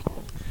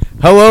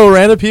Hello,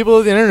 random people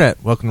of the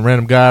internet. Welcome to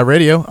Random Guy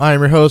Radio. I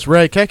am your host,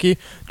 Ray Keki,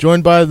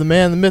 joined by the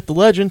man, the myth, the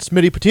legend,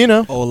 Smitty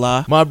Patino.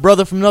 Hola. My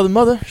brother from another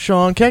mother,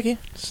 Sean Keki.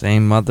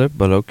 Same mother,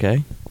 but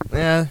okay.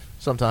 Yeah,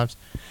 sometimes.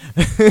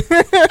 Kevin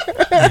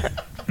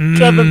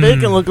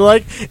Bacon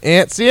lookalike,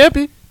 Aunt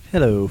Ciampi.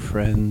 Hello,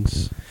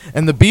 friends.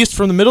 And the beast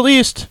from the Middle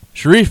East,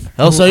 Sharif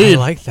El Saeed. I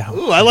like that one.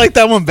 Ooh, I like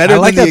that one better I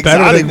like than that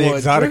better exotic than the one.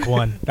 exotic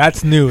one.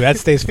 That's new. That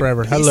stays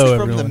forever. He's Hello,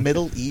 from everyone. the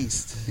Middle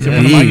East. So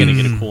when am I going to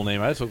get a cool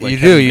name? I just look like You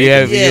Kevin do. You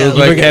Bacon. have. Yeah. You look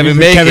Look like at- Kevin you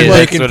Bacon. Kevin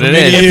That's Bacon what for it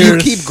many is. If you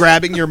years. keep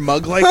grabbing your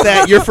mug like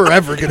that, you're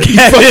forever going to be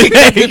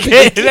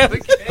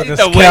fucking This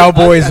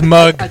Cowboys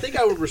mug. I think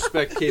I would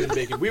respect Kevin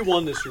Bacon. We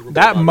won this Super Bowl.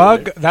 That by the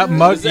mug. way. That It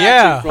mug. was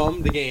Yeah. actually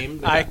from the game.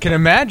 I can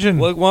imagine.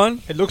 What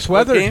one? It looks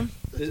What weathered. game?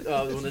 When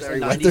it's very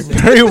 96.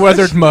 Very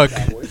weathered mug.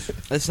 Cowboys.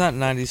 It's not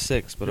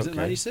 96, but Was okay. it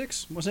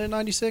 96? Wasn't it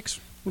 96?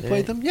 We Yeah.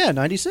 played them? Yeah,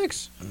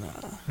 96.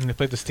 And they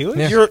played the Steelers.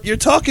 Yeah. You're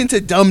talking to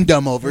Dum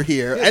Dum over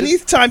here.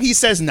 Anytime he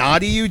says nah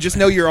to you, just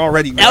know you're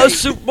already right. That was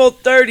Super Bowl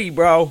 30,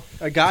 bro.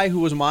 A guy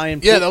who was my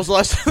Yeah, that was the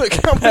last time the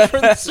Cowboys were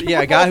in the Super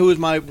yeah, a Bowl. guy who was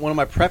one of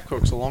my prep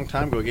cooks a long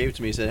time ago gave it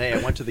to me. He said, "Hey, I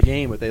went to the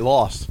game, but they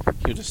lost."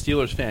 He was a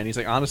Steelers fan. He's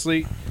like,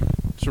 "Honestly,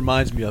 this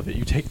reminds me of it.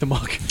 You take the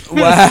mug."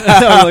 Wow.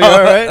 I was like,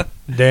 "All right,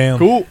 Damn.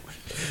 cool."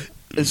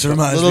 This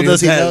reminds Little me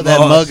does of he know that that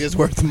loss. mug is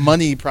worth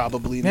money,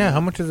 probably. Yeah. now. How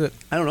much is it?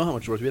 I don't know how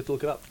much it's worth. We have to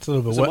look it up. It's a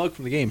little It's bit a wet. mug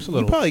from the game. It's a You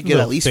little. probably get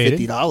little at least faded.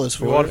 $50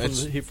 We for bought it. it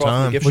It's from, he brought it from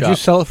time. the gift Would shop. you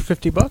sell it for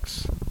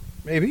 $50?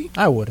 Maybe.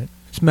 I wouldn't.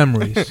 It's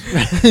memories.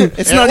 It's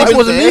Yeah, not that even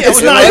wasn't me.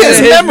 It's It not wasn't his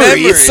his memory.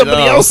 memory, It's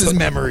somebody though. else's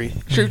memory.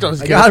 Sharif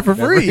doesn't I care got it about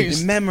for free.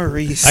 memories.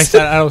 Memories. I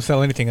said I don't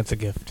sell anything. It's a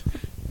gift.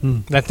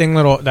 That thing,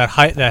 little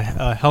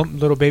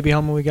baby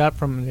helmet we got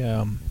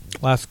from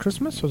last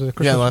Christmas. Was it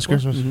Christmas? Yeah, last before?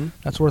 Christmas. Mm-hmm.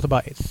 That's worth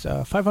about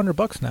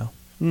 $500 now.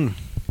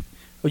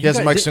 Well, He has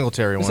a Mike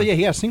Singletary So one. yeah,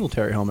 he has a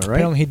Singletary helmet, right?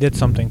 Apparently, he did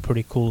something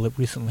pretty cool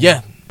recently.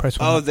 Yeah. Price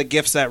went Oh, up. the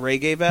gifts that Ray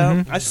gave out?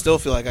 Mhm. I still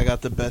feel like I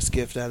got the best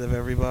gift out of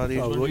everybody.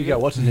 Oh, well, you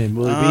got what's his name?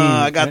 Willie Bean.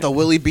 I got right? the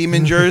Willie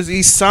Beeman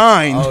jersey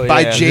signed Oh,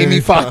 by yeah.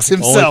 Jamie Foxx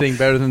Only himself. thing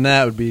better than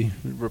that would be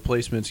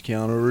replacements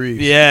Keanu Reeves.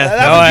 Yeah.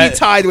 That would be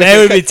tied with that it,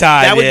 would be 'cause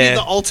tied, That would yeah. be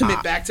the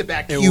ultimate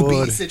back-to-back It QB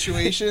would.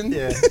 situation.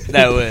 Yeah.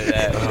 That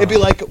would. It'd be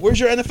like, where's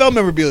your NFL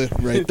memorabilia?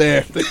 Right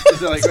there.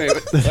 It's like, wait,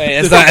 Wait,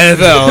 it's not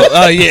NFL.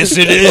 Oh, yes,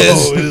 it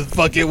Oh, is.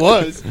 fuck, it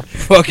was.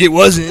 Fuck, it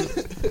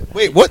wasn't.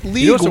 Wait, what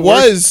league what's the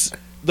was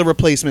the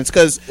replacements?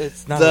 Because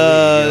It's not The-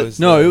 a league.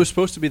 no, it was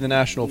supposed to be the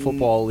National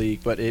Football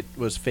League, but it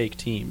was fake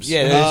teams.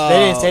 Yeah,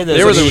 they didn't say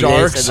They were the league,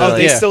 Sharks. said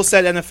they yeah. still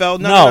said NFL?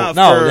 No,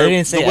 for they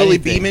didn't say the Willie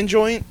anything. Beeman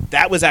joint,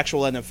 that was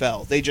actual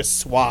NFL. They just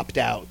swapped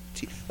out.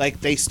 Like,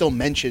 they still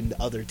mentioned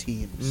other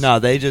teams. No,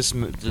 they just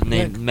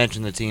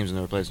mentioned the teams and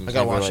the replacements. I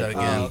gotta They were watch like, that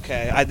again. Oh,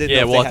 okay. I didn't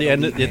Yeah, know well, if at they the had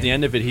end, a at league the name.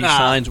 end of it, he Nah.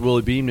 signs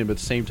Willie Beeman, but at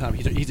the same time,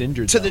 he's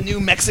injured. To now. the New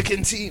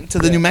Mexican team, to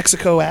the New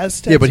Mexico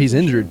Aztecs. Yeah, but he's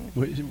injured.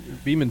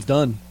 Beeman's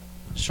done.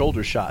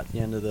 Shoulder shot at the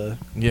end of the.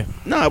 Yeah.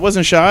 No, it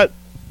wasn't shot.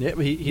 Yeah,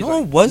 but he's No, it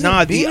like, wasn't.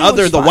 Nah, the Beeman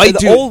other, was the fine. white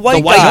dude, old white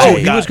the white guy. no, dude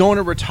he got- was going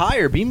to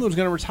retire. Beeman was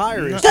going to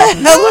retire. No. What the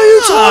hell are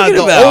you talking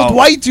the about? old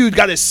white dude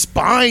got his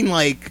spine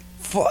Like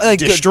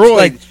destroyed,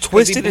 like 'cause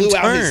twisted he blew and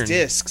out his turned.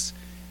 discs,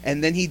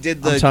 and then he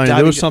did the. I'm telling you,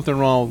 there was diving- something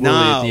wrong with Willie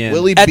Nah, at the end.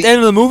 Willie. At the end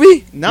of the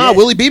movie, Nah, Yeah.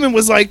 Willie Beeman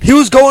was like he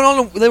was going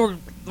on. They were.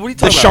 What are you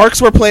the talking about?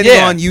 Sharks were planning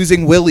Yeah. on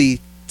using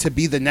Willie to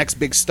be the next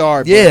big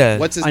star. But Yeah.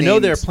 what's his I name? know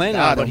they're planning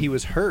on got it, but him. he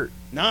was hurt.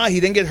 Nah, he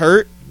didn't get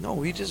hurt. No,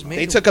 he just made.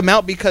 They took him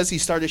out because he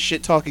started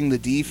shit talking the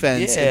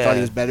defense and Yeah. thought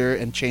he was better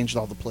and changed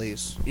all the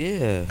plays.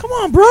 Yeah. Come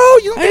on, bro!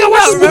 You don't I think I do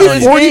watched not this remember movie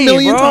his 40 name,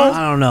 million bro. times?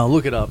 I don't know.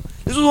 Look it up.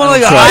 This was one of I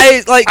the don't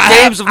highest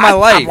games of my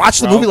life. I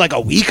watched the bro. movie like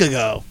a week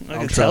ago. I can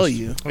don't tell trust.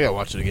 you. I gotta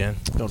watch it again.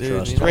 Don't Dude,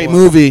 trust. you know Great what?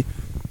 movie.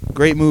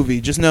 Great movie.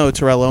 Just know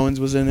Terrell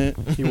Owens was in it.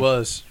 He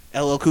was.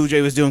 LL Cool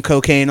J was doing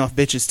cocaine off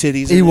bitches'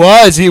 titties. He in it.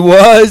 was. He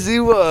was. It's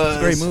a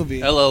great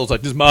movie. LL's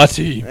like, this is my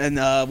team. And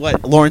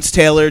what? Lawrence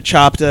Taylor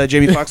chopped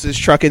Jamie Foxx's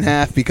truck in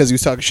half because he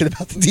was talking shit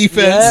about the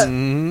defense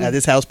Mhm. at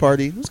his house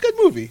party. It was a good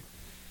movie.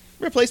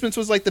 Replacements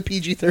was like the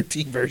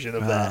PG-13 version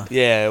of that.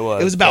 Yeah, it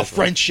was. It was about Definitely.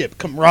 friendship,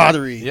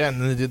 camaraderie. Yeah, and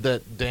then they did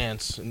that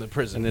dance in the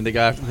prison. And then the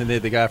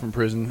guy from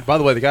prison. By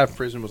the way, the guy from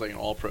prison was like an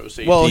all-pro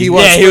safety. Well, he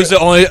was. Yeah, he was the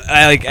only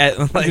like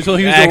So he was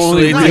the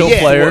actually only real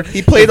player.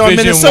 He played on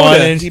Division one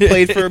Minnesota. and- He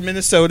played for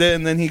Minnesota,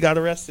 and then he got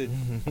arrested.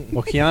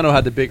 Well, Keanu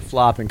had the big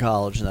flop in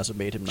college, and that's what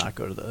made him not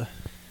go to the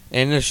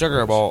in the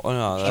Sugar Bowl. Oh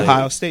no,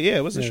 Ohio State, yeah,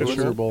 it was a Sugar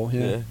Sugar Bowl. Bowl.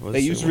 Yeah, it was They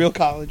the used Sugar real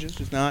Bowl. colleges,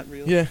 just not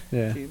real Yeah.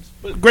 yeah. teams.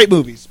 But great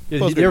movies. Yeah,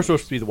 Both they were great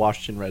supposed to be the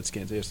Washington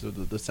Redskins. They used to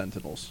the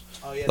Sentinels.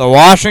 movies. Oh, yeah, The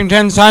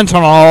Washington a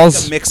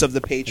Sentinels. mix of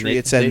the And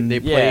Patriots they and Yeah.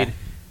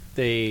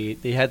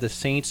 played. They had the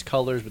Saints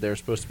colors, but they were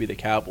supposed to be the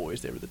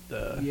Cowboys. They were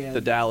Yeah.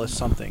 the Dallas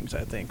somethings,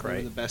 I think, they were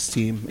right? the best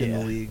team in Yeah.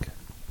 the league.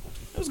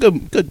 It was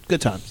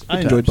good times. I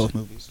enjoyed times. both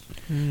movies.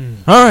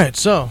 All right,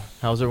 so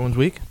how's everyone's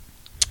week?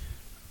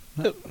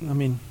 I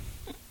mean,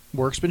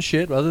 work's been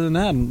shit. But other than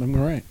that, I'm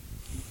all right.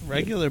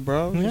 Regular,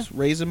 bro. Yeah. Just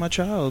raising my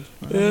child.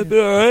 Yeah, been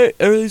alright.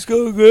 Everything's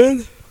going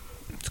good.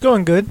 It's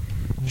going good.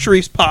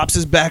 Sharice Pops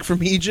is back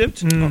from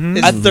Egypt. Mhm.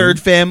 His third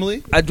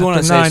family. I do want to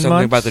After say 9 something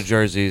months. about the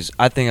jerseys.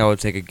 I think I would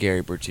take a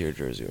Gary Bertier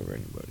jersey over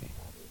anybody.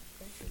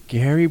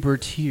 Gary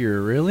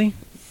Bertier, really?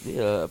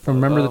 Yeah, From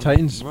Remember the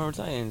Titans? Remember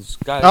the Titans.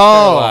 Got Oh,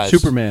 paralyzed.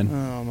 Superman.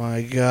 Oh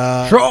my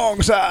god.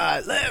 Strong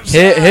side, left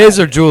His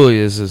or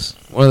Julius's.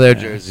 One of their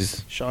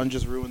jerseys. Sean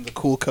just ruined the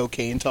cool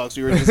cocaine talks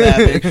we were just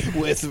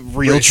having with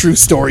real true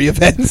story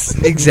events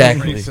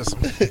Exactly.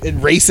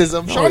 and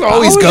racism. Sean I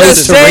always was goes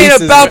just to saying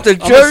racism. about the I'm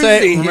gonna say,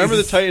 jerseys. Remember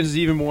the Titans is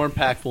even more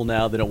impactful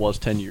now than it was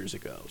 10 years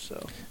ago.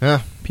 So,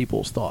 Yeah.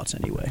 people's thoughts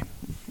anyway.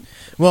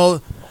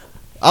 Well,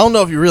 I don't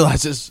know if you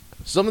realize this.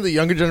 Some of the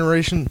younger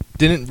generation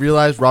didn't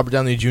realize Robert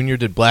Downey Jr.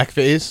 did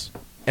blackface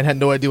and had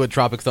no idea what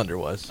Tropic Thunder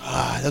was.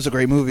 Ah, that was a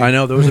great movie. I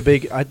know there was a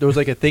big, there was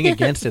like a thing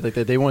against it, like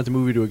that they wanted the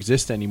movie to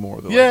exist anymore.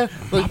 They're Yeah,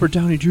 like, Robert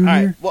Downey Jr. All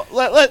right, well,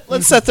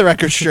 let's set the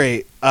record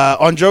straight.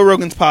 On Joe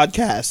Rogan's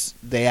podcast,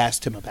 they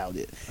asked him about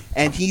it,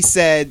 and he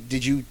said,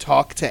 "Did you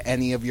talk to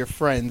any of your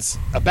friends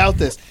about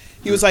this?"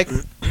 He was like,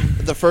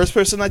 "The first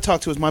person I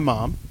talked to was my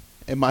mom."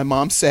 And my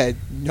mom said,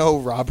 "No,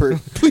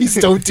 Robert, please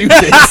don't do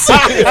this.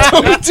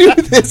 Don't do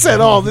this at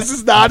all. This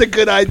is not a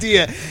good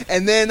idea."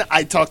 And then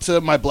I talked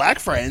to my black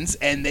friends,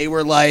 and they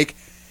were like,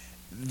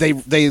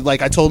 they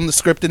like, I told them the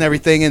script and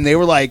everything, and they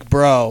were like,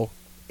 "Bro,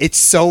 it's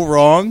so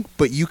wrong,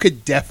 but you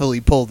could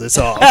definitely pull this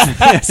off."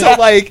 So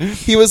like,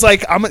 he was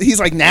like, he's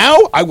like, now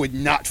I would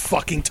not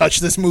fucking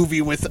touch this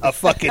movie with a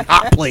fucking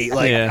hot plate.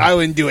 Like, Yeah. I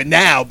wouldn't do it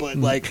now, but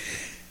like,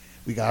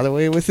 we got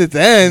away with it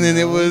then, and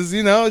it was,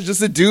 it's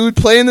just a dude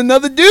playing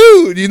another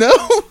dude,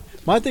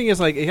 My thing is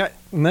like,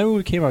 when that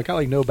movie came out, it got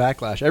like no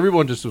backlash.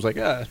 Everyone just was like,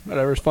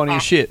 whatever, it's funny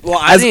as shit. Well,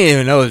 I didn't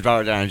even know it was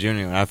Robert Downey Jr.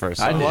 when I first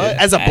saw I it. did. What?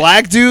 As a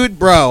black dude,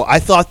 bro, I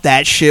thought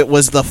that shit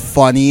was the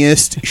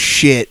funniest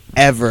shit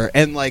ever.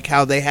 And like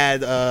how they had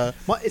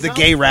the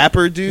gay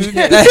rapper dude,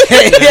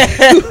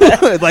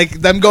 like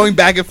them going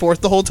back and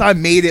forth the whole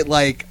time made it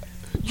like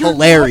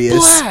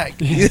hilarious.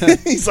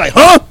 He's like,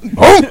 huh?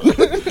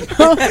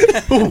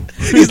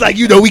 He's like,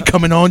 we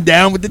coming on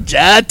down with the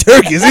jive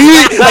turkeys.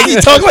 Like he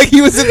talked like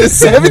he was in the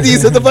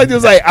 70s, and the black dude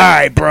was like, all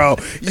right, bro,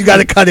 you got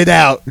to cut it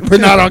out. We're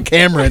not on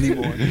camera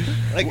anymore.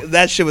 Like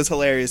that shit was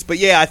hilarious. But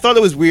yeah, I thought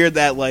it was weird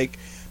that like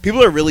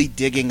people are really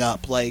digging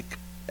up like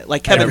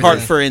Kevin Hart,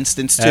 for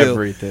instance, too.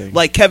 Everything.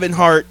 Like Kevin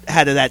Hart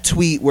had that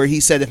tweet where he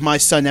said, if my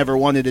son ever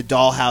wanted a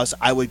dollhouse,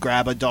 I would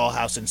grab a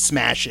dollhouse and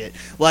smash it.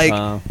 Like,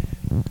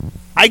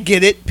 I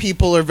get it.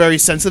 People are very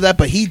sensitive to that,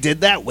 but he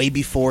did that way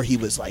before he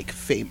was like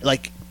famous.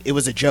 Like, it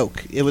was a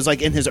joke. It was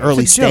like in his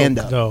early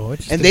stand-up.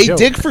 And they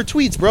dig for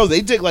tweets, bro.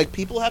 They dig. Like,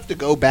 people have to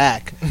go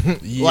back.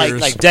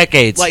 like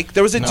decades. Like,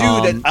 there was a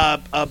dude,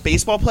 a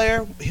baseball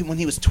player, when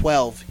he was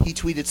 12, he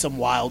tweeted some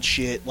wild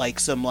shit, like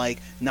some, like,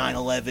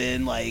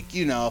 9/11, like,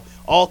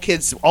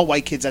 all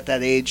white kids at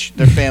that age,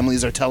 their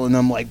families are telling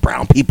them, like,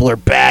 brown people are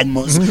bad,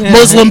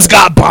 Muslims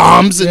got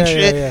bombs and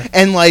shit. Yeah.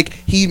 And, like,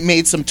 he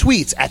made some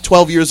tweets at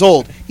 12 years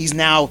old. He's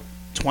now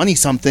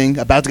 20-something,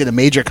 about to get a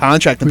major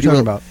contract. What are you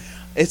talking about?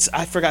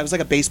 I forgot. It was like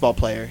a baseball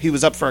player. He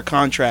was up for a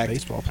contract.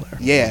 Baseball player.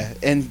 Yeah,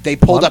 and they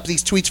pulled up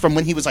these tweets from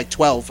when he was like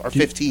 12 or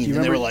 15, and they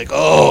remember- were like,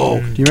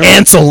 "Oh, Do you remember-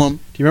 cancel him."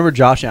 Do you remember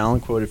Josh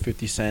Allen quoted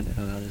 50 Cent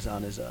on his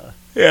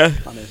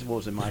what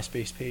was it,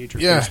 MySpace page or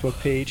Yeah. Facebook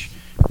page?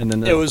 And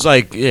then it was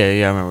like, yeah,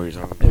 I remember what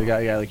you're talking he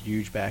about. got like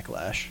huge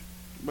backlash.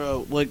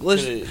 Bro, like,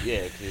 listen, Yeah,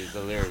 'cause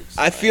the lyrics.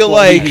 I feel Well,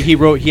 like,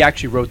 he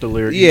actually wrote the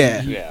lyrics.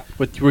 Yeah. Yeah.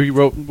 He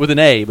wrote with an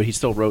A, but he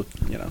still wrote.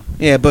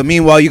 yeah, but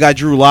meanwhile, you got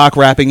Drew Lock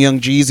rapping Young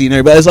Jeezy, and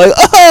everybody's like,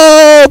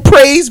 "Oh,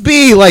 praise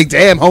be!" Like,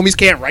 damn, homies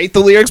can't write the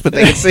lyrics, but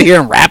they can sit here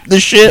and rap the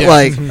shit.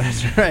 Like,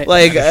 That's right.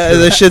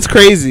 this shit's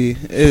crazy.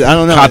 I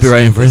don't know.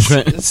 Copyright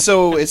infringement. It's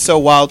so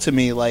wild to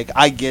me. Like,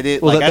 I get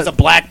it. Well, Like, as a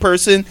black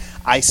person,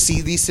 I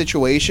see these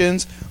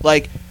situations.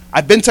 Like,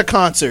 I've been to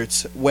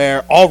concerts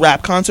where all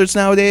rap concerts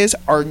nowadays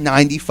are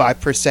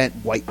 95%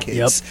 white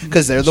kids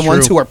because they're the It's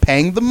ones true. who are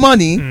paying the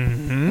money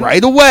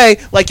right away.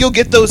 Like, you'll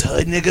get those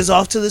hood niggas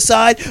off to the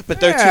side,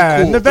 but they're Yeah,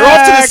 too in cool. the They're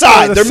off to the back,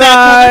 side. on the They're mad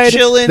cool. They're side.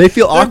 chilling. They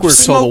feel They're awkward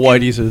until the smoking.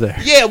 whiteys are there.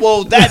 Yeah,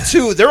 well, that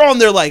too. They're on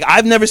there like,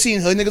 I've never seen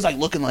hood niggas like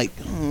looking like,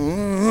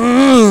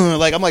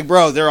 like, I'm like,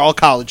 bro, they're all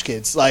college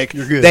kids. Like,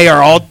 You're good. they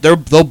are all,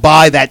 they'll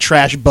buy that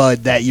trash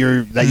bud that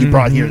you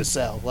brought here to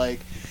sell. Like,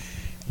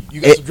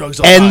 You got some drugs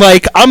on and lock.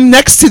 like, I'm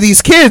next to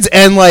these kids,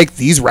 and like,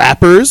 these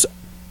rappers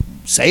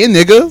say a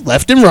nigga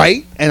left and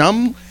right, and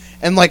I'm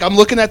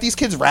looking at these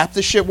kids rap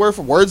this shit word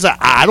for words that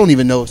I don't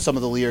even know some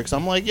of the lyrics.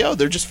 I'm like, yo,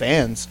 they're just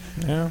fans.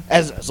 Yeah,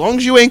 As long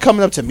as you ain't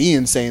coming up to me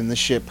and saying this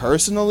shit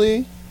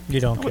personally, you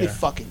don't nobody care.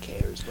 fucking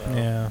cares, bro.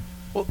 Yeah,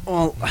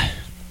 Well,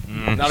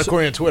 Not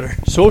according to Twitter.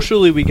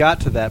 socially, we got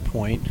to that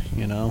point,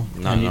 No.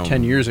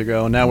 10 years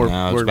ago, and now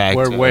Now it's back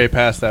we're to- way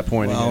past that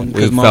point Well, again.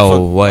 We 'Cause fell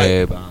motherfuck- way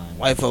like, behind.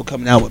 White folk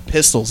coming out with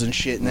pistols and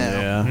shit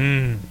now.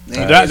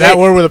 Yeah. that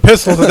word with a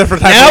pistol is a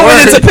different type Now of when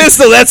word. it's a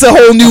pistol, that's a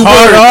whole new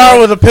Hard word. R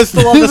with a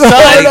pistol on the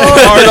side.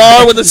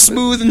 Hard R with a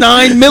smooth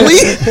 9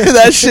 milli.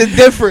 That shit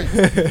different.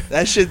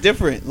 That shit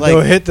different. Like,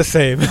 They'll hit the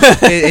same.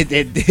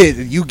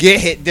 you get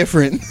hit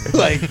different.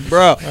 Like,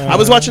 bro, I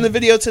was watching the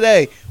video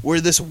today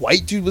where this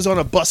white dude was on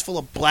a bus full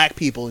of black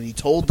people, and he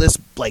told this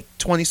like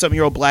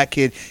 20-something-year-old black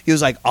kid, he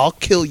was like, "I'll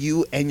kill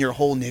you and your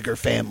whole nigger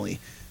family."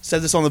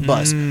 Said this on the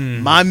bus.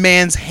 My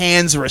man's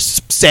hands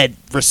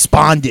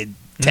responded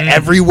to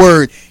every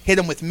word. Hit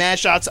him with mad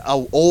shots.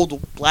 A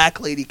old black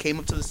lady came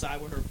up to the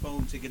side with her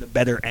phone to get a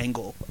better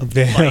angle of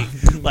the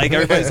fight. Like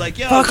everybody's like,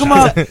 yo, Fuck him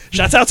up.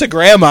 Shouts out to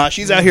grandma.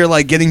 She's out here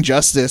like getting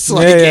justice.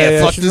 Like,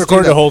 fuck She's this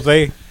recorded dude the whole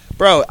thing.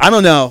 Bro, I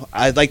don't know.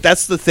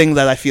 That's the thing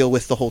that I feel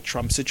with the whole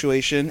Trump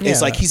situation. Is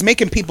Yeah. like he's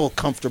making people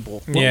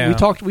comfortable. Yeah. We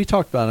talked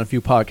about it in a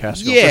few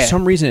podcasts ago. Yeah. For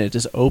some reason, it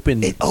just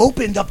opened. It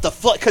opened up the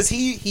flood because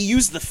he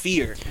used the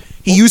fear.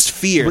 He used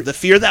fear, the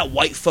fear that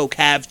white folk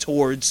have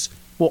towards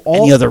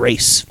any other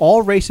race.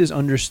 All races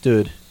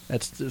understood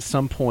at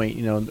some point,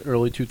 in the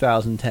early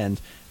 2010s,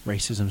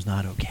 racism's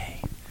not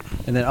okay.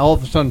 And then all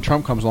of a sudden,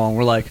 Trump comes along.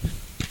 We're like,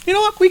 you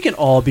know what? We can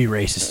all be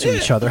racist to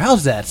each other.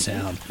 How's that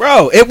sound?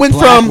 Bro, it went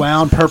Black, from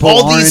brown, purple,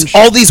 orange.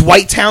 all these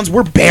white towns.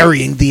 We're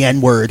burying the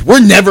N word. We're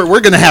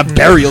gonna have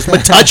burials.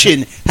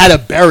 Metuchen had a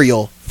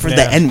burial for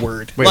the N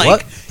word. Wait,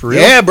 what? For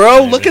real? Yeah,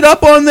 bro. Look it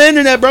up on the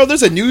internet, bro.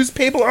 There's a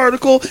newspaper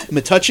article.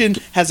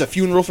 Metuchen has a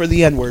funeral for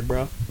the N word,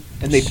 bro.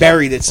 And they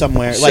buried it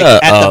somewhere, like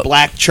Shut at the up.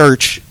 black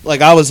church.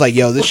 Like I was like,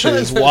 yo, this shit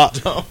is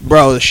wild,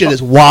 bro. This shit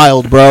is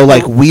wild, bro.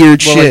 Like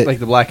weird Well, shit. like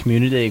the black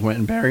community, they went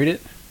and buried it.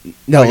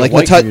 No, Like a like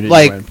white community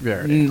went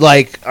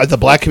the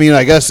black community,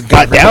 I guess,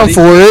 got down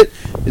for it.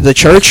 The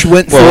church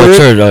went Well, for what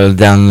it. church?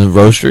 Down the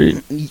Rose Street?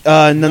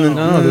 No,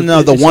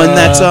 the it's, one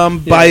that's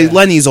by yeah.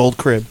 Lenny's old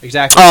crib.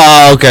 Exactly.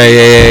 Oh,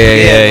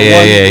 okay.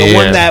 Yeah. The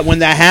one that when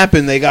that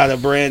happened, they got a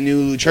brand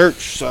new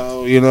church.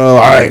 So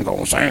I ain't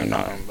gonna say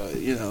nothing, but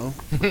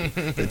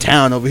the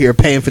town over here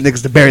paying for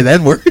niggas to bury the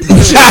N word.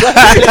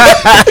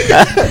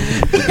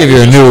 Give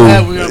you a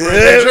new. We got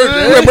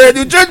A brand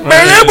new church,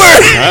 bury the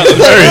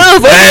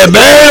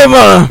N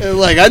word.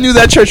 Like I knew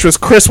that church was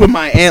Chris when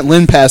my Aunt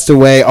Lynn passed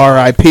away.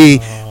 R.I.P.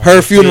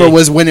 Her funeral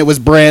was when it was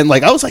brand.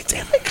 Like I was like,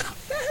 damn, they got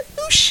that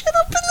new shit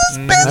up in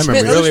this bitch. I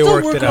remember. Really still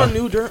worked working it out. on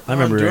New Durham, I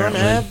remember Durham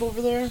Aaron Ave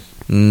over there.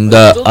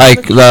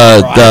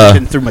 I've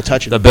been through my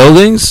touching. The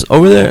buildings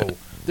over there.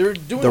 They're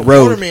doing The a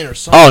road. water main or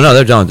something. Oh no,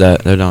 they're done with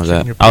that. They're done with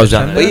that. I was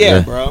down there. But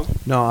yeah, bro.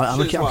 No, I'm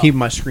Shit's wild. keeping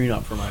my screen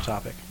up for my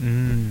topic.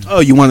 Oh,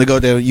 you want to go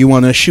to? You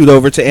want to shoot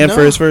over to Ann for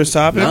his first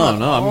topic?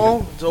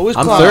 No, It's always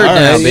I'm cloud. third All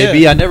now, right, baby.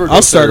 yeah. I never. I'll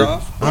go start third.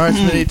 off. All right,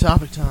 Smitty,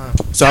 topic time.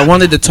 So I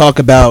wanted to talk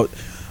about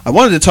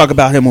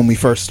him when we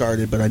first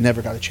started, but I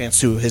never got a chance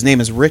to. His name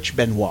is Rich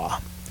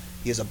Benoit.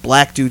 He is a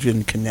black dude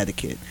in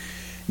Connecticut.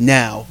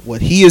 Now,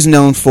 what he is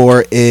known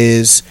for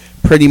is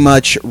pretty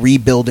much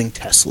rebuilding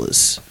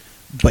Teslas.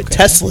 But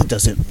Tesla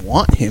doesn't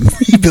want him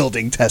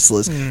rebuilding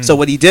Teslas. So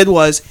what he did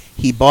was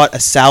he bought a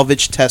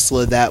salvaged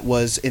Tesla that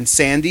was in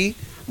Sandy,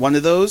 one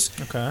of those.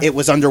 Okay. It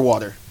was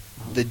underwater.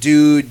 The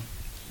dude,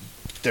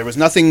 there was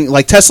nothing,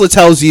 like Tesla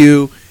tells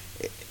you,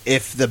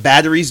 if the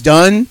battery's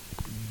done,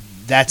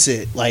 that's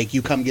it. Like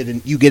you get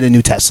a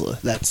new Tesla.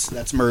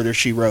 That's murder,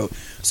 she wrote.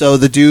 So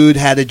the dude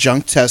had a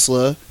junk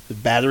Tesla. The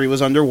battery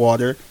was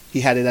underwater.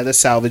 He had it at a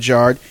salvage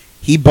yard.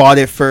 He bought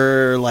it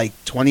for like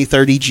 20,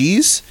 30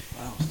 G's.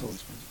 Wow, still expensive.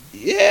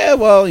 Yeah,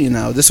 well,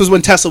 this was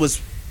when Tesla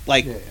was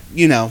like,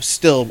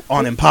 still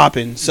on and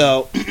popping.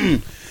 So,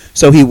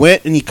 so he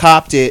went and he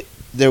copped it.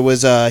 There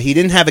was he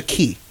didn't have a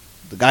key.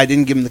 The guy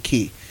didn't give him the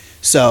key.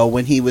 So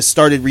when he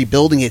started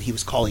rebuilding it, he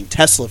was calling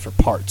Tesla for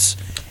parts.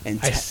 And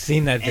I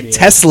seen that video. and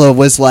Tesla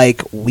was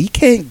like, we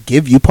can't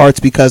give you parts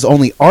because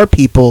only our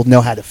people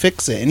know how to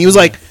fix it. And he was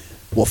like,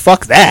 well,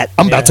 fuck that.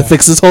 I'm about to Yeah.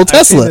 fix this whole I've seen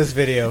Tesla. this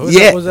video.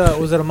 Yeah.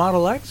 Was it a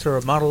Model X or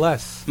a Model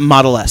S?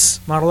 Model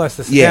S. Model S,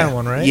 the sedan Yeah.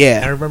 one, right?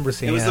 Yeah. I remember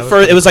seeing It was that. the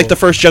first. It was like the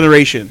cool. first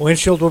generation.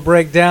 Windshield will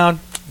break down,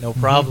 no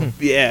problem.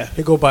 Yeah.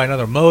 He'll go buy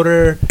another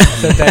motor,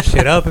 set that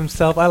shit up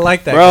himself. I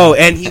like that. Bro, guy.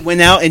 and he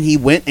went out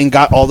and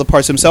got all the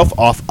parts himself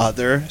off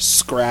other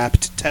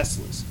scrapped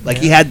Teslas. Like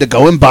he had to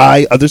go and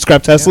buy other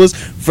scrapped Teslas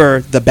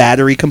for the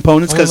battery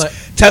components because Only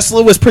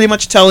Tesla was pretty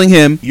much telling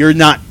him, "You're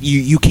not,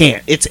 you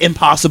can't. It's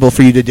impossible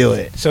for you to do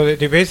it." So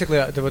they basically,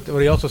 what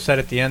he also said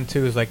at the end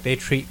too is like they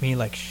treat me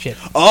like shit.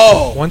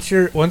 Oh, Once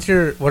you're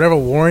whatever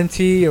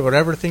warranty or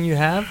whatever thing you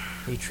have,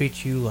 they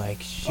treat you like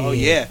shit. oh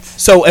yeah.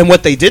 So and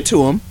what they did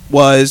to him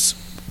was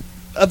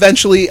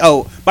eventually.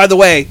 Oh, by the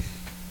way.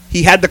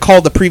 He had to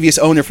call the previous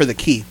owner for the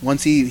key.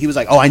 Once he was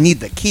like, "Oh, I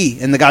need the key,"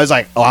 and the guy was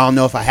like, "Oh, I don't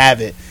know if I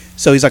have it."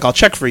 So he's like, "I'll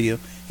check for you."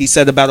 He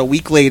said about a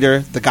week later,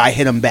 the guy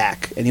hit him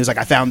back, and he was like,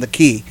 "I found the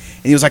key."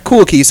 And he was like,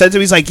 "Cool key." He said to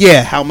him, he's like,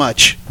 "Yeah, how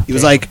much?" He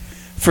was like,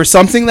 "For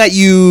something that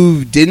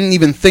you didn't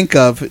even think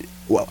of,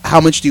 well,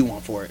 how much do you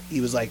want for it?" He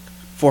was like,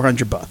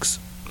 $400.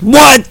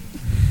 What?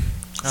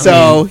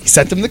 So he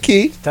sent him the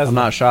key. I'm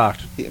not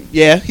shocked.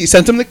 Yeah, he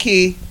sent him the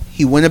key.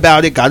 He went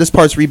about it, got his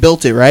parts,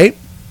 rebuilt it, right?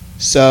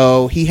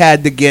 So he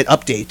had to get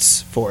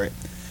updates for it.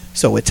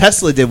 So what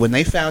Tesla did when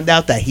they found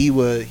out that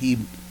he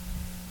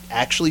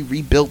actually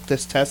rebuilt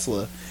this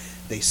Tesla,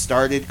 they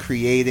started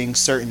creating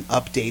certain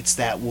updates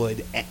that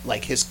would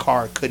like his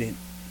car couldn't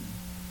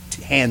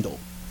handle.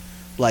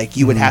 Like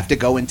you would have to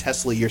go in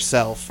Tesla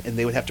yourself, and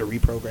they would have to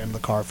reprogram the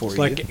car for It's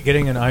you. like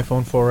getting an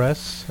iPhone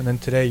 4S, and then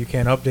today you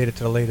can't update it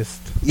to the latest.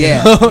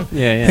 Yeah.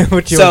 Yeah,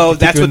 Which you So would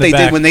that's keep you what in the they did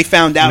back. when they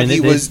found out I mean, he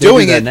they was do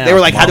doing that it. now. They were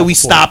like, "How do we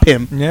Before. stop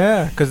him?"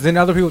 Yeah, because then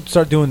other people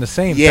start doing the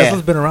same. Yeah.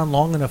 Tesla's been around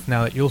long enough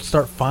now that you'll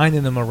start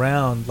finding them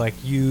around, like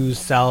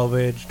used,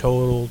 salvaged,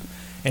 totaled,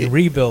 and Yeah.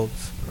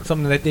 rebuilds.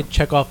 Something that they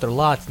check off their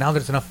lots. Now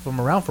there's enough of them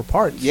around for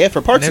parts. Yeah, for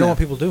And parts they don't now. want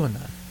people doing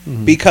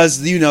that. Because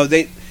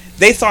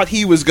they thought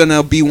he was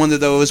gonna be one of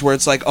those where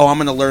it's like, oh, I'm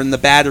gonna learn the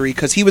battery,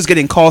 because he was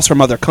getting calls from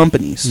other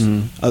companies,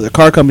 other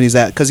car companies,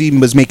 that because he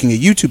was making a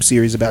YouTube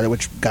series about it,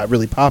 which got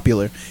really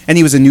popular, and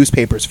he was in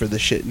newspapers for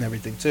this shit and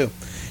everything too.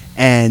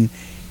 And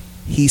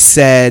he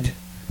said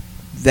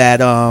that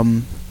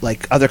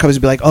like other companies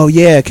would be like, oh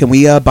yeah, can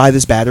we buy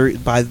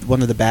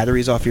one of the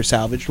batteries off your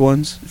salvaged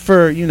ones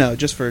for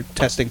just for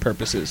testing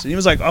purposes? And he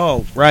was like,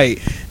 oh right.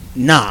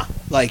 Nah,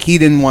 like he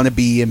didn't want to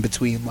be in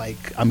between, like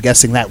I'm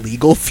guessing that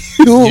legal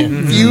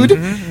feud,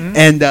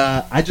 and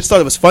I just thought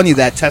it was funny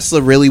that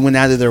Tesla really went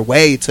out of their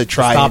way to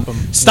try stop and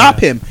him.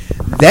 stop Yeah. him.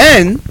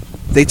 Then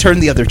they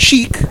turned the other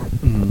cheek,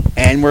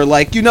 and we're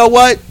like, you know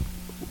what?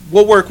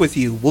 We'll work with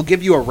you. We'll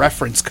give you a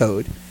reference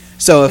code.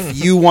 So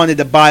if you wanted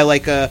to buy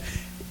like a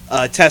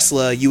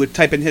Tesla, you would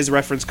type in his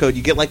reference code.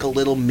 You get like a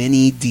little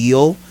mini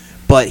deal,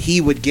 but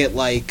he would get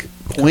like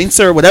points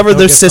or whatever He'll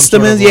their get some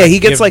system sort is. of, Yeah, like, he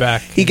gets give like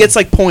back, he yeah. gets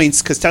like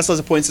points because Tesla has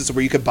a point system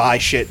where you could buy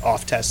shit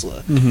off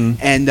Tesla.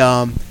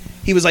 And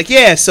he was like,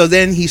 yeah. So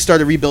then he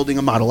started rebuilding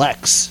a Model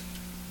X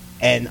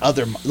and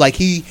other like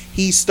he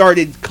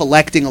started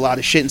collecting a lot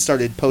of shit and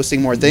started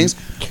posting more things.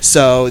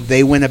 So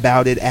they went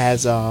about it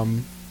as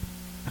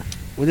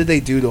what did they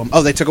do to him?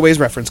 Oh, they took away his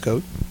reference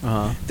code.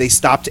 They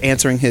stopped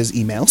answering his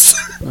emails.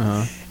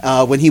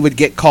 When he would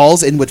get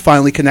calls and would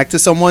finally connect to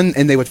someone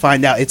and they would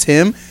find out it's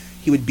him,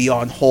 he would be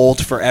on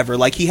hold forever.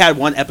 Like he had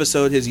one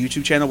episode, his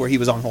YouTube channel, where he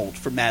was on hold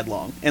for mad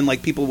long. And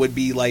like people would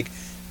be like,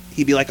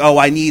 he'd be like, oh,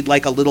 I need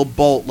like a little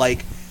bolt.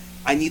 Like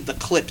I need the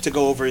clip to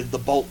go over the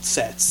bolt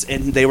sets.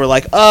 And they were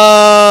like,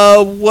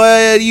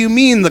 what do you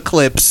mean the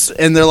clips?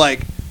 And they're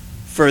like,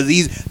 for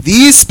these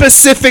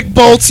specific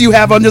bolts you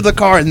have under the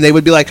car. And they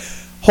would be like,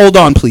 hold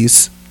on,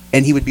 please.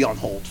 And he would be on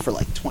hold for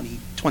like 20,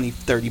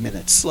 30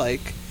 minutes.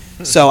 Like,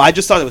 so I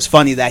just thought it was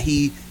funny that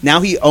he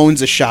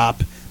owns a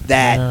shop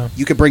that Yeah.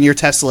 you could bring your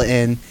Tesla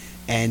in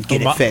and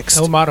get it fixed.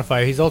 He'll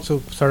modify. He's also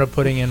started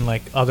putting in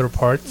like other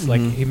parts.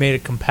 Like he made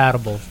it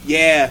compatible.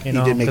 Yeah, You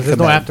know, he did make because it there's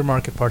no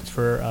compatible. aftermarket parts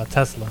for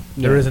Tesla.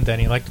 There isn't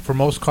any. Like for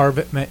most car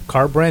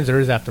brands, there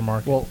is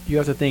aftermarket. Well, you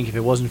have to think, if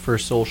it wasn't for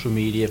social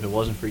media, if it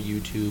wasn't for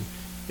YouTube,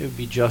 it would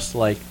be just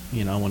like,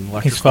 when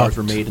electric He's cars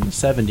were fucked. made in the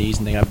 70s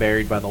and they got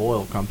buried by the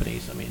oil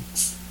companies. I mean,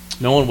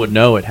 no one would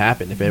know it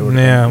happened if it would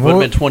Yeah, have well,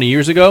 been 20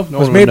 years ago. No it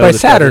was one would made know by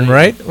this Saturn, happened.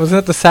 right? Wasn't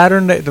that the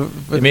Saturn?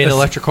 They made an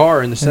electric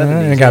car in the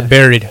 70s. and it got yeah.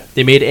 buried.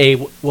 They made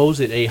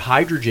a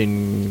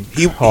hydrogen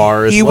He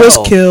car as he well.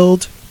 was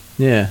killed.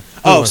 Yeah.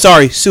 Oh,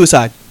 sorry,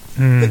 suicide.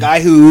 The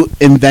guy who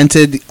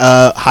invented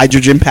a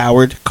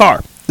hydrogen-powered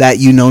car that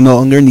no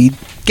longer need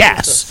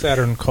gas,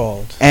 Saturn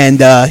called.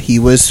 and he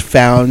was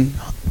found.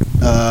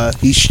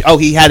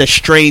 He had a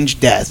strange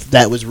death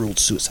that was ruled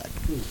suicide.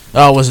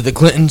 Oh, was it the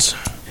Clintons?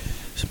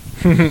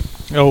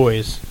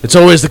 Always. It's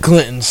always the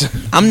Clintons.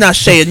 I'm not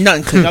saying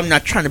nothing because I'm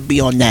not trying to be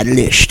on that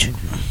list.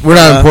 We're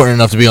not important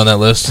enough to be on that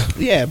list.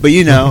 Yeah, but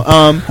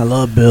I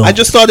love Bill. I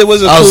just thought it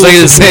was a I was cool-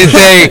 thinking the same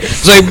thing.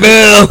 It's like,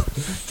 Bill.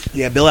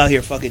 Yeah, Bill out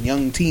here fucking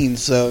young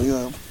teens, so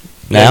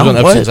Yeah, he was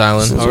on What? Epstein's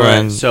Island. Since All right,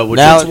 when? so would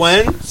now, Since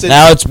when? Since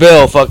now it's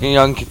Bill, fucking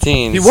young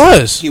teens. He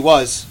was. he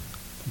was.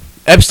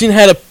 Epstein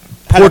had a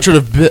Had a- portrait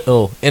of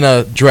Bill in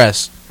a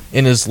dress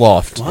in his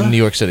loft What? in New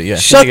York City. Yeah,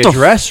 Shut like a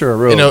dress or a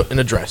robe? in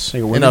a dress.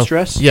 Like a In women's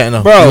dress? Yeah,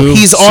 no. Bro, blue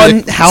he's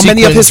on how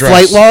many of sequin his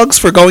dress. flight logs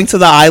for going to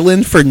the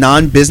island for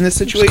non-business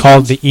situations? It's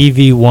called the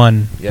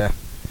EV1. Yeah,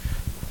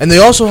 and they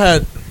also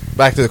had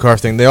back to the car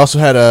thing. They also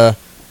had a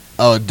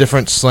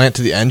different slant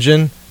to the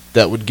engine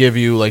that would give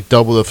you like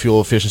double the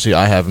fuel efficiency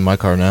I have in my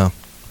car now.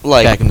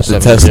 like back in the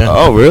 70s, Tesla. yeah.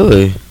 Oh,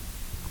 really?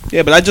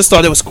 Yeah, but I just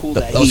thought it was cool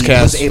that Those he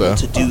cats, was able though.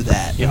 to do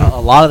that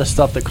A lot of the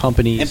stuff that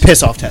companies... and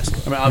piss off Tesla.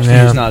 I mean, obviously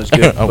Yeah. it's not as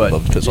good, I would but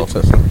love to piss off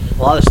Tesla.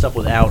 a lot of stuff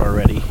was out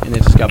already, and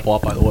it just got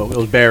bought by the oil. It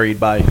was buried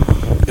by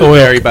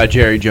Oil.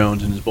 Jerry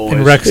Jones and his boys.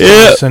 And Rex Yeah.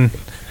 Tillerson.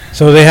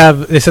 So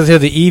it says here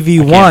the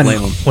blame EV1,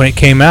 'em. when it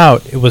came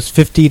out, it was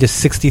 $50,000 to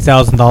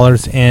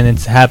 $60,000, and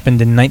it's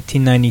happened in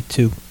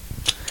 1992.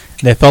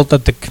 They felt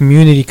that the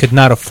community could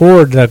not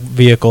afford that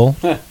vehicle.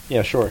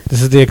 Yeah, sure.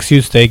 This is the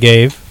excuse they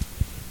gave.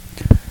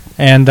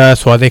 And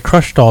that's why they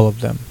crushed all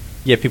of them.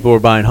 Yeah, people were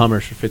buying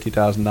Hummers for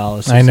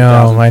 $50,000. I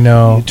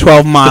know.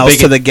 12 miles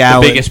to the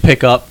gallon. The biggest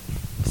pickup,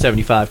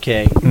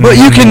 $75K. But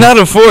you cannot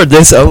afford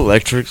this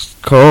electric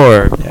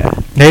car. Yeah.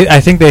 I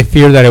think they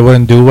feared that it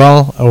wouldn't do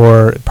well,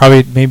 or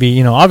probably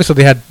maybe obviously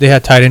they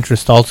had tied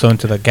interest also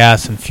into the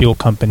gas and fuel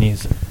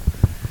companies.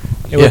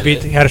 It would be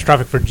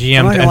catastrophic for GM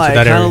I'm not to gonna lie, enter it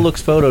that kind area. of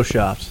looks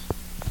photoshopped.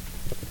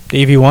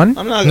 The EV1?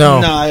 I'm not.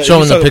 No,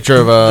 showing the picture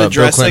of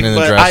Bill Clinton in the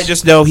but dress. I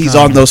just know he's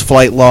on those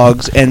flight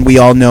logs, and we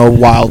all know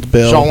Wild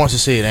Bill. Sean wants to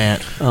see it,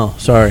 Ant. Oh,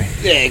 sorry.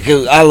 Yeah,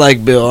 'cause I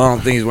like Bill. I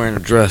don't think he's wearing a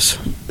dress.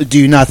 Do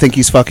you not think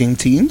he's fucking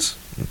teens?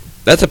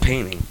 That's a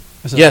painting.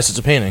 Yes, it's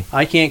a painting.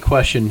 I can't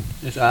question.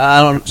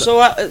 I don't.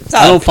 So it's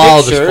I not don't a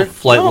follow picture. this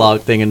flight No.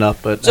 log thing enough,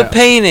 but It's a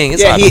painting.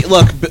 It's Yeah, not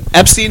look.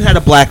 Epstein had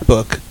a black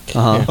book,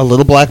 uh-huh. a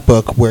little black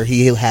book where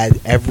he had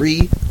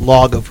every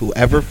log of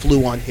whoever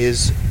flew on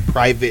his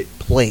private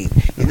plane.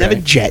 He didn't have a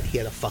jet; he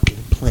had a fucking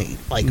plane,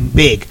 like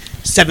big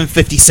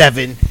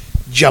 757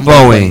 jumbo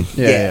Boeing.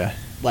 plane. Yeah.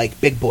 like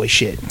big boy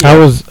shit. How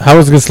was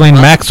Ghislaine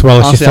Maxwell?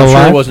 Is she Honestly, still I'm sure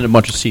it alive? wasn't a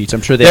bunch of seats.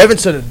 I'm sure They haven't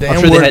said a damn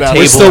sure they word had about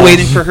We're it. tables. still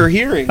waiting for her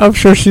hearing. I'm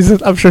sure she's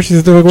doing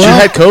well. She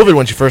had COVID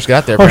when she first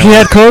got there. Oh, she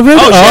had COVID.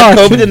 Oh, she had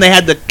COVID, she- and they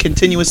had to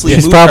continuously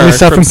She's move probably her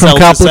suffering from cell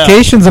to cell.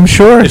 complications. I'm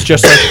sure. It's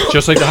just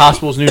like the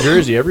hospitals in New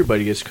Jersey.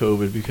 Everybody gets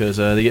COVID because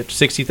they get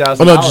 $60,000.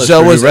 Oh no,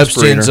 Giselle for a was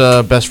respirator.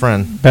 Epstein's best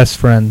friend, Best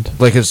friend,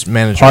 like his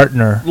manager.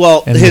 partner.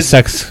 Well, in his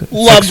sex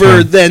lover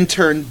ring. then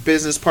turned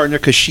business partner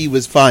because she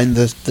was fine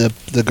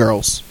the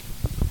girls,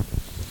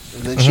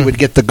 and then she would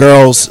get the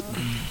girls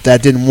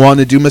that didn't want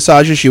to do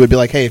massages. She would be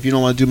like, "Hey, if you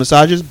don't want to do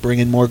massages, bring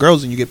in more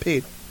girls and you get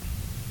paid."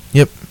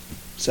 Yep.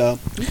 So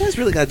you guys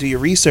really got to do your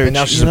research. And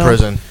now she's you in know?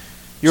 prison.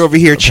 You're over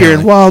here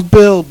cheering Apparently. Wild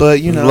Bill,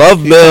 but you know,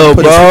 Love you Bill,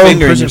 put his bro.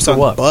 finger in Prison your for son's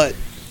what? butt.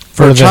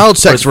 For a the- child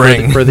sex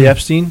ring. for the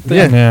Epstein thing.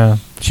 Yeah. Yeah,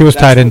 she was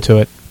That's tied what- into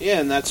it. Yeah,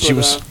 and that's She what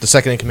was the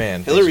second in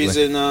command. Hillary's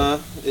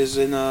basically. is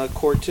in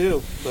court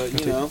too. But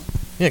you know,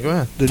 Yeah, go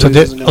ahead. the So news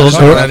did- doesn't know oh, much so-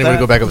 I about didn't even that.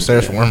 go back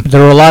upstairs for him. There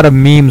were a lot of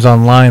memes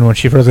online when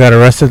she first got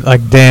arrested.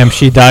 Like, damn,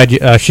 she died.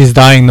 She's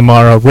dying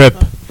tomorrow. Rip.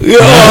 Oh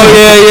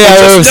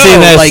yeah, I've Just seen know,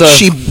 that like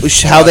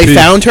stuff. how they Peace.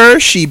 found her.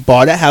 She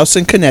bought a house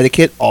in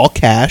Connecticut, all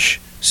cash,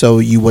 so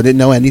you wouldn't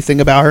know anything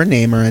about her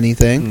name or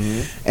anything.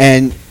 Mm-hmm.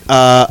 And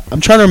I'm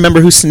trying to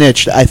remember who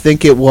snitched. I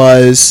think it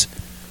was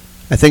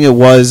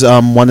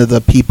one of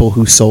the people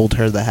who sold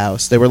her the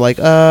house. They were like,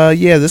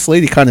 yeah, this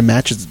lady kind of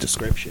matches the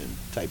description,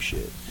 type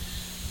shit.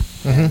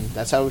 And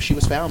that's how she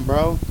was found,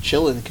 bro.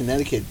 Chilling in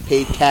Connecticut,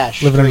 paid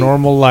cash, Living a straight,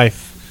 normal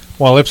life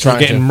while Epstein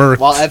Trying getting to. murked.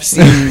 while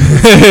Epstein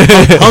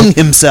hung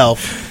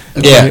himself.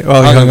 Yeah,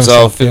 Well, he hung hung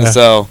himself in the yeah.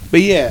 cell. But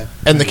yeah,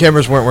 And the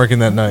cameras weren't working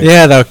that night.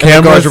 Yeah, the And the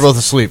guards cameras. were both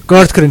asleep.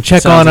 Guards couldn't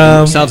check on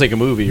him. Sounds like a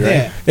movie, right?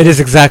 yeah. It is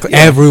exactly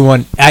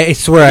everyone. I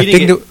swear. I He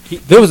think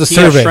didn't there was a he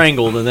got survey.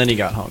 strangled and then he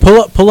got hung.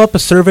 Pull up a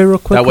survey real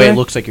quick. That way Ray. it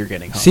looks like you're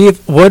getting hung. See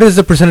if what is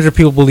the percentage of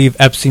people believe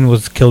Epstein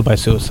was killed by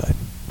suicide?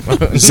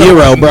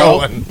 Zero, bro. No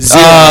one.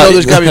 Uh, No,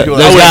 there's gotta be people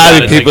there's that-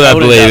 gotta be I people that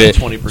would've believe doubted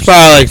it. 20%.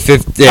 Probably like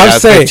 50,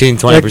 I'd say, 15,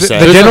 20%. the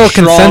There's general a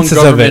strong consensus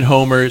of government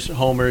it.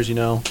 homers, you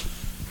know.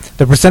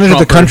 The percentage of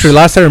the Trumpers. country.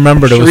 Last I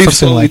remembered, it was Sharif's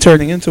something slowly like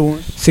turning into one.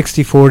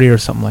 60-40 or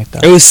something like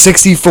that. It was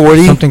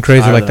 60-40? Something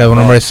crazy Higher like than that.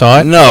 Whenever that. I saw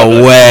it,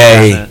 No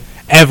way.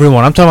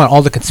 everyone. I'm talking about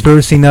all the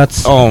conspiracy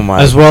nuts, Oh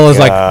my as well as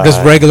like God.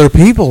 just regular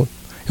people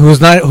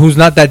who's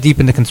not that deep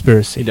into He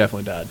conspiracy.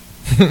 definitely died.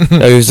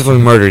 No, he was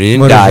definitely murdered. He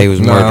didn't Murdered. die. He was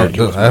No, murdered.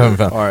 I haven't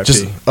found. R.I.P.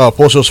 Just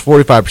poll shows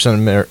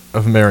 45%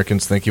 of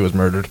Americans think he was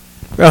murdered.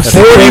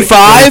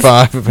 45?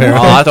 45 Oh,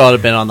 apparently. I thought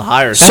it'd been on the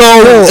higher side.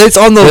 So it's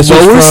on the This was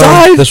lower from-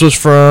 side? This was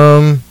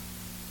from.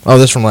 Oh,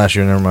 this from last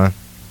year. Never mind.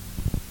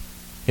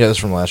 Yeah, this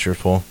from last year's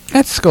poll.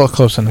 That's still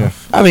close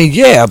enough. I mean,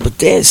 yeah, but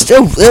they're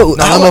still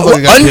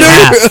motherfucker got under.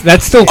 Half.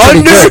 That's still pretty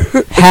Under.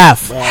 good.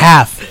 Half.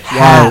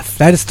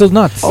 That is still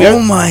nuts. Oh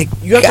my!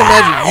 You have to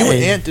imagine. You and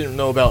God. Ant didn't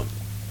know about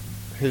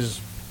his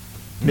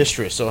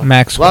mistress, so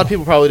Maxwell. a lot of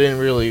people probably didn't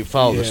really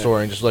follow the Yeah.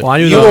 story and just like. Well, I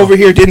knew You that. over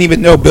here didn't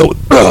even know Bill.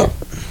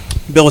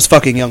 Bill was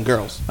fucking young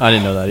girls. I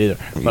didn't know that either.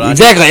 But I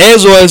Exactly.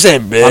 That's what I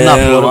said. I'm not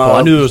political.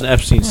 I knew it was an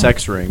Epstein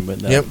sex ring,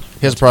 but Yep,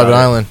 he has a private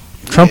island.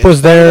 Trump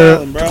was there.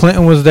 Island, bro.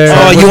 Clinton was there.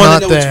 Oh, was you not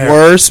want to know what's there.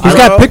 worse? He's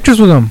bro? got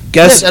pictures with him.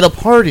 Guess Yes, at a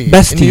party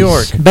Besties. in New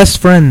York. Best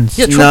friends.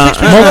 Yeah, Trump Nah, takes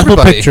pictures of Multiple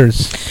everybody.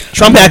 pictures.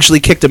 Trump actually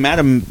kicked him out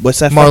of what's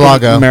that?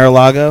 Mar-a-Lago. fucking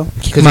Mar-a-Lago.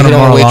 Because he Not hit a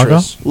on a Mar-a-Lago?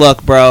 waitress.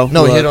 Look, bro.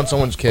 No, he look, hit on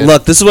someone's kid.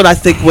 Look, this is what I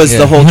think was Yeah.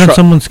 the whole. He had Trump.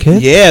 someone's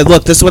kid. Yeah,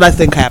 look, this is what I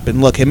think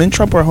happened. Look, him and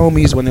Trump were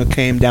homies when it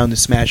came down to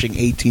smashing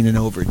 18 and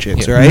over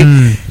chicks, Yeah. right?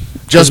 Mm.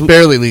 just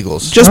barely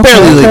legals. Just Okay,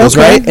 barely okay, legals,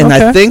 okay, right? And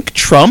I okay. think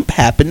Trump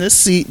happened to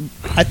see.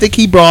 I think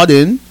he brought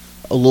in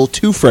a little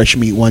too fresh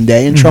meat one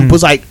day, and Trump Mhm.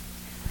 was like,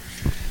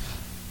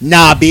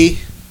 "Nah, B,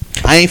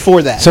 I ain't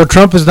for that." So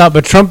Trump is not,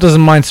 but Trump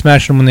doesn't mind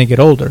smashing them when they get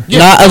older.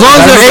 Not as long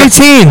as they're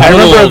 18. I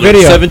remember a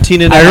video.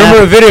 17 and a I remember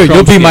half, a video. You'll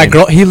Trump's be my game.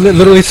 girl. He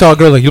literally saw a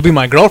girl like, "You'll be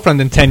my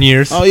girlfriend in 10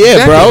 years." oh yeah,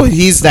 Exactly. bro.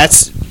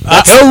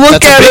 That's He'll look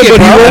that's a at it, bigot,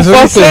 but he bro. won't That's what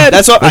he fuck said. with.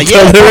 that's what.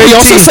 Until Yeah, they're he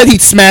also 18. said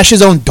he'd smash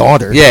his own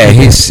daughter. Yeah,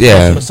 he's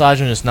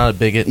Misogynist, not a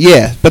bigot.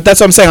 Yeah, but that's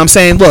what I'm saying. I'm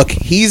saying, look,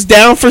 he's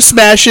down for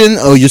smashing.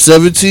 Oh, you're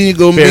 17, you're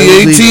gonna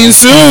Barely be 18 legal.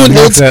 soon.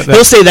 That's He'll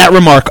it, say that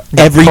remark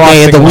every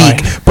day of the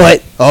classic week.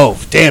 But oh,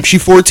 damn, she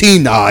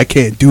 14. Nah, I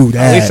can't do At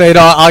that. least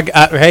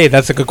hey,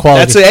 that's a good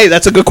quality.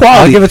 That's a good I'll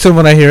quality. give it to him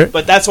when I hear it.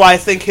 But that's why I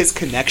think his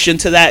connection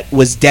to that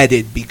was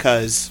deaded,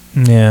 because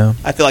Yeah.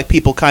 I feel like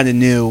people kind of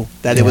knew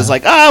that it Yeah. was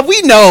like,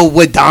 we know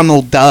what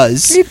Donald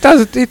does. He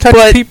touches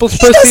But people's he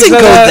pussies doesn't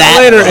at go a that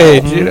later low.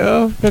 age, you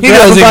know? He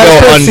doesn't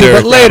go under.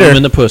 But Grab him later.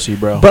 in the pussy,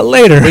 bro. But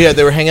later. But yeah,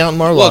 they were hanging out in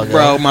Mar-a-Lago. Look,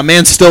 bro, my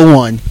man still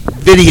won.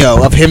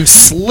 Video of him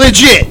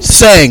legit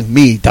saying,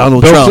 me,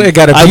 Donald Bill Trump, Clinton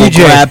got a I will BJ.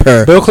 grab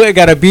her. Bill Clinton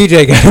got a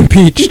BJ, got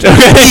impeached.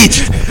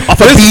 Impeached.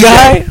 Off a This BJ.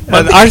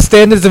 guy, our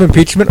standards of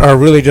impeachment are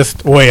really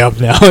just way up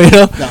now, you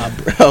know? Nah,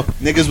 bro.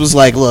 Niggas was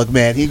like, look,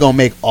 man, he gonna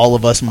make all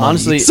of us money.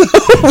 Honestly- so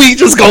we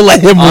just gonna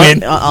let him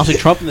win. Honestly,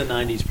 Trump in the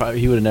 90s, probably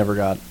he would have never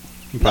got.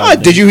 he probably Nah,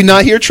 would've did you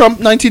not hear Trump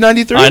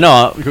 1993? I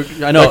know.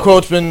 That No,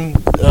 quote's been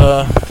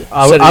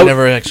I- said. I- He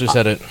never actually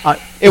said it.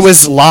 It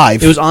was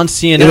live. it was on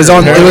CNN. It was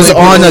on. It was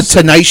Apparently on a people's-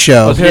 Tonight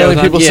Show. Apparently,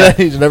 yeah, people yeah.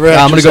 say he's never.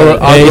 I'm actually gonna go. said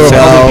it. I'll go Well,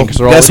 Republican 'cause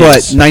they're all guess what?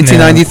 idiots.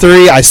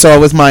 1993. I saw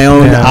with my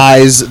own Yeah.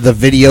 eyes the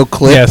video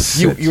clip. Yes.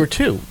 You were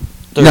 2.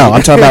 No,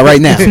 I'm talking about right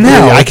now.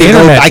 Now, I with can the go.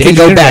 internet, I can the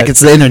go internet. back. It's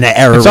the internet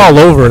era. It's all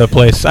over the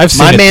place. I've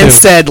seen My it man too.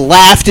 said,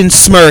 laughed and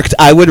smirked,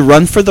 I would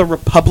run for the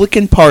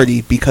Republican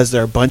Party because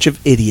they're a bunch of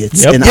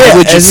idiots. Yep. And Yeah, I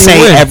would and just you say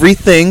win.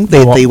 everything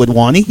they would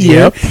want to hear,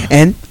 Yep.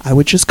 and I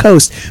would just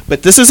coast.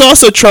 But this is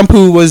also Trump,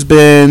 who has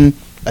been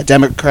a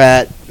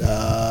Democrat,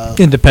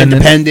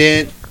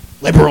 independent,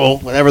 liberal,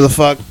 whatever the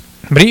fuck.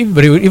 But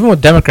even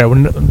with Democrat,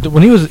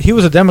 when he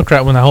was a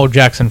Democrat when the whole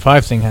Jackson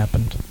 5 thing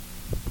happened.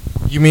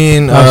 You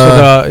mean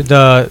So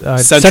the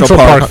Central Central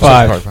Park.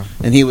 Park 5.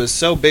 And he was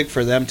so big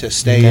for them to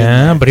stay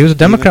Yeah, in. but he was a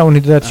Democrat when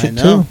he did that I shit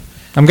know. too.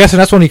 I'm guessing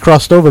that's when he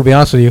crossed over. To be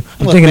honest with you,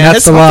 I'm Look, thinking man,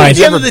 that's his- the line. At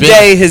the end of the Been-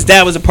 day, his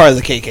dad was a part of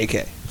the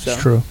KKK. So,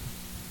 It's true.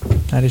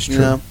 That is you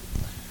true. know,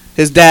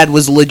 his dad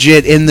was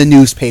legit in the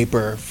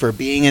newspaper for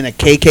being in a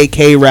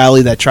KKK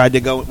rally that tried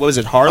to go. What was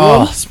it,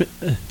 Harlem?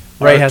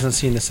 Ray hasn't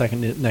seen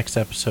the next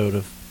episode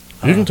of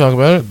You can talk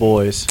about The it.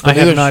 Boys. I have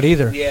neither- not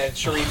either. Yeah,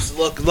 Sharif's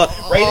look.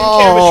 Ray didn't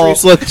care, but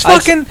Sharif's look. It's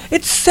fucking.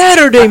 It's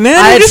Saturday, man. I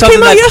It had just something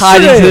came out that tied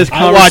into yesterday. this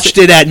I watched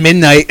it at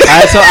midnight. I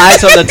had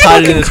something that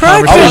tied into this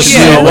Fucking Christ. Oh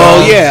conversation. yeah, Yeah,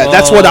 well yeah,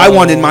 that's what I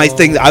wanted. My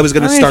thing. I was I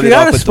gonna mean, start if you it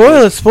off gotta with.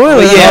 spoil it. Spoil Well,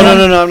 it. yeah,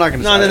 No, I'm not going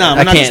to. No, I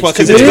we're not can't. spoil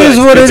because It is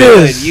what it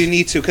is. You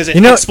need to because it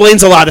You know-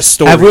 explains a lot of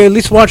story. Have we at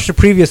least watched the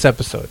previous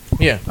episode?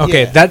 Yeah.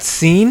 Okay, Yeah. that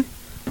scene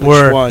Which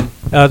where one?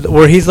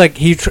 where he's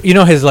like you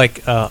know his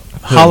like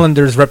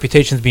Hollander's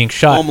reputation's being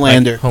shot.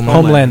 Homelander. Like,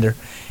 Homelander.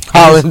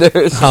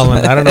 Hollanders.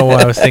 Holland. I don't know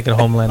why I was thinking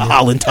Homelander.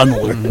 Holland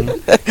Tunneler.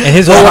 And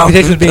his whole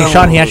reputation was being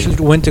shot. And he actually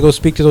went to go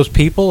speak to those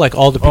people, like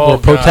all the people Oh, were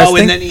God. protesting. Oh,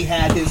 and then he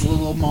had his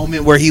little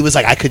moment where he was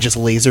like, "I could just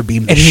laser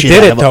beam the And he shit did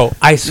out it of him." though.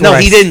 I swear. No,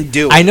 I he s- didn't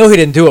do it. I know he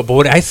didn't do it, but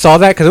when I saw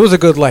that because it was a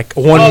good like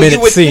 1 Oh, you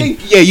minute would scene.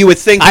 think- yeah, you would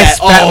think I that.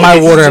 spat my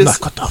did he water. I'm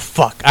just- like, what the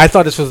fuck? I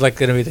thought this was like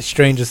gonna be the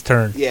strangest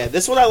turn. Yeah,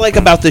 this is what I like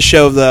about the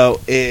show though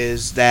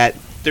is that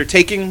they're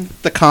taking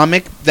the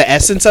comic, the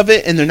essence of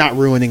it, and they're not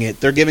ruining it.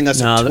 They're giving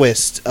us No, a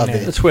twist of yeah.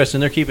 The it. twist,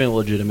 and they're keeping it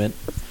legitimate.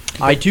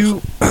 I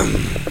do.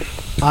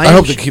 I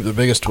hope they keep the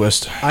biggest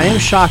twist. I am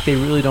shocked they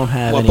really don't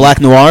have What, any. Black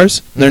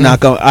Noirs? They're Mhm. not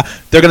going.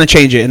 They're going to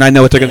change it, and I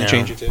know what they're going to Yeah.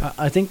 change it to.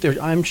 I think they're.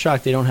 I'm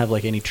shocked they don't have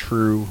like any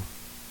true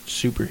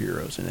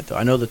superheroes in it though.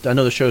 I know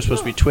the show is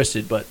supposed to be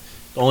twisted, but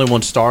the only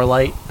one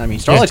Starlight. I mean,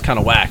 Starlight's kind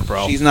of whack,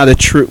 bro. She's not a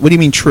true. What do you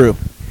mean true?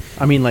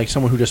 I mean, like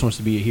someone who just wants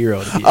to be a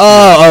hero. To be a hero.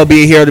 Oh,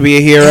 be a hero to be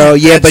a hero.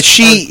 Yeah, but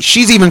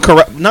she's even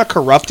not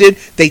corrupted.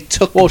 They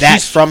took Well, that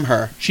she's- from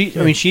her. I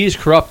mean, she is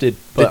corrupted,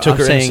 but took I'm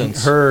her saying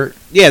innocence. her.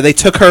 Yeah, they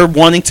took her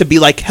wanting to be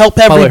like help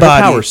Her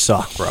everybody. powers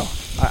suck, bro.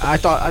 I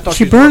thought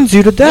She was- burns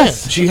you to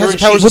death. She has the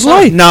She- powers with of sun.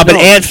 light. No, but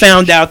No. Ant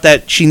found out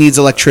that she needs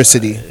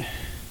electricity.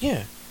 Yeah.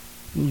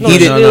 No, He no,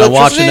 didn't- no,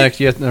 watch the electricity? next.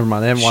 Yes, never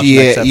mind. I haven't watched She-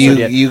 the next episode you-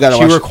 yet. you gotta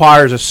She watch-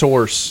 requires a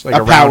source, like A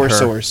around power her.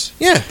 source,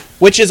 Yeah.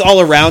 which is all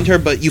around her,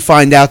 but you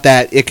find out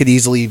that it could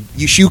easily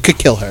you could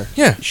kill her.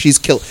 Yeah. She's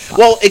killed.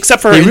 Well,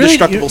 except for her They really,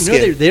 indestructible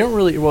skin. they don't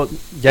really. Well,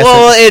 yes,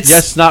 Well, it's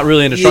it's- not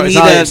really indestructible. It's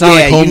you not, need a- it's not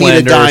yeah, you like need a Homelander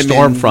or diamond,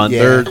 Stormfront.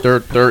 yeah.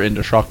 They're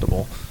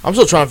indestructible. I'm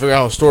still trying to figure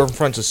out how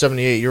Stormfront's a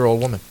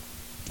 78-year-old woman.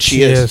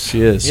 She is.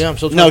 She is. Yeah, I'm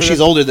still trying No, to she's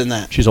figure older than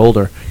that. She's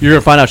older. You're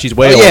gonna find out she's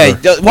way Oh, yeah,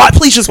 older.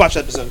 please just watch the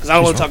episode because I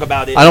don't want to talk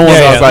about it. I don't want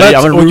to Yeah, talk about it. let's-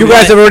 I'm gonna well, you ruin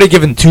guys it. have already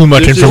given too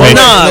much There's- information.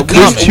 No,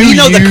 There's we two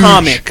know the huge-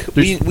 comic.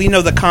 there's- We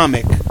know the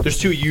comic. There's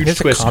two huge There's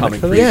a twists comic coming.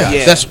 for for this? you Yeah. guys. Yeah,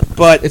 That's-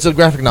 but It's a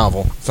graphic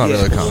novel. It's not Yeah.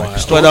 really a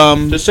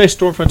comic. Just say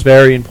Stormfront's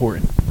very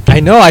important. I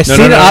know. I No, seen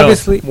no, it. no,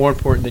 Obviously, more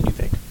important than you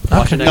think. Okay.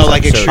 Watch the next No,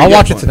 like episode. extreme- I'll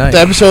watch it one. tonight. The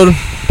episode,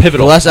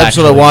 Pivotal. the last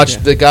episode I actually. watched,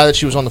 Yeah. the guy that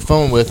she was on the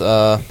phone with,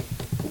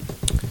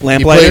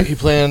 Lamplighter. he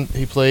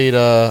played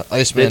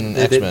Iceman in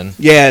They did- X-Men.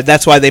 Yeah,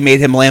 that's why they made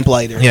him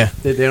Lamplighter. Yeah,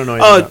 They don't know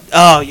anything about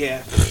Oh yeah.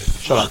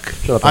 Shut up.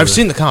 Shut up. I've over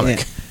seen the comic.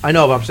 Yeah. I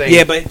know, but I'm saying.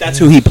 Yeah, but that's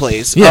who he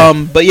plays. Yeah.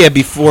 But yeah,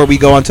 before we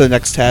go on to the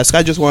next task,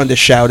 I just wanted to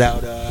shout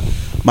out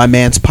my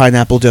man's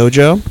Pineapple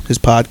Dojo, his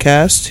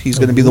podcast. He's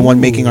going to be the one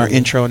making our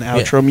intro and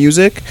outro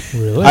music.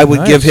 really, I would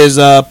nice. give his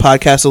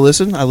podcast a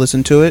listen. I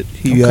listened to it.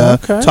 He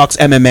Okay. talks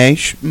MMA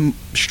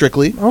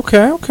strictly.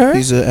 Okay. Okay.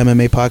 He's an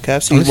MMA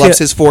podcast. He Let's loves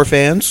see his 4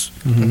 fans.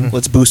 Mhm.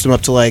 Let's boost him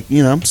up to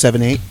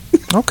 7, 8.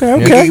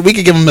 Okay. We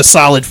could give him a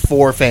solid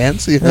 4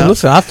 fans. You know?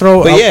 Listen, I'll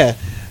throw. But yeah,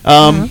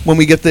 when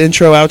we get the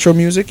intro outro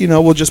music,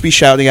 we'll just be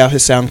shouting out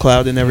his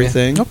SoundCloud and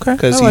everything. Okay,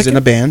 because I he's like in it.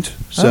 a band.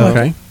 So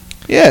Okay.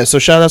 yeah, so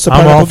shout out to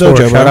I'm all Pineapple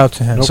for Dojo, it. bro. Shout out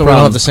to him. No So we don't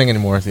have problem. to sing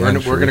anymore at the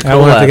end. We're gonna I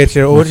wanted to collab. get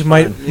your.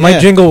 My Yeah.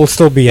 jingle will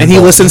still be in. And he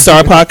listens to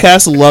our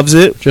podcast, loves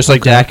it. Just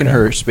like Dak and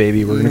Hearst,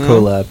 baby. We're gonna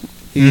collab.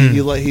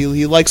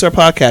 He likes our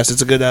podcast.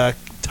 It's a good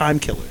time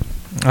killer.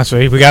 That's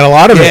right. We got a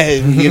lot of Yeah,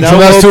 it. you know, So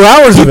that's 2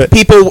 hours of it.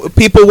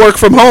 People work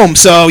from home,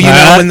 so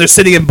Uh-huh. when they're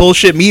sitting in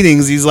bullshit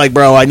meetings, he's like,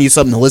 "Bro, I need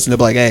something to listen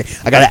to." Like, hey,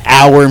 I got an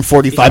hour and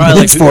 45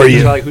 minutes for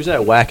you. Like, who's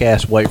that whack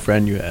ass white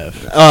friend you have?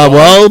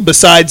 Well,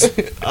 besides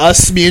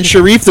us, me and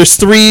Sharif, there's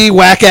 3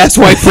 whack ass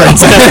white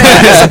friends.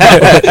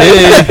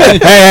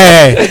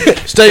 Hey.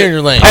 Stay in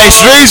your lane. Hey,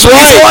 Street's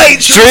white.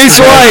 Street's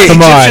white.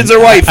 Come on. Egyptians are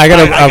white. I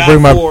gotta- Fine, I'll got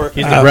bring my- 4.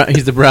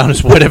 He's the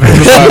brownest white I've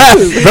ever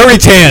seen. Very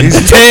tan.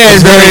 Tan,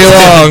 very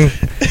long.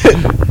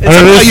 It's like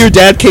how your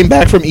dad came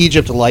back from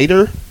Egypt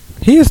lighter.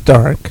 He is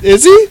dark.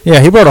 Is he?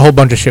 Yeah, he brought a whole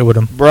bunch of shit with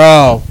him.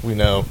 Bro, We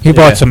know. He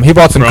bought some. He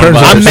bought some curtains.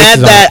 with I'm the mad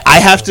sisters on that I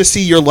have to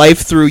see your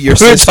life through your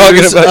We're talking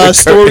sister's about your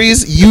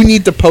stories. You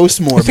need to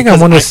post more. it. You think I'm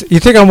one? You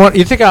think I'm one?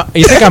 You think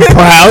I'm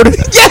proud?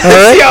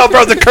 Yes, yo,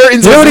 bro, the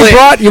curtains. You know was what he lit.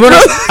 brought? You wanna?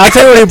 I'll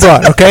tell you what he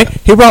brought. Okay,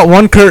 he brought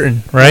one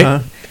curtain, right?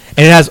 Uh-huh.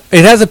 And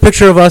it has a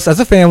picture of us as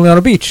a family on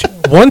a beach.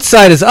 One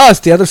side is us,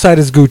 the other side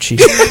is Gucci.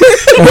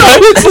 Bro,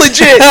 it's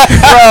legit,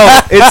 bro.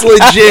 It's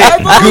legit.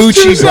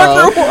 Gucci,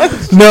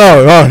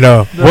 bro.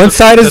 No. One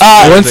side is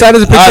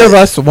a picture of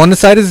us. One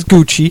side is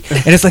Gucci,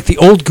 and it's like the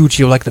old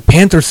Gucci with like the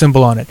Panther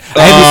symbol on it.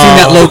 I haven't seen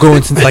that logo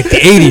in since like the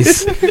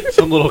 80s.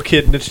 Some little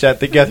kid knitched that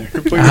together.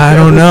 I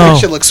don't know. That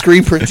shit looks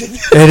screen printed.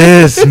 It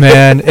is,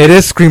 man. It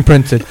is screen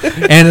printed,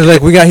 and it's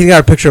like he got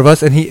a picture of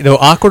us, and the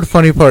awkward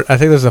funny part. I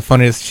think this is the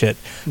funniest shit.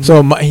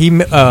 So he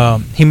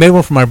made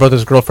one for my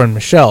brother's girlfriend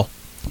Michelle.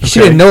 She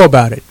didn't know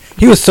about it.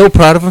 He was so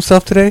proud of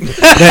himself today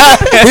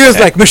that he was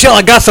like, "Michelle,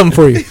 I got something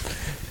for you."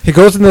 He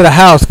goes into the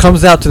house,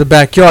 comes out to the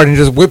backyard, and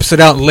just whips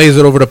it out and lays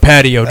it over the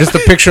patio. Just a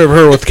picture of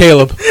her with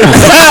Caleb.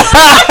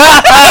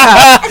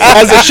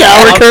 As a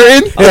shower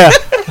curtain. Yeah.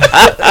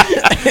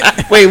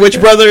 Wait, which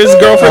brother's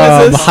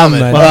girlfriend is this?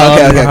 Muhammad.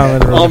 Okay.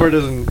 Muhammad. Almer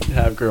doesn't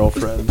have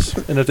girlfriends,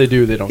 and if they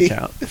do, they don't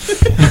count.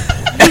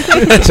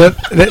 So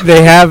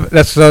they have.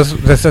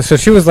 So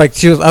she was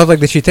like, I was like,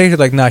 did she take it?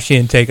 Like, nah, she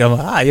didn't take it. I'm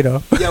like,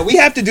 Yeah, we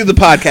have to do the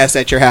podcast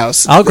at your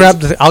house. I'll grab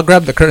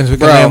the curtains. We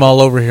can Bro. lay them all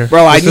over here.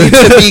 Bro, I need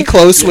to be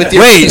close with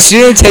your. Wait, so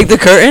you didn't take the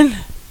curtain?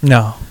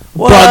 No.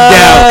 bugged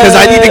out because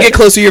I need to get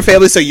close to your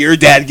family. So your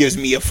dad gives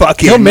me a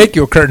fucking. He'll make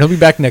you a curtain. He'll be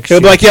back next He'll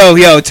year. be like,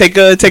 yo, take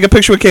a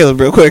picture with Caleb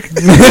real quick.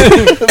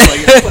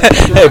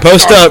 Hey,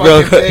 post up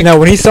real quick. No,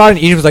 when he saw it in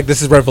Egypt, he was like,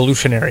 "This is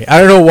revolutionary." I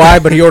don't know why,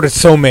 but he ordered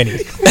so many.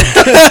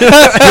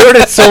 He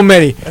ordered so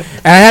many, and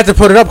I had to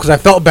put it up because I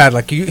felt bad.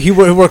 Like he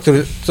worked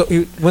through,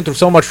 he went through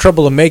so much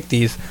trouble to make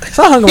these.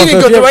 So I hung He on didn't so go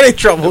if you through ever- any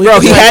trouble. Bro,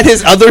 he had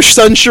his other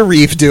son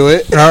Sharif do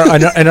it.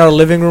 in our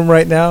living room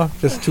right now,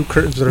 just two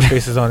curtains with our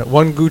faces on it.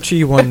 One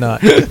Gucci, one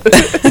not,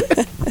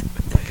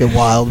 Fucking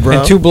wild, bro.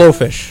 and two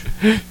blowfish.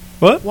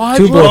 What?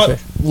 Two blowfish.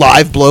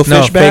 Live blowfish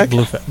No, back. fake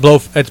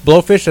blowfish. It's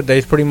blowfish that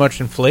they pretty much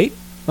inflate,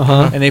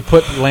 Uh-huh. and they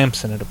put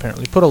lamps in it.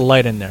 Apparently, put a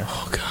light in there.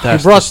 Oh God!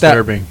 That's he brought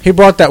disturbing. that. He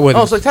brought that with Oh,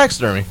 him. it's like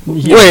taxidermy.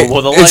 Wait,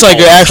 it's like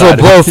an actual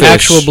blowfish.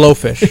 Actual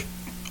blowfish.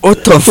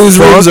 What the Whose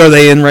rooms are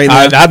they in right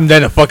now? I'm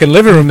in the fucking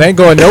living room. They ain't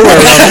going nowhere.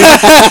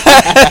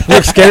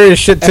 Look scary as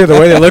shit too. The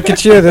way they look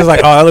at you, they're like,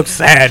 "Oh, that looks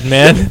sad,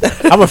 man."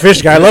 I'm a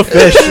fish guy. I love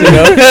fish. You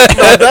know,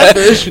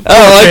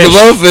 I like the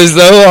blowfish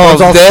though. Oh,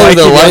 One's all damn, spiky,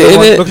 the the light other in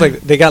one it. looks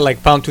like they got like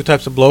found two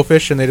types of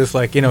blowfish, and they just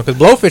like because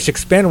blowfish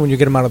expand when you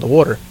get them out of the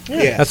water.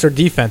 Yeah. That's their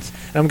defense.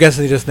 And I'm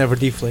guessing they just never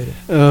deflated.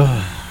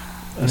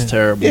 That's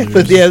terrible. Yeah,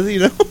 but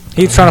yeah,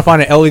 He's trying to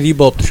find an LED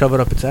bulb to shove it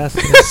up its ass.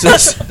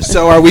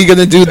 So are we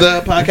gonna do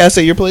the podcast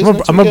at your place? I'm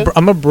next weekend?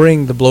 gonna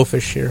bring the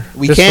blowfish here.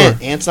 We Just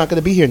can't. Ant's not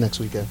gonna be here next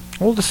weekend.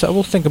 We'll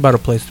think about a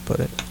place to put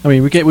it. I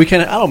mean, we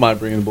can. I don't mind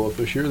bringing a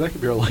blowfish here. That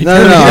could be our light. No.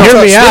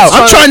 Hear me out.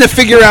 I'm trying to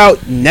figure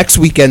out next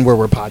weekend where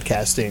we're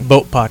podcasting.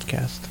 Boat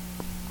podcast.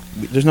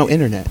 There's no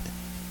internet.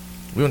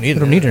 We don't We need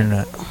don't need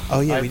internet. Oh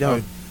yeah, we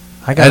don't.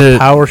 I got a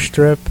power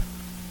strip.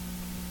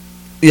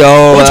 Yo,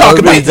 We'll that talk would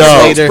about be this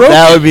dope. later.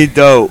 That would be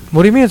dope.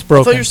 What do you mean it's I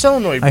broken? thought your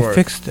solenoid I broke.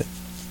 fixed it.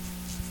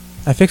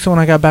 I fixed it when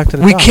I got back to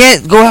the We dock.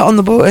 can't go out on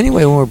the boat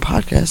anyway when we're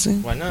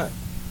podcasting. Why not?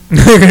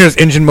 There's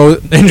engine noise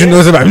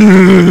about.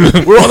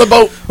 We're on the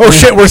boat. Oh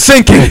shit, we're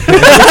sinking.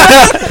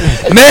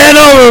 Man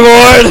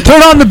overboard!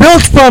 Turn on the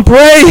bilge pump,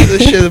 Ray.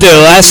 This shit- Dude,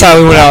 last time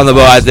we went out on the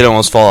boat, I did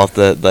almost fall off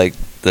the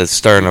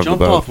stern of the Jumped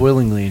boat. off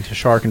willingly into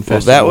shark Well,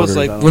 infested that was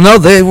waters. like, well, no,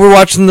 they were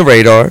watching the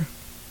radar.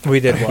 We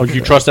did. Oh,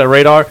 you trust that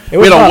radar? It We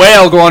was had a not-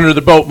 whale go under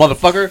the boat,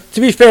 motherfucker. To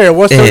be fair, it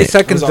was 30 It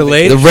seconds was on the-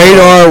 delayed. The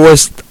radar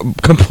was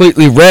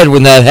completely red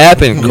when that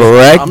happened,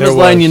 correct? I'm There just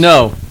letting was. you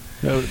know.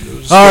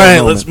 All right,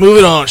 let's move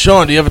it on.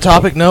 Sean, do you have a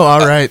topic? No? All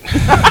right.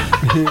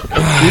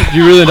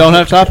 You really don't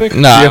have topic?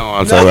 No, I don't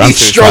want to talk about it. I'm he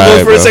too struggled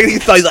tired, for a bro. second. He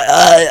thought he's like,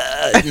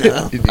 I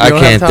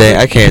can't think.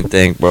 I can't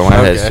think, bro. My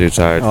head's Okay. too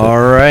tired. All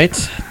right,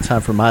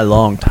 time for my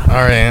long time. All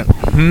right.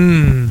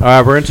 All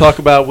right, we're going to talk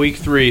about week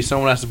 3.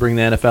 Someone has to bring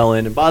the NFL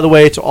in. And by the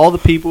way, to all the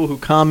people who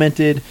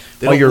commented,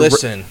 They while don't you're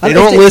listen. They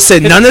don't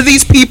listen. None of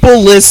these people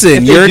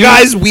listen. Your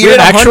guys weird.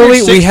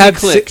 Actually, we had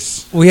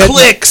clicks. We had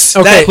clicks.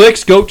 Okay. That-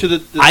 Clicks go to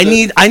the I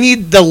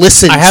need the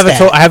listen. I have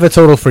stat. I have a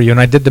total for you, and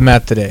I did the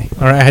math today.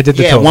 All right, I did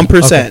the Yeah, total.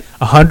 1%. Okay.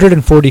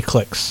 140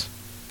 clicks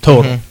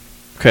total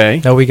Okay.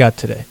 that we got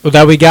today. Well,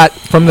 that we got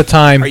from the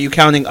time Are you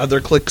counting other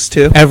clicks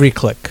too? every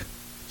click.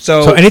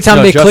 So, So anytime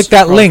No, they just click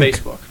that on link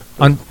Facebook.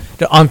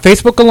 on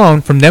Facebook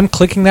alone, from them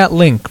clicking that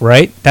link,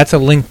 right? That's a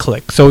link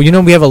click. So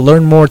we have a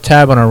Learn More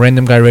tab on our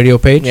Random Guy Radio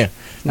page. Yeah.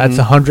 That's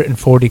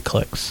 140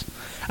 clicks,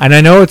 and I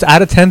know it's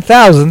out of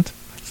 10,000.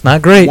 It's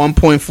not great,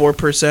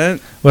 1.4%.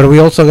 but we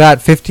also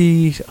got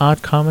 50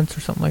 odd comments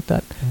or something like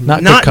that.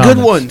 Not Not good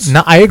comments. ones.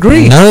 No, I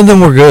agree. None of them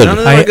were good. None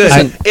of them I- are good.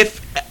 I-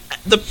 If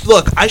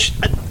look, I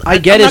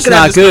get I'm it's gonna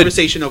have not this good.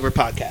 Conversation over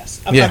podcast.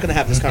 I'm Yeah. not going to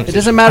have this It conversation.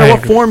 doesn't matter I what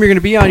agree. form you're going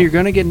to be on, you're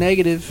going to get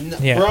negative.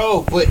 Yeah.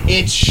 Bro, but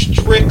it's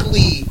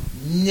strictly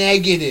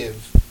negative.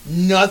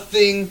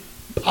 Nothing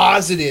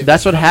positive.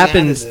 That's what coming out of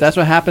happens. this. That's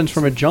what happens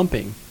from a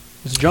jumping.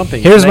 It's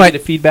jumping. Here's It's my-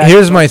 negative feedback.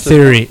 here's my goes to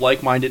theory.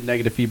 Like-minded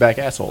negative feedback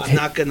assholes. I'm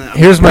not gonna.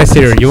 Here's my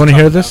theory. You want to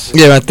hear this?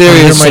 Yeah, my theory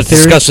Wanna hear is my to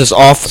theory? discuss this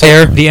off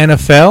air. The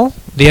NFL,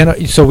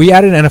 so we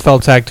added an NFL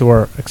tag to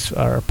our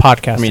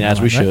podcast. I mean, as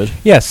we should.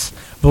 Yes,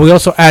 but we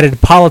also added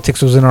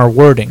politics was in our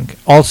wording,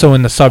 also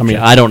in the I subject. mean,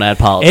 I don't add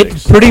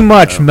politics. It pretty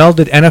much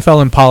melded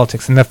NFL and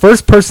politics, and the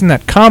first person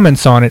that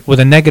comments on it with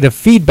a negative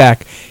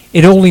feedback,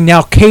 it only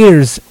now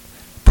caters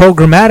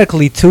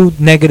programmatically to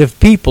negative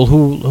people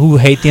who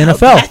hate the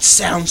NFL. That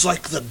sounds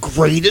like the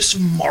greatest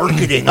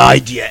marketing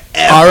idea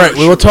ever. All right,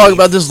 we will talk Sharif.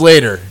 about this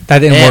later. That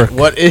didn't And work.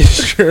 What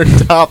is your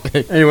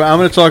topic? Anyway, I'm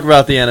going to talk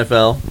about the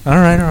NFL. All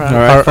right. All right,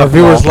 Our fuck 'em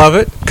viewers all. love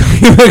it.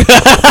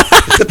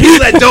 The people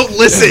that don't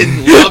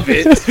listen love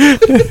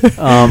it.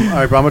 All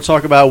right, but I'm going to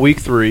talk about week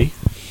 3.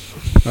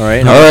 All right.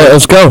 All right,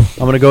 let's go. I'm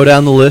going to go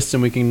down the list,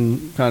 and we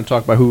can kind of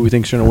talk about who we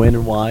think's going to win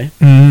and why.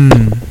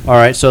 All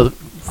right, so the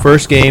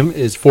first game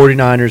is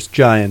 49ers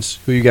Giants.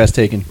 Who you guys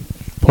taking?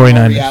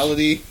 49ers. In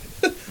reality,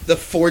 the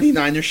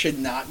 49ers should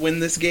not win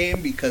this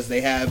game because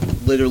they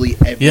have literally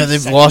every Yeah, they've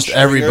second lost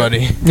stringer.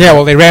 everybody. Yeah,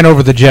 well, they ran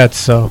over the Jets,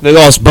 so. They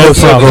lost both.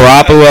 So problem.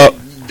 Garoppolo.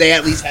 They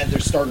at least had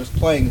their starters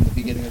playing in the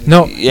beginning of the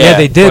No, game. yeah,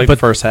 they did, Like but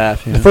first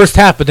half. the first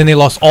half, but then they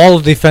lost all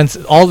of the defense,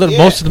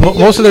 most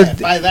of their.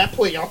 By that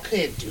point, y'all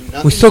can't do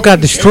nothing. We still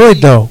got destroyed,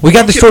 though. We got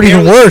Y'all can destroyed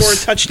even barely worse.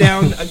 score a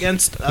touchdown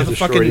against the destroyed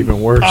fucking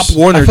even worse. Pop I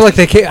Warner. feel like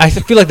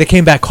they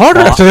came back harder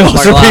after they lost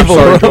Michael, their I'm people.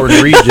 sorry, bro.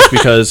 Jordan Reed, just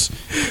because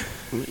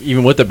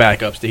even with the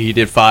backups, that he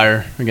did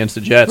fire against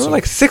the Jets. We're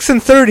like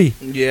 6-30,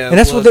 yeah, and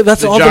that's well, what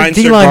that's the all the Giants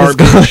are D line is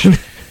garbage. gone.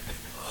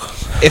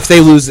 If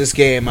they lose this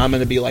game, I'm going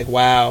to be like,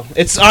 wow.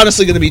 It's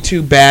honestly going to be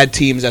two bad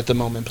teams at the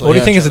moment. What do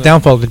you think is the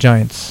downfall of the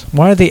Giants?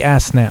 Why are they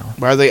ass now?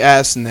 Why are they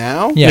ass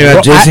now? Yeah,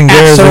 well, Jason at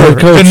Garrett's the head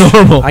Survey, coach. the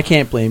normal. I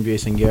can't blame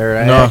Jason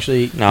Garrett. No. I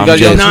actually, No, I'm Because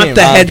you're joking. not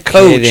the I'm head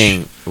coach.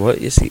 kidding. What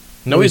is he?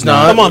 No, he's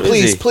not. Come on, Who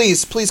is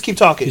please keep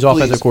talking. he's please.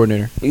 offensive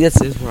coordinator. Yes,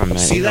 this is what I meant.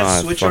 See You know that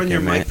I switch on your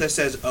fucking mic meant. that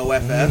says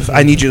OFF?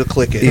 I need you to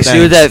click it. You see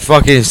Thanks. that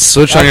fucking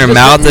switch on I your just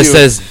mouth that mute.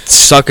 says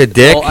 "suck a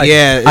dick"? Well,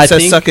 Yeah, it I says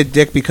think- suck a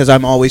dick because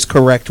I'm always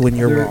correct when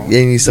you're wrong. Yeah,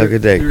 you suck a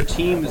dick. Your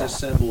team is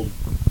assembled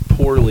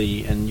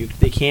poorly, and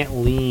they can't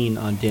lean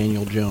on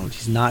Daniel Jones.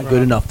 He's not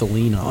good enough to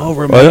lean on. Oh,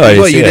 What, yeah,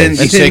 you I see didn't,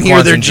 that. you didn't And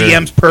hear their Saquon's injured.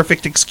 GM's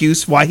perfect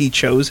excuse why he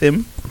chose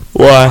him?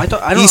 Why?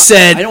 He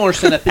said, I don't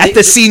understand that. At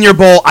the Senior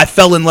Bowl, I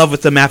fell in love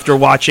with him after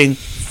watching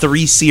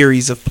 3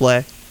 series of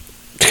play.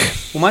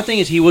 Well, my thing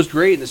is, he was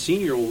great in the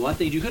Senior Bowl. My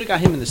thing, you could have got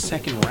him in the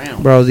second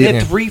round. Bro, They the-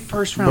 had 3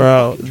 first-round.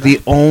 Bro, fucking the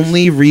draft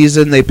only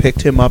reason they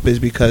picked him up is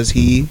because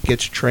he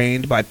gets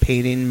trained by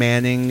Peyton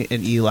Manning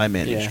and Eli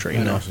Manning's Yeah,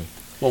 trainer. picks.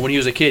 Well, when he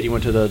was a kid, he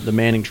went to the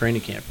Manning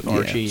training camp with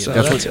Archie. so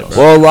and that's Dale.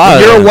 Well, a lot.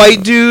 If of you're a them.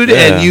 white dude Yeah.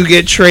 and you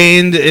get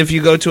trained if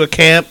you go to a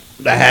camp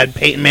that had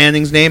Peyton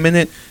Manning's name in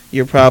it,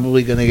 you're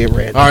probably going to get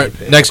ran. All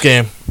right, next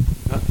game.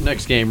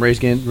 Next game, Ray's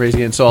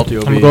getting salty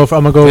over I'm you.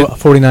 gonna go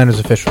 49ers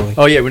officially.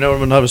 Oh, yeah, we know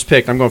everyone was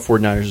picked. I'm going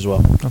 49ers as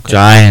well.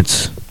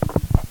 Giants.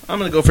 I'm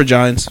going to go for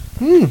Giants.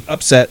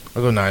 Upset.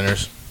 I'll go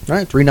Niners. All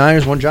right, 3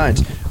 Niners, 1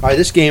 Giants. All right,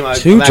 this game...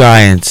 Two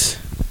Giants.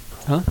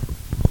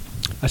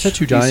 I said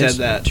 2 He Giants.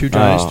 said that. 2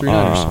 Giants, 3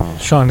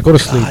 Niners. Sean, go to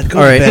sleep. God, go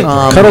All to right, bed,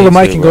 bro. Cut all the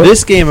mic and go.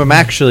 This game, I'm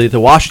actually the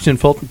Washington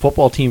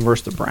football team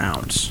versus the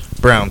Browns.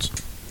 Browns.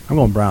 I'm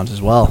going Browns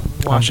as well.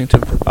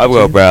 Washington. I'll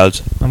go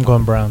Browns. I'm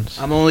going Browns.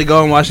 I'm only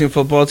going Washington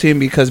football team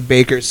because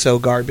Baker's so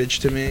garbage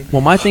to me.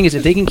 Well, my thing is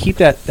if they can keep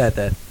that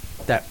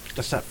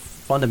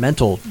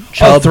fundamental Chubb,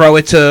 Chubb, throw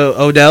it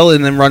to Odell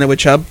and then run it with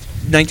Chubb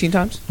 19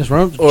 times. just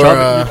run Or,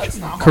 Chubb,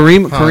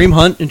 Kareem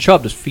Hunt and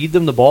Chubb, just feed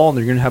them the ball and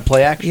they're going to have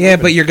play action. Yeah,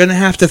 but you're gonna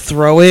have to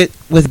throw it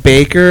with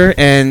Baker,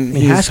 and I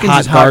mean, he's Haskins hot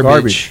is hot garbage.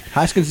 garbage.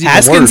 Haskins is even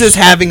Haskins worse. is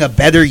having a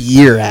better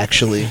year,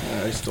 actually.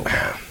 He's still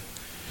bad.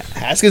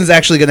 Haskins is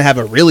actually gonna have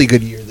a really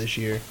good year this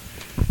year.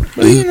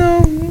 But you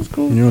know, it's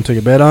cool. You want to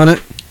take a bet on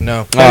it?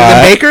 No. Better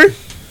than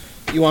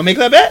Baker? You want to make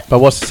that bet? But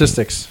what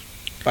statistics?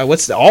 By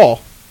what's the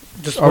all?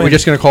 Are we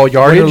just going to call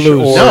yardage? Win or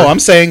lose. No, I'm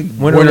saying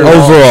Win or winner lose.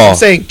 Overall. I'm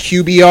saying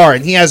QBR,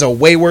 and he has a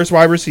way worse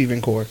wide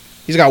receiving core.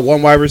 He's got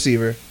one wide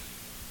receiver.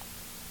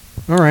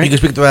 All You right. can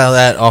speak about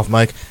that off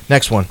mic.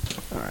 Next one.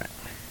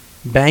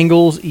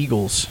 Bengals,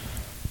 Eagles.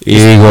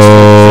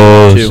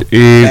 Eagles. Two.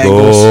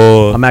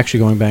 Eagles. I'm actually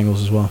going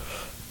Bengals as well.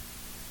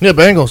 Yeah,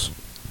 Bengals.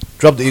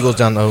 Drop the Eagles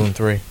down to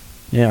 0-3.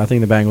 Yeah, I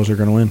think the Bengals are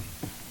going to win.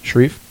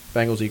 Sharif?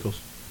 Bengals, Eagles.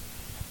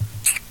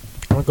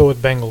 I'm gonna go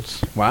with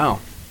Bengals. Wow.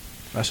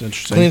 That's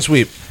interesting. Clean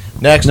sweep.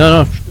 Next.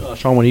 No.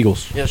 Sean went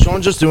Eagles. Yeah,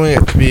 Sean's just doing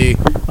it to be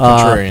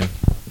contrarian.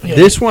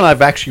 This one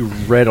I've actually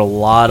read a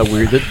lot of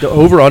weird. The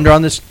over-under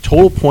on this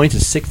total points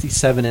is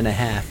 67.5,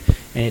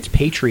 and it's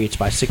Patriots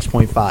by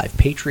 6.5.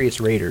 Patriots,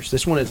 Raiders.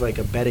 This one is like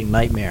a betting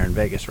nightmare in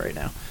Vegas right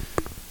now.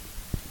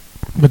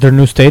 With their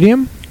new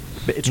stadium?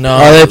 But it's No.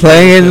 Are they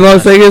playing in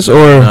Las Vegas or?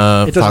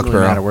 It doesn't really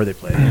matter Foxborough. where they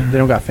play. They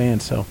don't got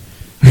fans, so.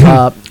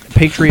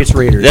 Patriots,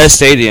 Raiders. That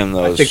stadium,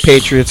 though. I think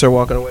Patriots are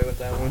walking away with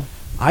that one.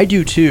 I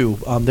do too.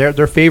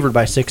 They're favored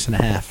by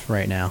 6.5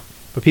 right now,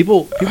 but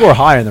people are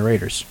high on the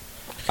Raiders.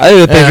 I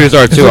think the Patriots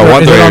are Is too. it- I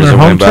want is the it on Raiders their to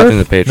win, home but I think turf?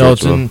 the Patriots No,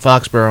 it's will. in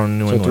Foxborough in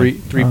New So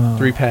England.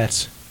 three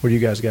Pats. What do you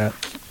guys got?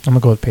 I'm gonna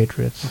go with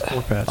Patriots.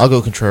 4 Pats. I'll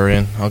go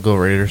contrarian. I'll go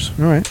Raiders.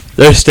 All right.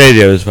 Their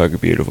stadium is fucking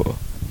beautiful.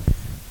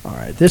 All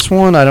right. This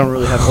one I don't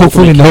really have.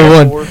 Hopefully overly no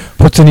care one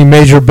for. puts any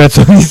major bets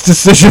on these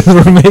decisions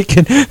we're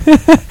making.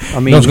 I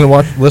mean, No one's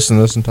gonna listen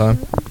to this in time.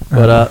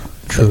 but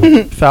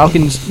True.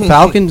 Falcons,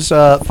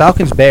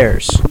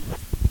 Bears.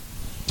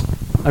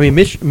 I mean,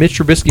 Mitch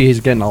Trubisky is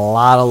getting a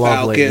lot of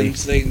love lately.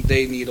 Falcons,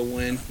 they need a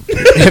win.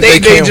 They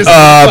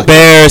can't-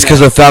 Bears, because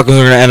the Falcons are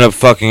going to end up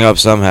fucking up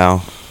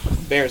somehow.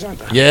 Bears aren't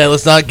that. Yeah,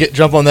 let's not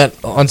jump on that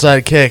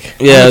onside kick.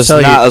 Yeah,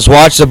 let's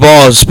watch the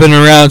ball spin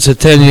around to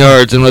 10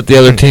 yards and let the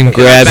other team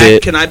grab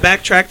it. Can I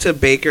backtrack to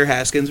Baker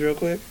Haskins real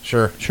quick?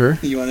 Sure. Sure.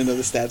 You want to know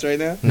the stats right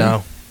now?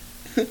 No.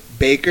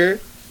 Baker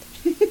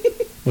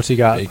What's he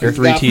got? Baker.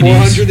 3 got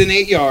TDs.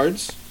 408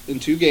 yards in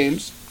 2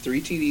 games, 3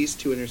 TDs,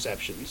 2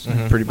 interceptions.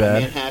 Mhm. Pretty My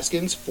man bad.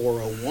 Haskins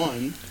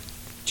 401,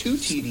 2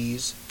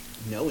 TDs,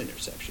 no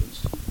interceptions.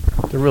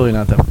 They're really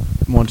not that.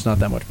 One's not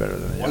that much better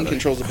than the One other.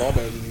 controls the ball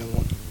better than the other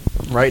one,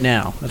 Right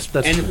now, that's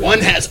and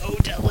one has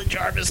Odell and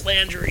Jarvis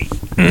Landry.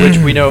 which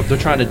we know they're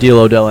trying to deal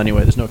Odell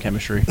anyway. There's no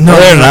chemistry. No,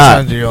 they're not.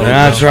 trying to deal They're with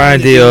not it. trying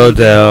to deal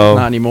Odell.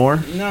 Not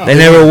anymore. No, They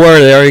never were.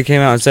 They already came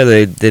out and said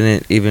they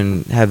didn't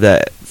even have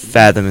that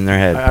fathom in their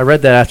head. I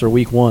read that after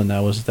week 1.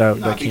 That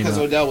not came because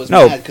out. Odell was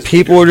No, mad. 'Cause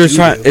people Baker were just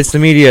trying. doo-doo. It's the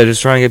media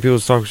just trying to get people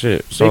to talk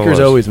shit. So Baker's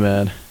it was. always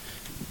mad.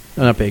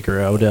 Not Baker.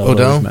 Odell.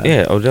 Odell? Mad.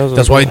 Yeah, Odell's.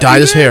 That's why he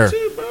dyed his hair.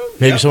 Too, bro.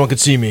 Maybe Yep. someone could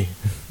see me.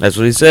 That's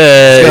what he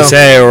said. He Let's go.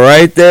 said it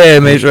right there.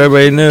 Make sure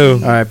everybody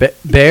knew. All right,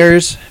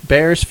 Bears,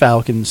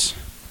 Falcons.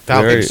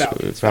 Falcons.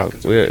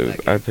 Falcons win that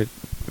game. I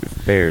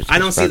picked Bears. I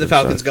don't see the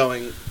Falcons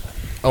sorry.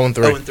 going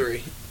 0-3.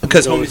 0-3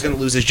 because Homie's going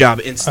to lose his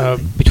job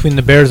instantly. Between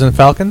the Bears and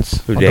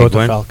Falcons, Who, I'll Jake go with the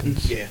win?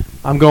 Falcons. Yeah.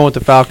 I'm going with the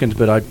Falcons,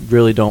 but I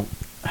really don't.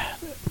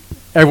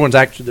 Everyone's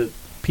actually the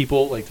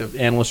people like the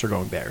analysts are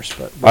going Bears,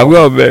 but I'm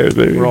going Bears,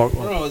 baby. we're all,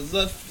 Bro,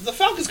 the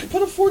Falcons could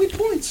put up 40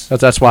 points.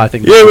 that's why I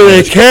think. Yeah, but they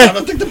I can't.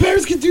 don't think the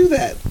Bears can do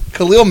that.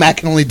 Khalil Mack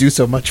can only do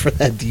so much for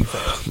that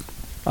defense.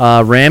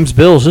 Rams,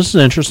 Bills. This is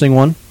an interesting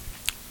one.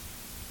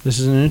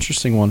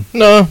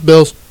 No,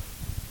 Bills.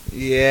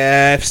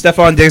 Yeah, if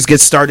Stephon Diggs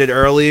gets started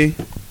early,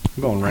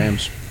 I'm going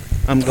Rams.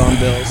 I'm going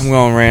Bills. I'm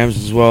going Rams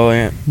as well.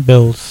 Ant.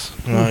 Bills.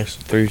 Nice.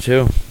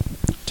 3-2.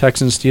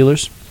 Texans,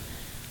 Steelers.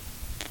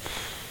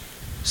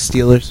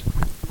 Steelers.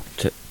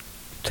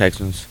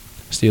 Texans.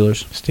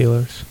 Steelers.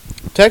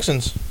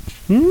 Texans.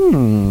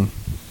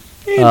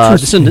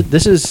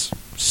 This is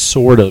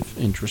sort of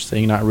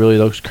interesting. Not really.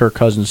 Those Kirk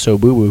Cousins so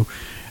boo boo.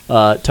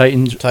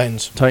 Titans,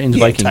 Titans. Yeah,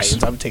 Vikings.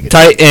 Titans. I'm taking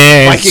Titans.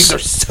 Vikings are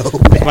so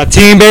bad. My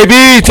team,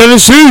 baby.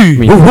 Tennessee. I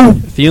mean,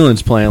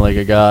 Thielen's playing like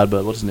a god,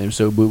 but what's his name?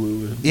 So boo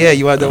boo. Yeah,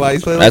 you want to know why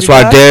he's playing? That's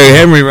like why that? Derrick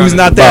Henry runs Who's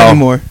not the there ball.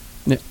 anymore?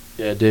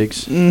 Yeah,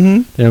 Diggs.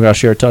 Mm-hmm. They don't got to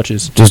share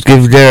touches. Just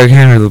give Derrick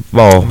Henry the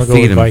ball. I'm gonna go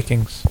Feed with him.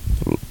 Vikings.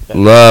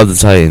 Love the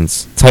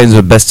Titans. Titans are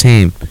the best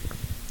team.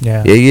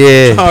 Yeah. Yeah,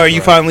 yeah. Oh, are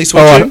you finally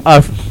Oh, switching?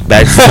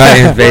 Back to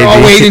Titans, We're all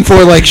baby. waiting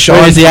for like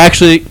Sean. is he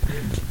actually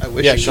I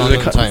wish Yeah, he Sean was.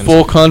 on the Titans.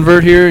 full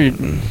convert here?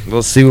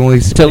 We'll see when we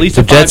It's at least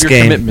the a Jets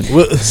 5-year game.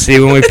 commitment. See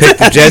when we pick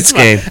the Jets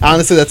game.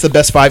 Honestly, that's the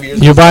best 5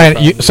 years. You're of buying.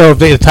 football. So if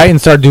the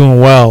Titans start doing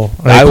well,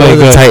 or they I play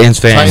was a good, Titans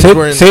fan. Titans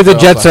were in say the playoff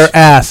Jets last. are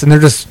ass and they're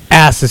just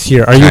ass this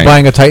year. Are you Right.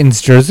 buying a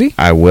Titans jersey?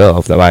 I will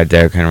if I buy a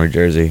Derrick Henry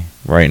jersey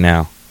right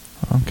now.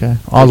 Okay.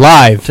 On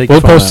live. Take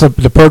We'll your phone post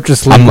the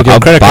purchase link I'll with your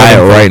credit buy card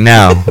it info. right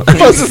now.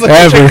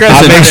 Ever.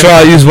 I'll make sure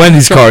I use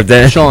Wendy's card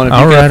then. Sean, if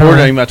All you right, can afford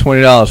all it, you got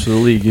 $20 for the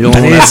league. You don't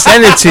I want need to to.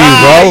 send it to you,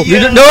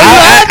 bro.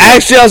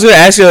 Actually, I was going to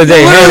ask you the other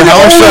day. Hey, how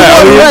much do I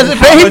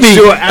owe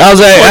you? I was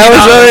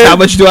like, How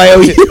much do I owe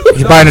you?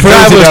 He's buying a For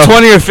that jersey. was though.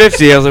 20 or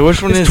 50. I was like,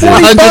 which one is it?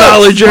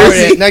 $100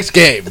 jersey. Alright, next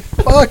game.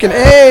 Fucking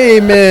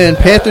amen.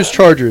 Panthers,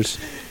 Chargers.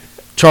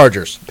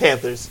 Chargers.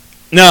 Panthers.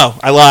 No,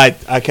 I lied.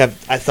 I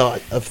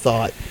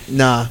thought.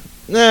 Nah.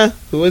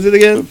 Who was it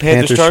again?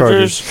 Panthers,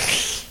 Panthers,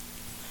 Chargers.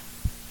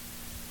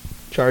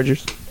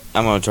 Chargers.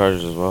 I'm on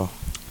Chargers as well.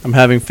 I'm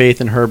having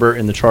faith in Herbert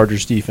and the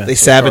Chargers defense. They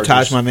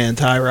sabotaged my man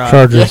Tyrod.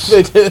 Chargers.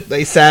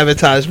 They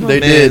sabotaged my They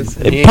man. did.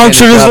 They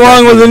punctured his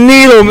lung with a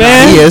needle,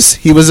 man. He is.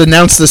 He was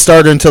announced the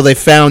starter until they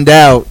found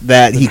out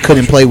that he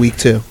couldn't play week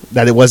 2.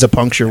 That it was a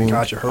puncture wound.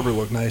 Gotcha. Herbert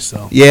looked nice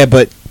though. Yeah,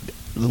 but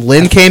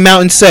Lynn came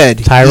out and said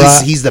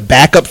Tyrod- he's the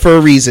backup for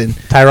a reason.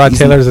 Tyrod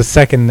Taylor's a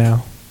second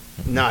now.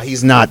 Nah,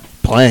 he's not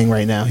playing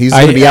right now. He's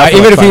going to be out. for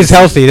even like if he's 5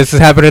 healthy, this has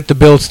happened at the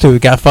Bills too. He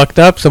got fucked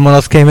up. Someone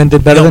else came in,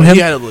 did better than him.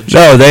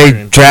 No,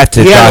 they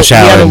drafted Josh He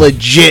had a Allen.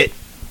 legit.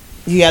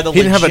 He He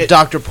didn't have a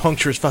doctor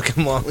puncture his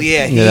fucking lung.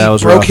 Yeah, he that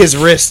was broke rough. his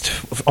wrist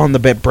on the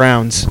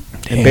Browns,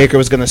 Damn. and Baker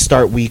was going to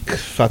start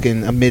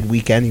a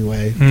midweek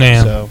anyway.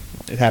 Damn. So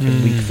it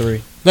happened week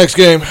 3. Next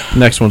game.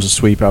 Next one's a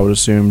sweep, I would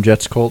assume.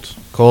 Jets, Colts.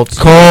 Colts.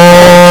 Fucked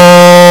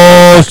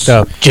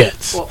up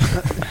Jets.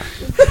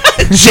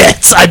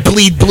 Jets, I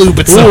bleed blue,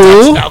 but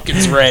sometimes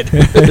Falcons red.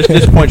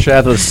 This point should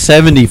have a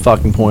 70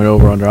 fucking point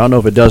over under. I don't know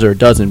if it does or it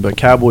doesn't, but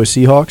Cowboys,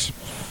 Seahawks.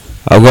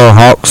 I'll go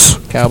Hawks.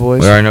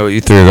 Cowboys. We already know what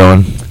you three are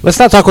going. Let's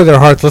not talk with our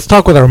hearts. Let's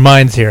talk with our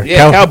minds here.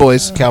 Yeah,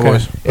 Cowboys.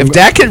 Cowboys. If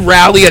Dak can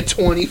rally a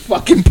 20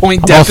 fucking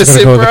point I'm also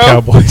deficit, gonna go with the bro.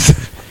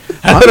 Cowboys.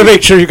 I want to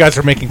make sure you guys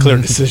are making clear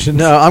decisions.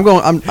 No, I'm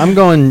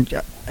going.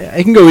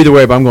 I can go either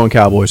way, but I'm going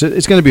Cowboys.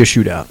 It's going to be a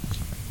shootout.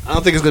 I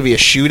don't think it's going to be a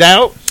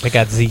shootout. They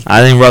got Zeke.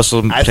 I think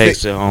Russell I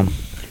takes it home.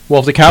 Well,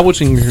 if the Cowboys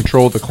can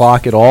control the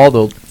clock at all,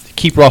 they'll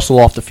keep Russell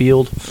off the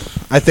field.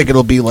 I think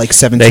it'll be like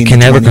 17 They can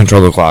to never 20.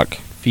 control the clock.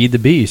 Feed the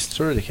beast.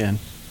 Sure they can.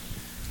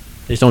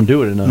 They just don't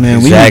do it enough. Man,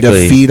 we Exactly.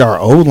 need to feed our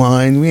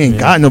O-line. We ain't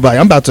got nobody.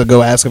 I'm about to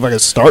go ask if I can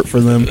start for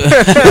them. Y'all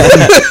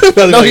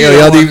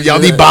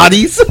need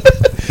bodies?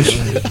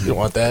 You don't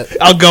want that.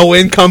 I'll go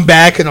in, come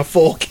back in a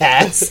full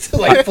cast,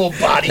 like full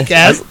body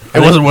cast. It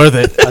wasn't worth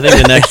it. I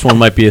think the next one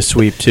might be a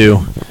sweep too.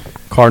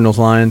 Cardinals,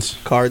 Lions.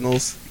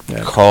 Cardinals.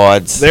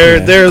 Cards. They're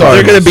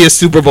Cardinals. going to be a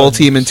Super Bowl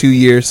team in 2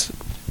 years,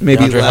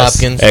 maybe DeAndre less.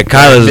 Hopkins. Hey,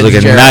 Kyler's looking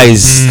Fitzgerald.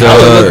 nice.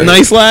 Kyler looked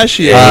nice last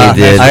year. Yeah, he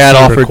did. I got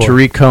Favorite offered quarter.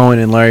 Tariq Cohen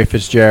and Larry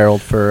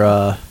Fitzgerald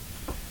for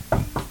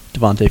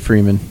Devontae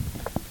Freeman.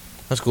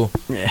 That's cool.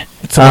 Yeah.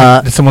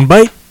 Did someone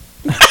bite?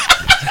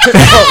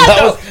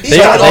 They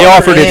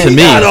offered it to me.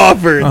 Got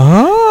offered.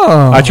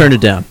 Oh. I turned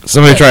it down.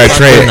 Somebody try to Not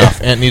trade good him.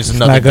 enough. Ant needs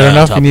another. Not good guy on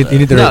enough. top You need, of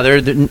you that. need No,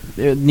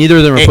 their. neither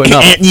of them are putting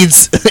up. Ant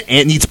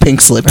needs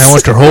pink slips. I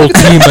want your whole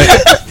team.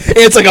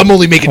 It's like I'm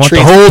only I making want the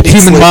trades. whole with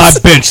pink team in my slips.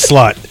 bench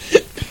slot.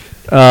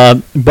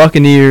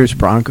 Buccaneers,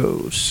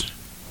 Broncos.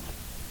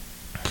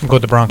 Go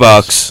with the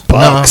Broncos.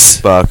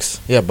 Bucks.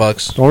 Yeah,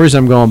 Bucks. The only reason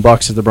I'm going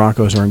Bucks is the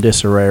Broncos are in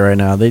disarray right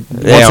now. They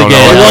They once don't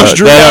again. know. lost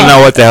Drew They don't Lock. know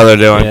what the hell they're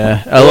doing.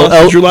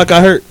 Yeah. Drew Lock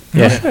got hurt.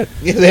 Yeah.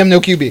 Yeah, they have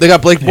no QB. They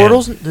got Blake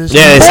Bortles.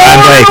 Yeah, they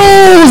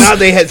signed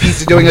Blake. Now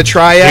he's doing a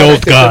tryout. The old I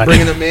think they're god.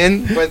 bringing him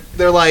in, but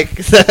they're like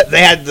they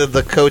had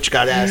the coach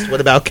got asked,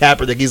 "What about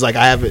Kaepernick?" He's like,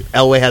 "I haven't."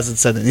 Elway hasn't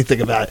said anything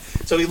about it,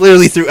 so he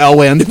literally threw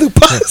Elway under the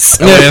bus.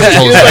 Elway hasn't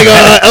told He was us like,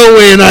 that.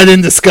 "Elway and I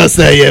didn't discuss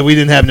that yet. We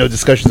didn't have no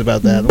discussions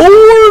about that."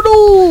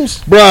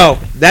 Bortles, bro,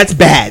 that's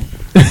bad.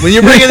 When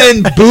you're bringing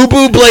in Boo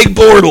Boo Blake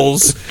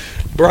Bortles,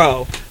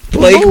 bro,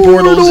 Blake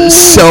Bortles is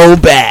so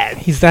bad,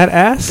 He's that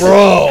ass.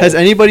 bro. Has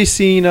anybody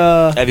seen?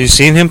 Have you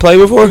seen him play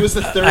before? He was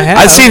the third. I have.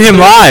 I've seen him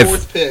live.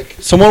 Fourth pick.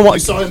 Someone You wa-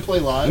 saw him play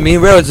live. Me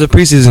and Bro, it's the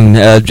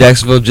preseason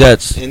Jacksonville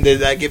Jets. And did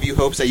that give you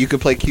hopes that you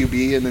could play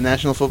QB in the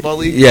National Football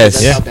League? Yes.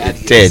 That's Yeah. how bad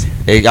he Did. is.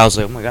 Hey, I was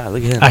like, oh my god,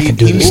 look at him. I can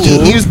do this too.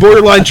 He was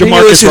borderline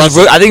Jamarcus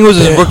Russell. I think it was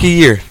his rookie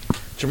year.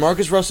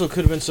 Jamarcus Russell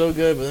could have been so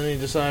good, but then he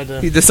decided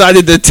to. He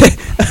decided to.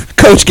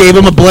 Coach gave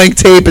him a blank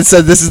tape and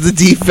said, "This is the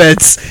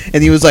defense,"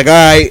 and he was like, "All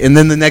right." And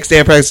then the next day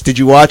at practice, did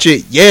you watch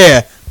it?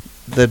 Yeah.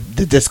 The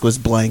disc was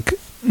blank.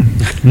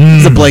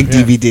 It's a blank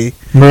DVD.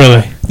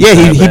 Really?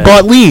 Yeah, he bad.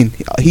 bought lean.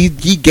 He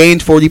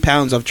gained 40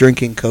 pounds off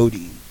drinking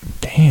codeine.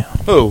 Damn.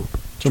 Who?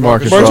 Jamarcus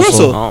Marcus Russell.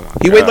 Russell. Oh my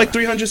He weighed God. like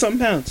 300 something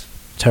pounds.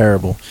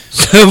 Terrible.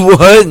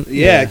 What?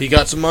 Yeah, He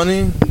got some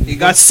money. he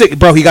got sick,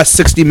 bro. He got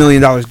 $60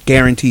 million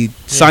guaranteed.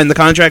 Signed the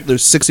contract.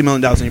 There's $60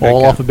 million in your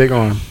All bank off a big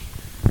arm.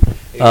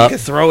 account. You can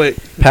throw it.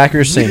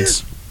 Packers,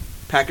 Saints.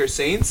 Packers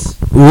Saints.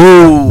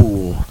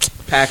 Ooh.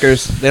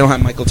 Packers. They don't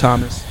have Michael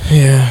Thomas.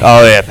 Yeah.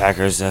 Oh yeah,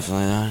 Packers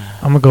definitely not.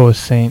 I'm gonna go with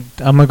Saint.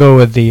 I'm gonna go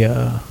with the.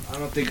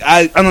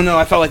 I don't know.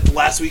 I felt like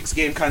last week's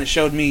game kind of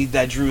showed me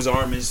that Drew's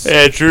arm is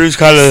Yeah, Drew's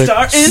kind of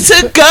starting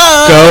to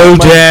go.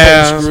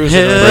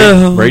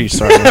 down. Brady's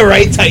starting.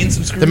 Right, tighten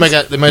some screws. They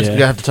might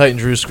Yeah. have to tighten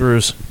Drew's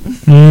screws.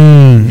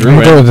 I'm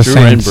gonna go with the Drew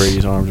and Saints.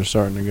 Brady's arms are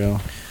starting to go.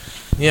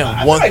 Yeah,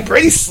 I one. feel like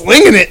Brady's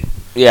slinging it,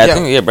 Yeah, I Yeah.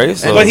 think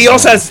Brady's. but he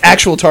also has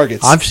actual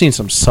targets. I've seen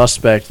some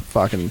suspect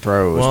fucking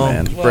throws, Well,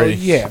 man. well, Brady.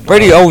 yeah.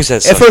 Brady always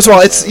has. And first of all,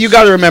 it's you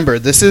got to remember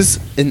this is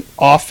an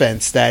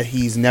offense that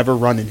he's never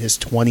run in his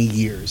 20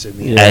 years in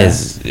the Yeah.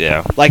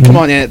 Yeah. Like, come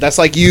on, Ant. That's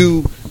like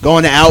you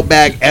going to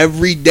Outback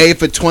every day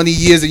for 20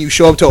 years and you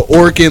show up to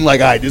Orkin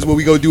like, all right, this is what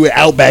we go do at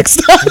Outback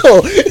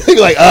style. You're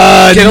like,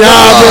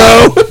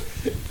 nah, bro.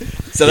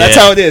 So that's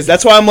how it is.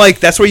 That's why I'm like,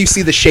 that's where you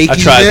see the shakiness.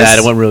 I tried that.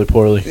 It went really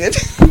poorly.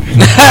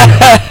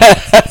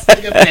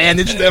 Like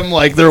manage them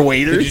like they're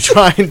waiters. Did you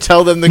try and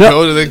tell them to No,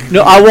 go to the?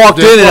 No, I walked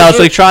in and I was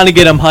dishwasher? like trying to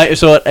get them hype.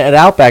 So at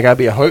Outback, I'd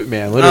be a hype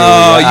man. Literally.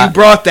 Oh, I- you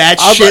brought that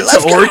I was shit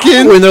like, to "Let's go."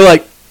 Orkin? And they're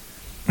like,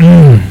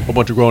 a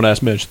bunch of grown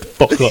ass men. Shut the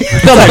fuck up. We're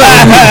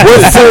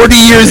 40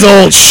 years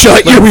old.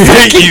 Shut your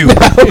fucking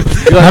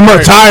mouth. I'm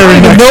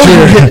retiring next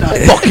year.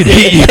 I fucking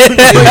hate you.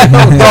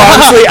 No,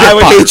 honestly, I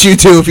would hate you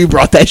too if you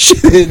brought that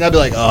shit in. I'd be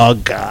like, oh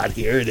god,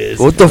 here it is.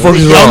 What the fuck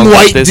is Young wrong with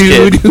white this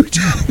dude kid?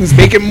 who's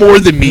making more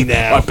than me I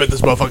now. bet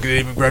this motherfucker didn't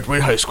even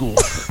graduate high school.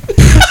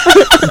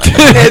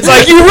 It's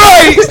like, you're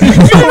right.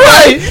 You're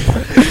right.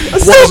 I'm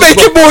still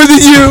making more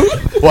than you.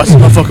 Watch this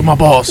motherfucker my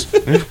balls,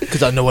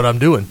 because I know what I'm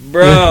doing.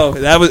 Bro,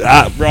 that was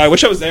bro. I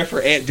wish I was there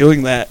for Ant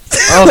doing that.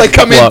 Like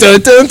come in, What? dun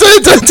dun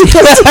dun dun dun.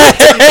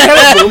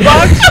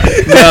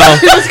 No.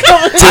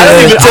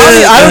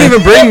 I don't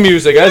even bring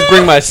music. I just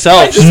bring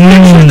myself. Just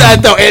picture that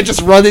though, Ant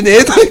just running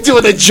in, like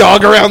doing a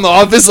jog around the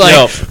office, like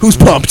Yo. who's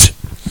pumped?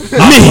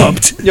 I'm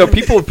pumped, Yo,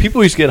 people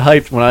used to get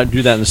hyped when I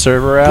do that in the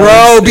server hours.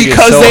 bro, They get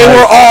because so they hyped.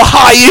 were all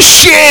high as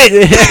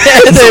shit.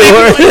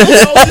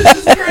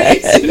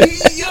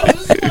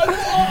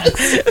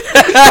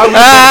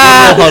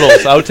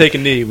 huddles. I would take a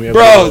knee. We have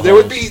Bro, little they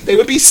would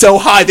huddles. be so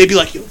high. They'd be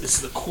like, "Yo, this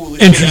is the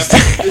coolest shit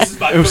ever. This is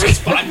my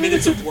first 5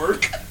 minutes of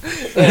work."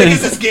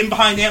 He's just getting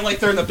behind Ant like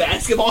they're in the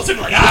basketball. So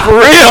they're like, For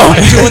real.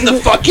 doing the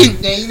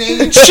fucking nay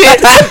and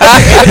shit.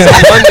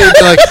 Monday,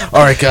 they're like,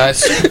 all right,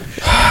 guys.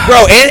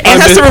 Bro, Ant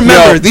has to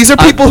remember, yo, these are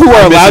people who are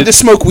I miss allowed it. to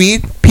smoke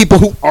weed. People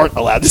who aren't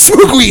allowed to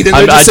smoke weed, and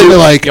they're just sitting there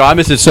like, yo, I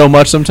miss it so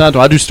much sometimes.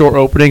 When I do store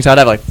openings, I'd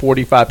have like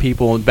 45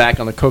 people in back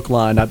on the cook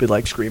line. I'd be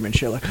like screaming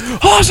shit like,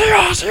 Aussie,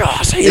 Aussie,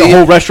 Aussie. The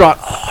whole restaurant.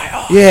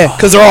 yeah,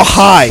 because they're all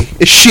high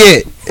as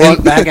shit.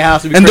 Front, back of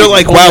house, it'd be and they're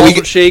crazy. like, wow,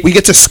 Over shake. we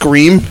get to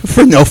scream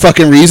for no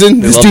fucking reason.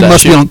 This love dude that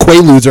must be shit. on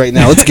Quaaludes right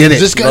now. Let's get it.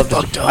 This guy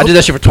fucked up. I did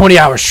that shit for 20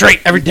 hours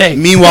straight every day.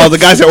 Meanwhile, the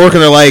guys at work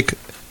are like,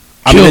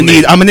 I'm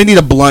gonna need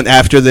a blunt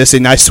after this,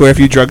 and I swear if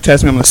you drug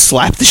test me, I'm gonna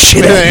slap the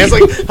shit out of It's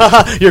you. like,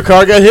 haha, your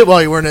car got hit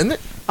while you weren't in it.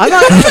 Oh,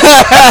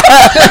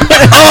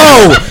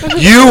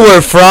 you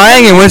were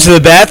frying and went to the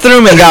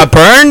bathroom and got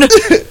burned?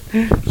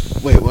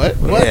 Wait, what?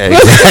 Yeah,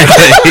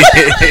 exactly.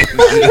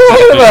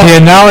 The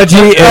analogy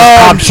is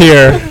top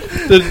tier.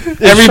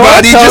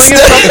 Everybody just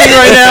something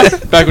right now.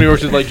 Back when he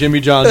worked at like Jimmy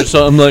John's or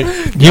something, like You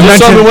just someone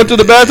mentioned, went to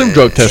the bathroom,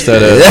 drug test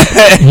that ass.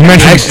 you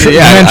mentioned, Actually, you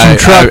yeah, mentioned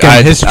truck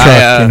and his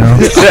truck, you know.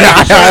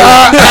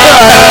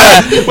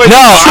 No,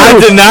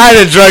 I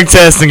denied a drug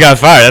test and got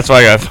fired. That's why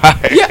I got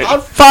fired. Yeah,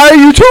 I'll fire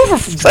you too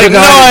for Like, no,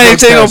 I denying didn't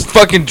take no drug test.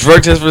 fucking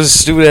drug test for this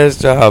stupid ass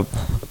job.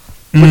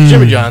 With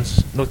Jimmy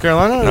John's, North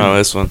Carolina? No,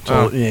 this one.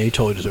 Yeah, you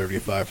totally deserve to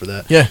get fired for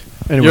that. Yeah.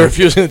 Anyway, You're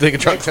refusing to take a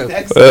drug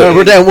test.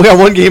 we're down. We got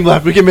one game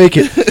left. We can make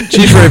it.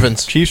 Chiefs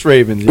Ravens. Chiefs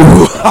Ravens.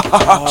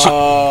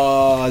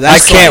 Oh, I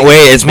that's can't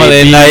wait. It's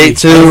Monday night,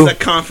 too. the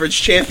conference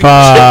championship,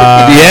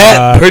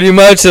 Yeah, pretty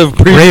much.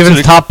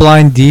 Ravens top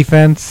line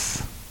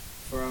defense.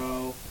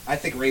 bro. I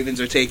think Ravens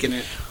are taking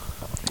it.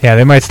 Yeah,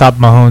 they might stop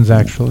Mahomes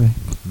actually.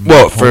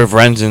 Well, for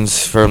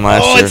vengeance from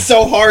last Oh, year. it's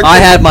so hard. I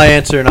had my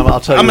answer, and I'll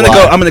tell you. I'm gonna why.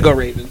 go. I'm gonna go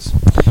Ravens.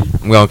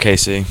 I'm going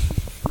KC.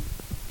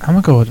 I'm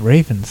gonna go with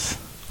Ravens.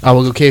 I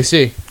will go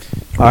KC.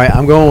 All right,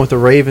 I'm going with the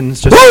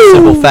Ravens. Just a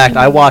simple fact: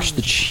 I watched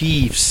the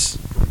Chiefs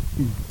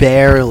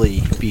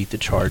barely beat the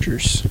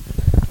Chargers.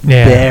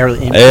 Yeah,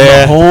 Barely. And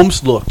Yeah.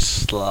 Mahomes looked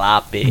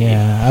sloppy.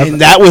 yeah. And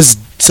that was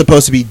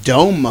supposed to be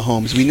Dome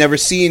Mahomes. We never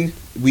seen.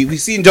 We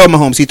seen Dome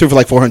Mahomes. He threw for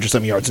like 400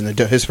 some yards in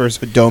his first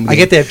Dome. I game.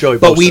 get they have Joey,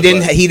 But we Bosa,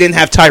 didn't. He didn't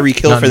have Tyreek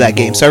Hill Not for that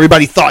anymore. game, so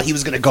everybody thought he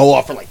was gonna go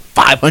off for like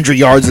 500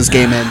 yards this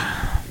game, and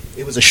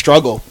it was a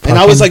struggle. And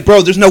I was like,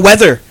 bro, there's no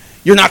weather.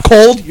 You're not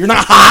cold. You're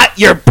not hot.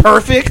 You're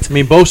perfect. I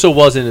mean, Bosa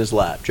was in his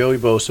lap. Joey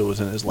Bosa was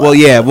in his lap. Well,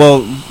 yeah.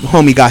 Well,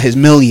 homie got his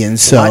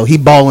millions, so he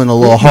balling a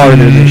little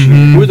harder this year.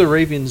 Who are the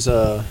Ravens'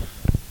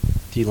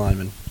 D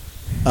linemen?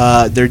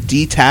 Their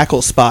D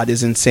tackle spot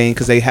is insane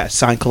because they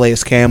signed Calais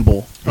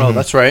Campbell. Oh,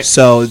 that's right.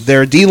 So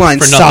their D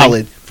line's For nothing.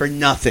 solid for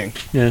nothing,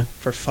 Yeah,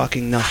 for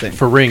fucking nothing.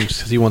 for rings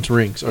because he wants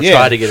rings or Yeah.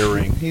 try to get a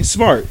ring. He's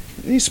smart.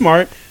 He's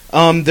smart.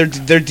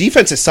 Their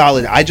defense is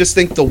solid. I just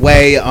think the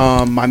way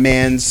my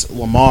man's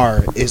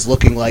Lamar is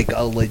looking like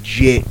a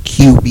legit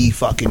QB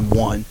fucking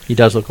one. He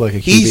does look like a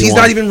QB. He's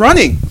not even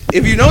running.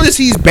 If you notice,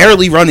 he's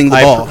barely running the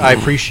ball. I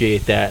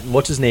appreciate that.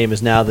 What's his name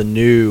is now the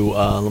new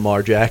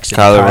Lamar Jackson.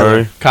 Kyler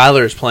Murray.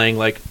 Kyler is playing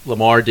like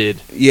Lamar did.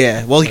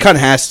 Yeah, well, he kind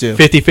of has to.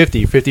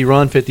 50-50. 50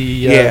 run, 50...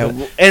 Yeah,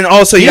 and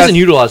also he you got, doesn't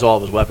utilize all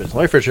of his weapons.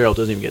 Larry Fitzgerald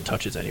doesn't even get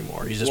touches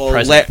anymore. He's just well,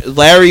 present.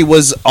 Larry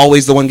was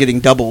always the one getting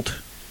doubled.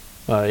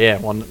 Yeah,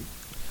 one.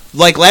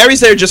 Like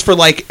Larry's there just for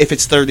like if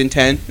it's 3rd and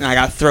 10, and I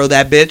got to throw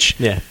that bitch.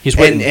 Yeah, he's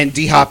waiting. And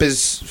D Hop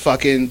is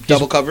fucking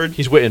double covered.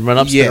 He's waiting. Run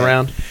up, spin Yeah.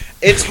 around.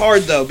 It's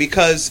hard though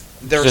because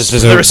they're Just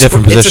they're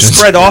different it's a positions.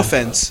 spread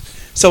offense.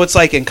 So it's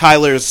like and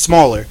Kyler's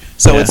smaller.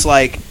 So Yeah. it's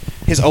like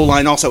his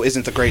O-line also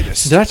isn't the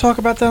greatest. Did I talk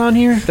about that on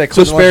here? That So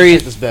Cliff why don't you Berry,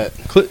 take this bet.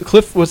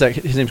 Cliff was that?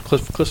 His name's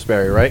Cliff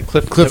Berry, right?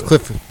 Cliff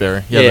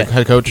Berry. Yeah, Yeah. the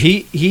head coach.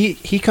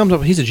 He comes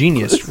up. He's a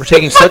genius. We're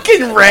taking such.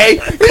 Fucking Ray,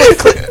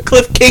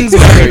 Cliff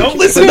Kingsbury. Don't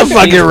listen to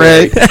fucking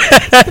Ray.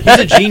 He's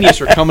a genius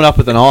for coming up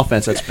with an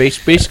offense that's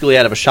basically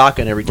out of a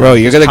shotgun every time. Bro,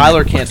 you're because gonna-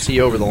 Tyler can't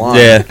see over the line.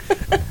 Yeah.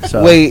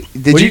 So. Wait,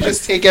 did What you do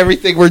just take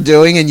everything we're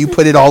doing and you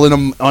put it all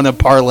in on a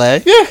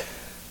parlay?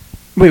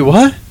 Wait,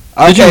 what?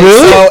 Okay, you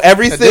really? so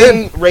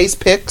everything Ray's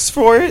picks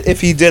for it,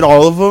 if he did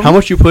all of them, How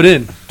much you put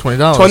in? $20.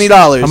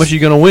 $20. How much are you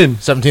gonna win?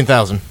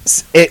 17,000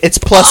 It's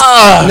plus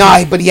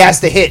nah, but he has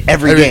to hit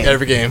every game,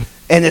 every game.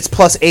 and it's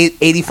plus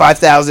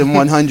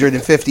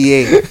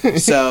 85,158.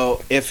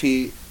 So if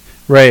he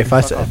Ray, if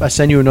I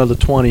send you another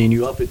 20 and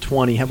you up at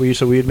 20, how about you?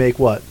 So we'd make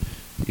what?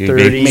 You'd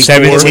 30, make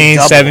 17,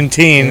 double.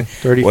 17,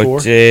 34.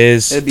 which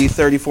is it'd be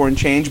 34 and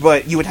change,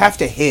 but you would have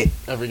to hit.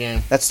 Every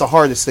game. That's the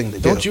hardest thing to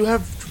do. Don't you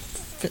have?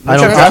 I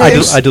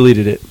don't. I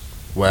deleted it.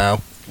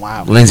 Wow.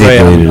 Wow. Lindsay Ray,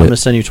 I'm deleted gonna it.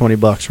 send you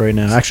 $20 right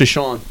now. Actually,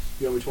 Sean,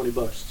 you owe me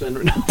 $20. Send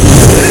right now.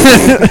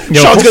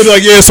 Sean's gonna be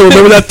like, yeah. So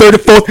remember that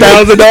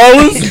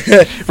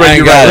 $34,000? I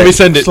ain't got Let it. me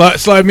send it.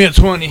 Slide me at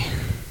 20. All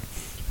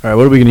right,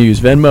 what are we gonna use?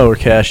 Venmo or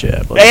Cash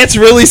App? Ant's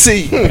really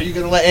see. Are you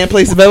gonna let Ant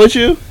place the bet with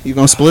you? You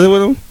gonna split it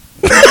with him?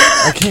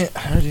 I can't.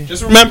 How do you?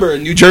 Just remember,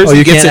 New Jersey Oh,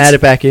 you gets can't add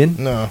it back in.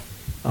 No.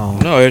 Oh,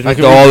 No, he's I make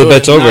can all the redo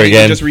bets it. over Nah, you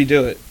again. can just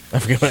redo it. I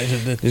forget what I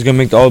just did. He's gonna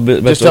make all the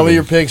bets Just tell over. me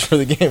your picks for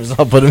the games.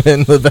 I'll put them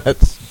in the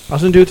bets. I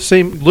was gonna do it the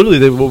same.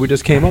 Literally, what we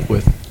just came up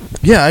with.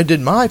 Yeah, I did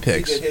my He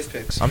picks. did his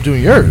picks. I'm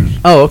doing yours.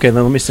 Oh, okay.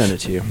 Then let me send it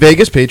to you.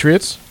 Vegas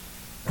Patriots.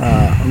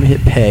 Let me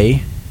hit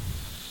pay.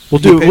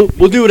 We'll You do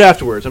we'll do it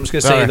afterwards. I'm just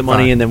gonna send you Alright, the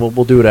money fine. and then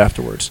we'll do it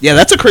afterwards. Yeah,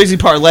 that's a crazy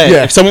parlay.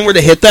 Yeah. If someone were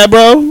to hit that,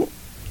 bro,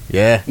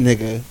 Yeah.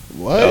 nigga,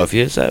 what? Oh, if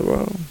you hit that,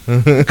 bro.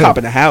 Cop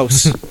in the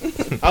house.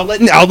 I'll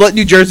let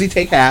New Jersey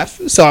take half,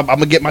 so I'm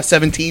gonna get my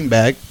 17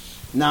 back.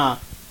 Nah,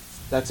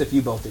 that's if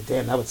you both did.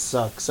 Damn, that would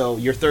suck. So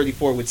your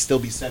 34 would still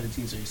be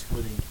 17, so you're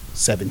splitting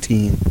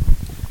 17.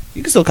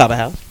 You can still cop a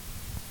house.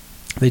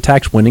 They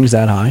tax winnings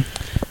that high.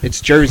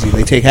 It's Jersey.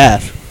 They take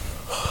half.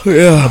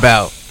 Yeah.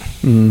 About.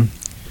 Mm.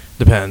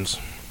 Depends.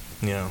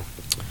 You know.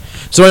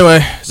 So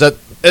anyway, is that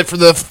it for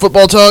the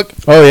football talk?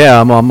 Oh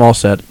yeah, I'm all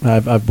set.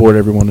 I've bored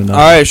everyone enough.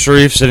 All right,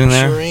 Sharif sitting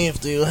there.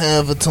 Sharif, do you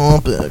have a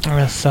topic?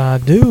 Yes, I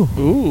do.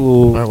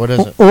 Ooh. All right, what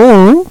is it?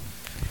 Oh,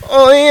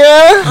 Oh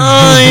yeah.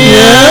 Oh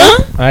yeah.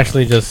 I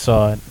actually just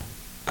saw it.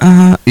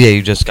 Yeah,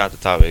 you just got the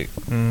topic.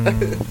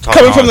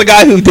 Coming from the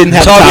guy who didn't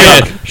have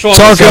Talking, time.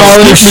 talking all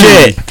this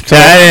shit. So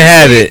I didn't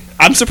have it.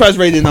 I'm surprised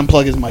Ray didn't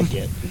unplug his mic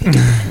yet.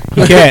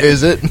 He can't.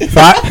 Is it? If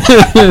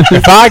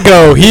I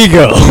go, he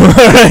go.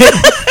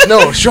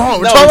 No, Sean.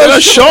 We're No, talking we're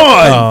about Sean.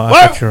 Oh,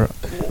 I thought you were-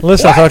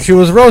 Listen, I thought you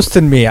was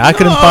roasting me. I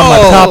couldn't find my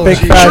topic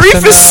fast Sharif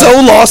enough. is so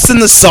lost in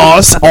the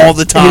sauce all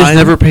the He time. just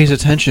never pays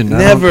attention. I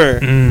don't- Never.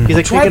 He's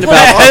like Try thinking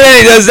playing- about. And then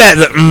he does that.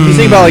 He's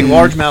thinking about like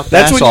largemouth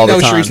That's bass when all you know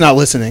the time. Sharif's not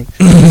listening.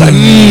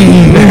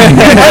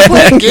 I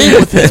play a game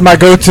with him. It's my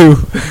go-to.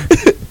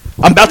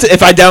 I'm about to.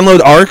 If I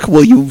download Arc,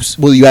 will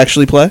you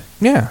actually play?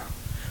 Yeah.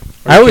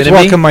 Are I you always kidding me?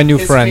 welcome my new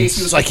He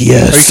friends. was like, Are you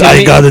 "Yes, kidding I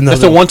me? got another."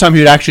 That's the one time he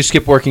would actually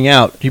skip working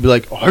out. He'd be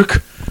like,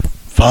 "Ark,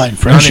 fine, Not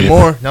friendship."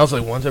 anymore. Now it's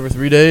like once every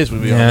 3 days.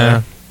 We'd be on Yeah.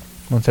 there.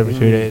 Once every 2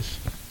 days.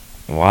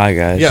 Why,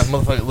 guys? Yeah,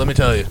 motherfucker. Let me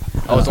tell you.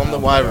 I was on the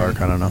Wyvern,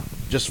 I don't know.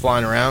 just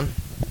flying around.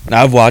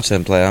 Now, I've watched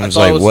them play. I'm I just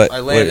thought like, it was- what? I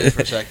landed what-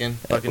 for a second.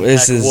 Fucking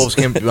This pack of is- wolves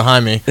came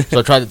behind me, so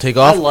I tried to take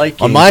off. I like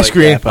on games my like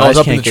screen, that, but I I was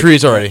just up in can't the get-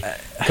 trees already.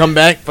 Come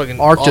back, fucking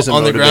Ark on doesn't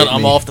the ground. motivate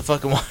I'm me. off the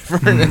fucking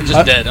Wyvern and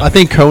just dead. I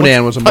think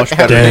Conan was a much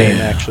better Damn.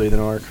 game actually than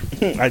Ark.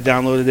 I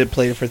downloaded it,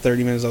 played it for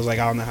 30 minutes. I was like,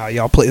 I don't know how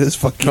y'all play this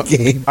fucking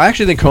game. I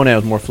actually think Conan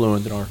was more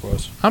fluent than Ark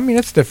was. I mean,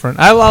 it's different.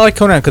 I like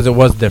Conan because it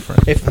was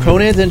different. If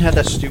Conan didn't have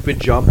that stupid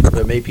jump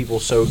that made people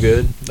so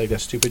good, like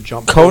that stupid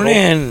jump, portal,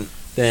 Conan.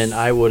 then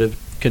I would have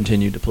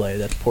continued to play.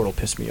 That portal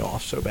pissed me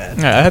off so bad.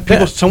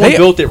 Yeah, Someone they-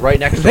 built it right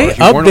next to they us.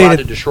 You weren't allowed updated-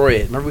 to destroy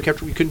it. Remember, we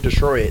couldn't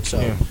destroy it. So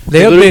Yeah.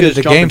 They literally updated just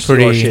the jump game and steal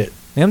our pretty. shit.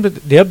 They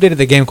updated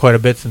the game quite a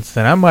bit since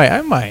then. I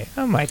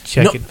might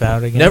check No, it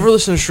out again. Never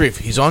listen to Sharif.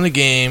 He's on the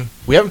game.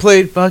 We haven't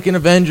played fucking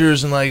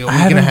Avengers in like a week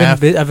and a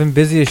half. I've been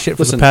busy as shit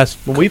for Listen, the past.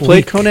 when we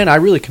played week. Conan, I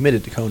really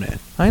committed to Conan.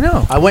 I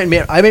know. I went,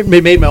 and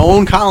made my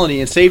own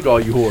colony and saved all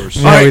you whores.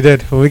 Yeah, Alright. we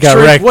did. We got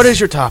Sharif, wrecked. what is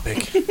your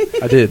topic?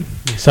 I did.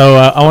 So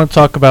I want to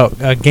talk about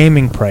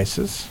gaming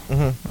prices.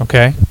 Mhm.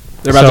 Okay,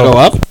 They're about to go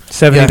up.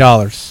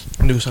 $70.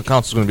 New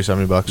console's going to be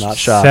 $70. Not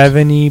shocked.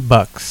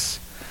 $70.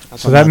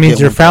 So that means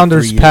your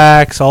founders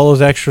packs, all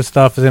those extra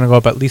stuff is going to go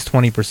up at least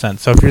 20%.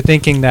 So if you're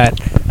thinking that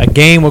a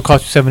game will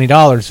cost you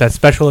 $70, that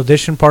special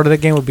edition part of the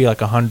game would be like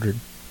 $100.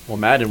 Well,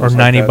 Madden Or was $90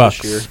 like that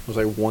bucks. this year. It was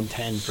like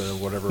 110 for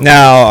whatever.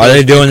 Now, are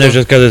they doing this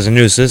just because it's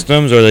new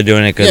systems, or are they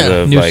doing it because Yeah,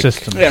 of New like?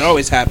 system. Yeah, it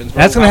always happens.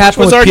 Bro. That's gonna How much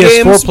happen was with our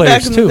PS4 games players,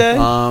 back in the too.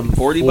 day?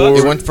 40 bucks?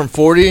 It went from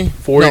 40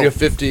 No. to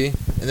 50, and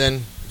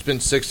then it's been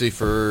 60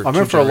 for. I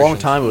remember two for a long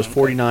generations. time it was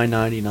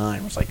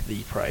 $49.99 was like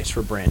the price for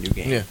a brand new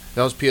game. Yeah,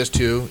 that was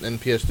PS2. Then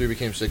PS3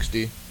 became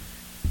 60.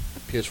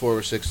 PS4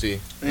 was 60.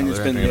 And Now it's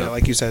they're been, ramping it yeah, up.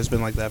 like you said, it's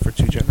been like that for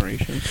 2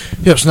 generations.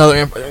 Yep, so now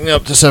they're amping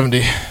up to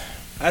 70.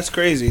 That's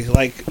crazy.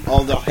 Like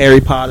all the Harry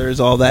Potters,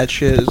 all that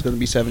shit is going to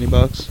be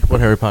 $70. What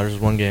Harry Potter's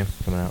one game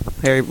coming out?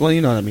 Well,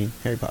 you know what I mean.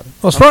 Harry Potter.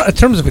 Well, as far in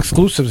terms of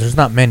exclusives, there's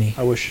not many.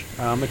 I wish.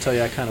 I'm gonna tell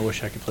you, I kind of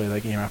wish I could play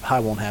that game. I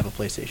probably won't have a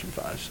PlayStation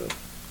 5. So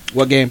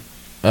What game?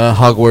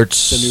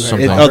 Hogwarts. The new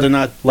something. Harry They're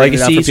not bringing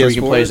it out for Legacy, so you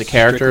can PS4, play as a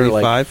character strictly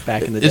like 5?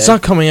 back in the day. It's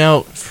not coming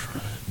out.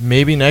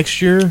 Maybe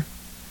next year.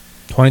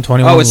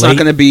 2021. Oh, it's not late.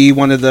 going to be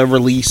one of the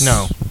release.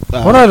 No.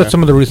 What are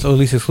some of the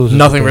release exclusives?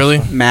 Nothing really.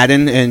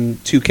 Madden and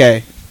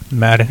 2K.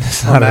 Madden.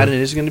 It's Oh, not Madden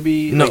is going to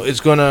be No, like, it's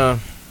gonna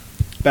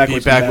be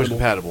backwards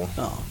compatible.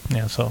 Oh.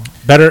 Yeah, so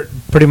better.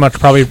 Pretty much,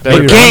 probably.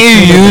 Better. maybe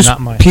Can't you around use not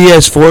mine.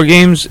 PS4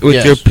 games with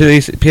Yes. your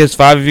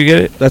PS5 if you get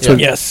it? That's Yeah. what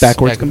Yes.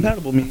 backwards Back-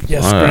 compatible means.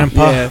 Yes, Alright.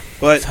 Grandpa. Yeah,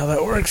 but That's how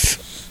that works.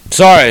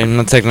 Sorry, I'm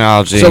not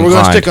technology. So we're gonna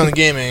inclined. stick on the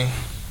gaming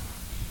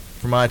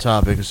for my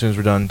topic as soon as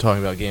we're done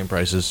talking about game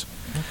prices.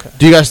 Okay.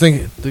 Do you guys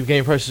think the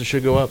game prices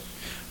should go up?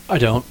 I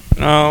don't.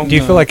 No, Do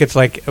you feel like it's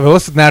like well,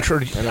 it's natural?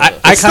 I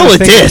it's kind still of a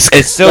think disc.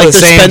 it's still Like, the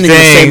they're same spending the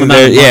thing. same amount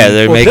of They're- yeah, money.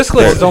 they're Well, making.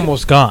 discless is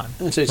almost gone.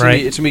 It's gonna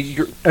Right. be,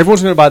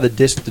 everyone's going to buy the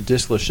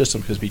discless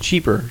system because it'll be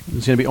cheaper.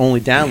 It's going to be only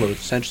downloads,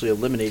 essentially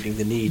eliminating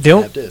the need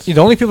to have discs The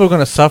only people who are going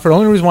to suffer. The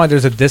only reason why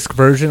there's a disc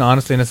version,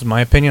 honestly, and this is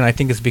my opinion, I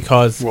think is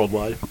because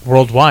worldwide.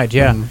 worldwide.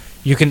 Yeah,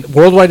 you can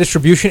worldwide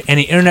distribution, and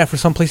the internet for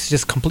some places is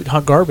just complete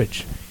hot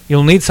garbage.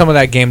 You'll need some of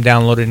that game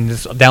downloaded and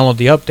just download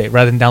the update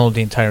rather than download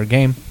the entire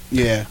game.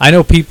 yeah. I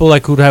know people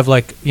like who'd have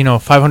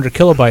 500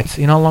 kilobytes.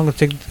 You know how long it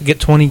take to get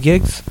 20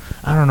 gigs?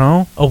 I don't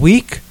know, a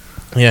week.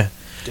 Yeah.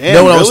 Damn,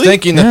 No, what I was really?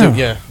 thinking Yeah. that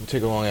it would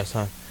take a long ass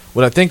time.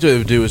 What I think they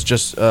would do is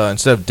just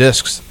instead of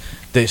discs,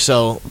 they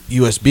sell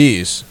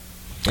USBs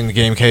in the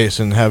game case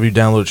and have you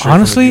download it straight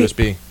Honestly, from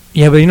the USB.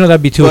 Yeah, but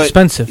that'd be too But-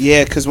 expensive.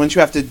 Yeah, because wouldn't you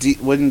have to?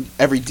 Wouldn't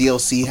every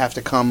DLC have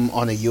to come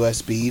on a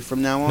USB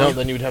from now on? No,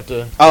 then you would have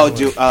to. Oh, download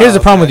do. it. Here's the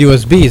problem okay.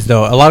 with USBs,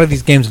 though. A lot of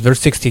these games, they're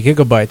 60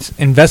 gigabytes.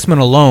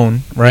 Investment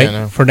alone, right, I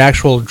know. for the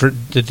actual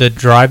the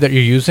drive that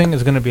you're using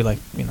is going to be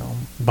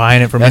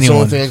buying it from That's the anyone.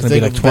 only thing I It's can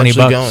going to think be of like 20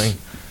 bucks. eventually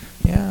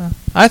going. Yeah,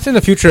 I think in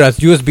the future, as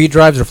USB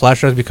drives or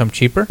flash drives become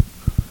cheaper,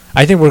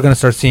 I think we're going to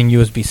start seeing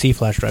USB-C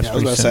flash drives Yeah, I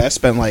was pretty about to soon. say I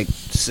spent like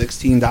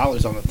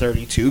 $16 on a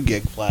 32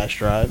 gig flash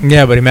drive.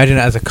 Yeah, but imagine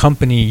as a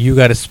company, you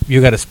got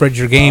to spread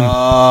your game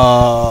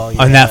Oh,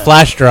 yeah. on that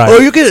flash drive. Oh,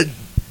 you get a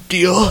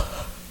deal.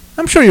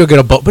 I'm sure you'll get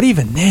a but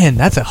even then,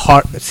 that's a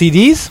hard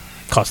CDs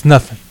cost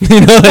nothing.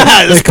 You know,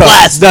 It's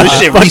plastic. This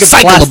shit fucking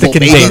recyclable, plastic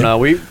baby. I container.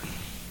 don't know.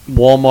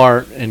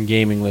 Walmart and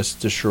gaming lists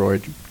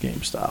destroyed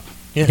GameStop.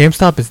 Yeah.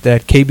 GameStop is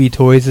dead. KB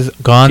Toys is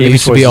gone. They KB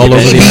used to be Toys all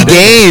is over the dead. EB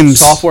internet. Games.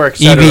 Software,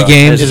 etc. EB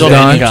Games is is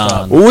gone.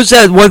 gone. What was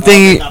that one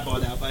thing? Got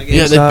bought out by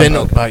Yeah, GameStop. they've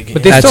been by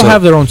But they That's still what-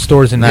 have their own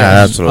stores in Nah,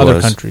 that's what it other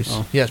was. countries.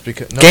 Oh. Yes,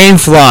 because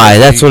GameFly.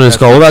 That's what it's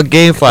called. What about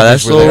GameFly?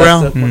 That's Where still they-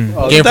 around. That's Hmm.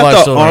 oh, Is that GameFly's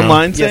the still around.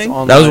 online yes, thing?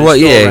 online That was is what-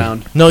 still yeah.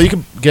 around. No, you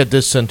can get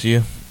this sent to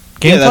you.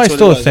 Yeah, GameFly that's is what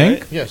still it a was, thing.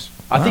 right? Yes.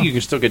 I Wow. think you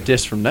can still get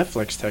discs from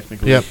Netflix,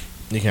 technically. Yep.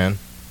 You can.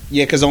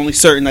 Yeah, because only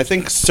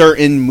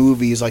certain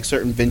movies, like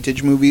certain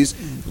vintage movies,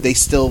 they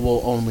still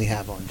will only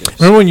have on disc.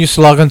 Remember when you used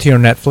to log onto your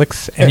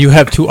Netflix and you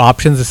have two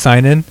options to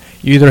sign in?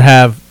 You either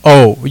have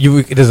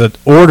there's an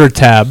order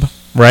tab,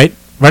 right?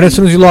 Right as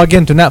soon as you log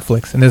into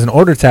Netflix, and there's an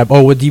order tab.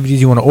 Oh, what DVDs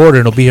you want to order?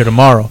 And it'll be here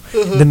tomorrow.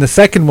 Then the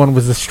second one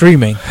was the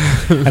streaming,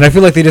 and I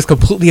feel like they just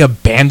completely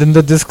abandoned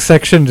the disc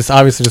section. Just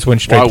went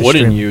straight. Why to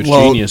wouldn't streaming. you? It's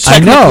Well, genius. I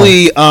know.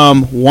 technically,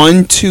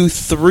 1, 2,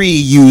 3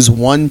 use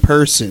one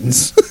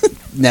person's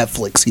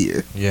Netflix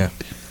here. Yeah.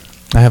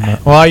 I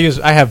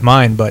have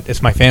mine, but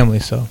it's my family,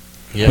 so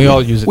Yeah. we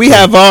all use it. We too.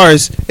 have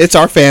ours. It's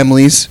our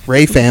families.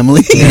 Ray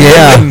family.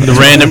 Yeah. the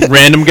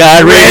random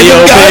guy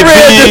radio.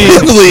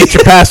 randomly. Get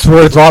your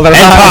passwords all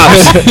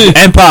that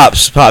And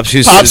Pops. Pops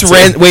used Pops to.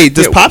 ran. Wait,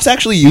 does Pops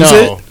actually use No.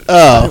 it?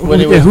 Oh, When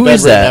he Yeah, was who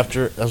is bedridden that?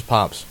 After that was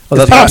Pops. Oh,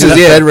 that's Pops Pops. was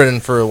Yeah. bedridden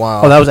for a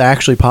while. Oh, that was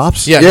actually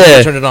Pops. yeah. Yeah.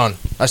 I turned it on.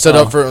 I set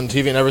Oh. up for it on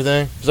TV and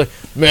everything. He's like,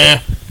 meh.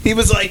 he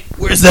was like,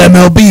 "Where's the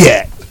MLB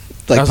at?"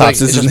 I Like was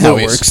Pops it's isn't just how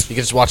it movies. works. You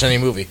can just watch any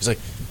movie. He's like,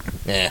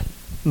 nah.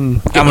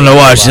 I'm gonna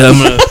watch it. I'm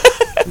gonna.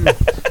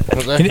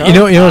 Was that- You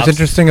know what's Pops.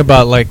 interesting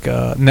about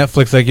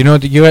Netflix? Like,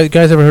 you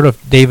guys ever heard of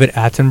David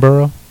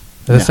Attenborough?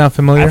 Does that sound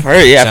familiar? I've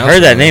heard. Yeah, I've Sounds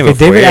heard that familiar. name Okay,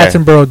 before. David Yeah.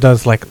 Attenborough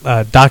does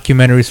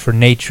documentaries for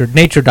nature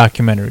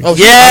documentaries. Oh,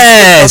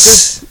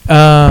 Yes.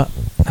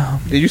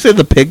 Did you say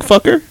the pig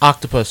fucker?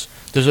 Octopus.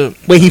 There's a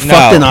Wait, he No,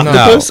 fucked an no,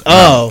 octopus? no.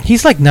 Oh.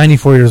 He's like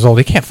 94 years old.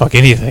 He can't fuck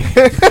anything.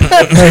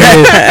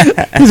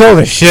 He's old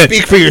as shit.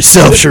 Speak for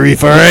yourself,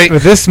 Sharif, all right?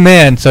 With this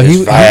man, so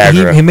It's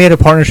Viagra. he made a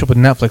partnership with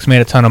Netflix,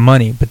 made a ton of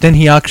money, but then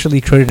he actually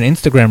created an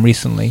Instagram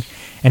recently,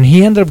 and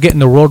he ended up getting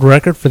the world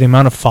record for the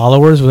amount of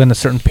followers within a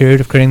certain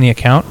period of creating the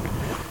account.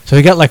 So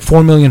he got like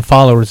 4 million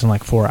followers in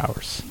like 4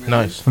 hours.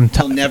 nice. From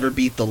He'll never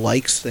beat the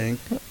likes thing.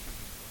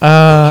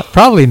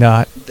 probably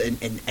not.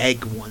 An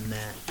egg won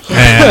that.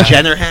 Yeah.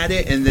 Jenner had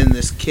it, and then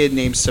this kid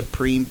named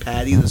Supreme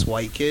Patty, this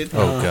white kid.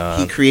 Oh, God.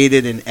 He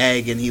created an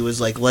egg, and he was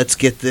like, "Let's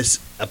get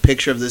a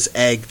picture of this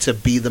egg to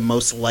be the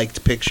most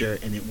liked picture,"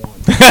 and it won.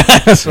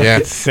 That's Yeah.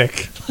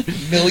 sick.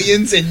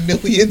 Millions and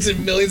millions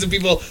and millions of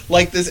people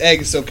liked this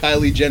egg, so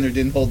Kylie Jenner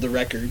didn't hold the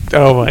record.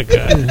 Oh my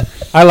god,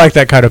 I like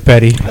that kind of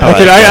petty. like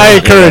I that.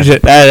 encourage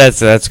it.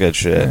 That's good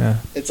shit. Yeah.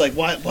 It's like,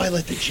 why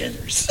let the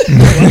Jenners?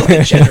 Why let the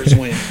Jenners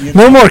win? You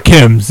know? No more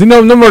Kims.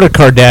 No more the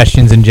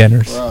Kardashians and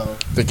Jenners. Bro.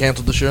 They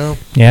canceled the show.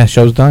 Yeah,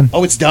 show's done.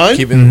 Oh, it's done.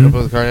 Keeping up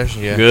with the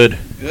Kardashians. Yeah. Good.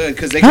 Good,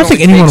 because they I don't can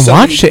think only anyone take so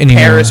watched many it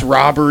anymore. Paris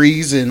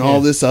robberies and all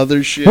this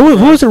other shit. What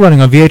was it running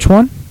on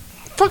VH1?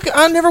 Fuck!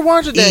 I never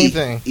watched a dang E.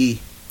 thing. E.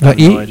 No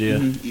E? idea.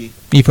 Mhm, E.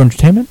 E for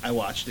Entertainment? I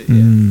watched it.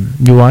 Yeah.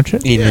 You watch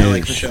it? Yeah, I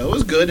like the show. It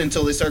was good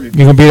until they started.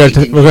 You're gonna be there.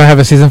 taking- We're gonna have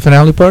a season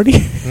finale party.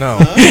 No.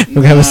 Huh? We're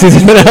gonna have a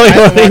season I finale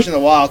haven't party. watched in a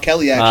while.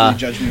 Kelly actually Ah.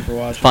 judged me for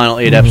watching. Final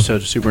 8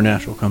 episodes of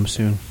Supernatural come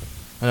soon.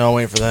 I know. I'm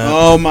waiting for that.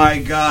 Oh my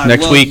god!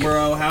 Next Look, week.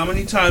 bro. How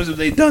many times have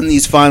they done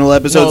these final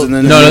episodes No, and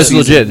then No, the this is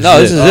season? legit. No,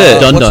 this is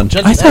it. Done, what's- done.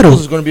 Jensen I thought it Ackles was-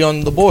 is going to be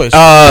on The Boys.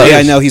 Yeah,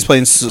 I know he's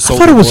playing. I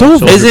thought it was over.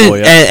 Soldier Isn't Boy,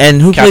 yeah.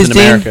 and who Captain plays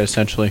Dean? America,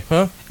 essentially.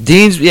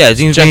 Dean's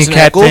being Jensen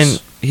Captain. Ackles?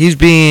 He's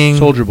being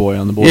Soldier Boy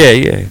on the board. Yeah.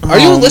 Are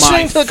you Oh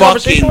listening my to the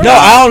conversation? fucking No, right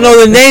I don't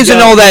know the names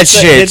and all that Yo,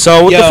 shit.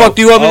 So what the fuck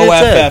do you want me to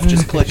say? OFF,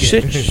 just click it.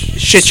 Shit,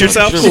 Shit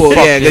yourself. Just Cool.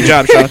 fuck Yeah, good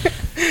job, Sean.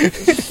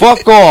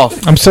 Fuck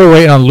off. I'm still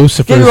waiting on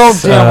Lucifer's Get your own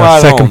damn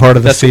ride second home. part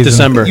of the That's season.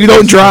 December. You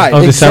don't drive.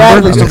 Oh,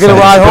 December? Exactly. So I'm get a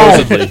ride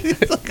excited. home.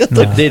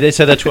 Supposedly. They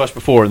said that to us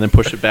before and then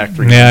pushed it back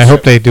 3 Yeah, I years.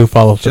 hope they do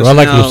follow through. Just I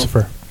like know-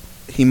 Lucifer.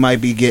 He might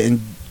be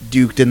getting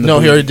duked in the. No,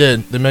 he boot. already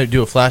did. They might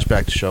do a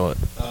flashback to show it.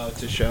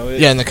 To show it.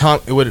 Yeah, and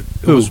it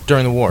was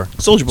during the war.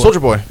 Soldier Boy. Soldier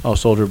Boy. Oh,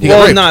 Soldier Boy. got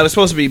Well, raped. no, it was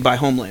supposed to be by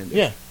Homelander.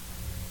 Yeah.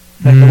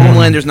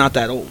 Homelander's not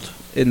that old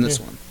in this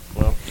one.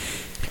 Well,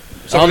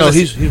 So I don't know. we're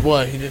gonna He's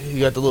what? He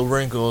got the little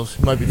wrinkles.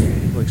 He might be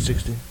like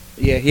 60.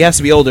 Yeah, he has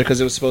to be older because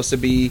it was supposed to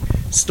be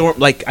Storm.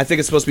 Like I think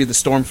it's supposed to be the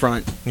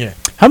Stormfront.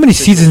 How many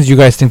seasons do you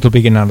guys think they'll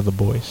be getting out of the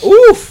boys?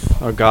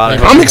 Oof! Oh, God.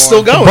 Comic's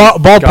still going.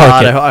 Ballpark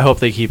God, it. I hope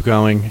they keep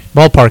going.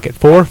 Ballpark it.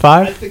 4,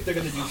 5? think they're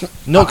gonna do.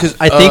 No, because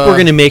I think we're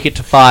going to make it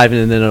to 5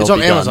 and then it'll It's on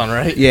be Amazon, done.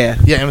 right? Yeah.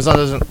 Yeah, Amazon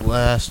doesn't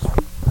last.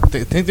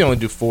 I think they only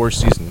do 4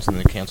 seasons and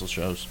then cancel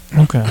shows.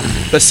 Okay.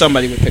 But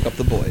somebody would pick up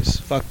the boys.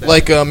 Fuck that.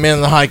 Like Man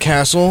in the High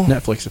Castle.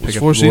 Netflix to pick It's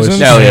up 4 The Boys. seasons?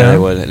 No, Yeah. yeah, they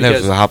wouldn't.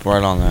 Because Netflix will hop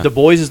right on that. The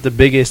Boys is the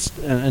biggest,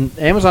 and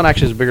Amazon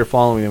actually has a bigger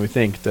following than we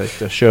think, the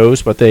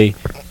shows, but The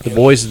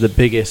Boys is the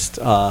biggest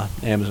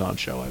Amazon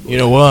show, I believe. You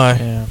know why?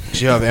 Yeah.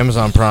 'Cause you have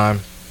Amazon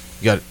Prime.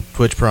 You got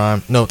Twitch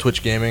Prime. No,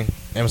 Twitch Gaming.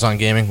 Amazon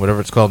Gaming, whatever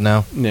it's called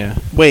now. Yeah.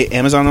 Wait,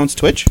 Amazon owns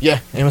Twitch. Yeah,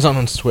 Amazon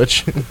owns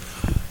Twitch.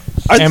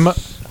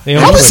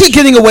 How is he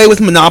getting away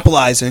with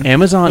monopolizing?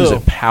 Amazon is Who? a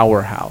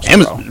powerhouse, bro.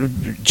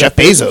 Amazon, Jeff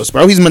Bezos,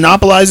 bro. He's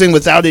monopolizing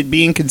without it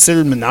being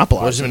considered What's he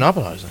monopolizing.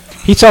 monopolizing?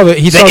 He saw the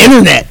The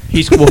internet.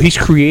 He's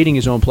creating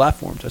his own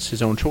platforms. That's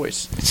his own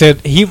choice.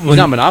 said he He's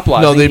not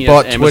monopolizing. No, they he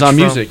bought has Twitch Amazon from-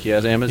 Music. He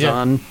has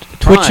Amazon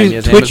Twitch Prime. is- He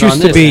has Twitch Amazon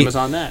used to this, be-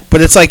 Amazon that.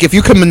 But it's like if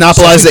you can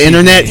monopolize the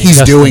internet, he's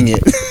Justin. doing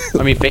it.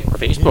 I mean,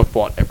 Facebook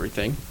bought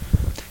everything.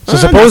 So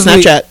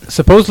not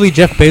supposedly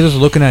Jeff Bezos is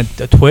looking at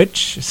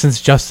Twitch since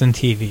Justin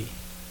TV.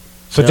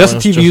 So Yeah, Justin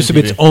it's TV used to be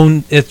its Justin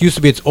own. It used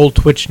to be its old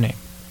Twitch name,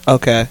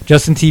 Okay.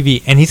 Justin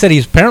TV, and he said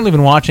he's apparently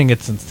been watching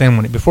it since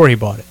then before he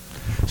bought it.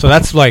 So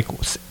that's like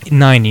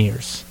 9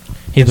 years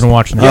he's been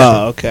watching it.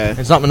 Oh, okay.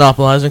 It's not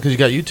monopolizing because you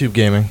got YouTube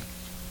Gaming.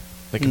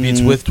 That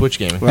competes Mm. with Twitch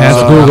Gaming. That's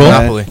So, Google.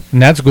 Monopoly.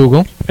 And that's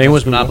Google. If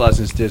anyone's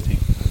monopolizing, it's Disney.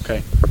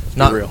 Okay,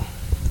 Not For real.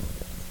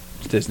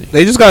 It's Disney.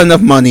 They just got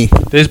enough money.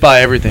 They just buy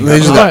everything. They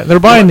just got- They're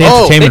buying the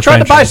Oh, They entertainment tried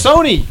to buy franchise.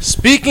 Sony.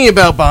 Speaking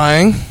about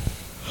buying,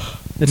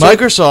 It's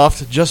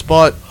Microsoft just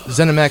bought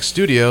ZeniMax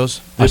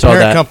Studios, I the saw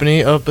parent that.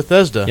 company of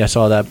Bethesda, Yeah, I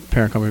saw that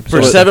parent company.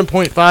 for So-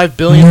 $7.5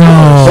 billion.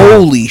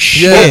 Holy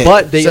shit.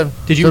 But they Seven-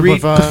 did you read?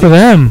 7.5. Good for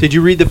them. Did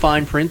you read the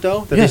fine print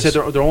though? That Yes. they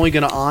said they're only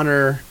going to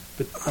honor.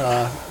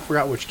 I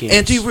forgot which games.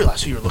 And do you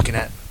realize who you're looking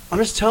at? I'm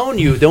just telling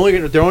you, they're only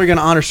going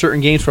to honor certain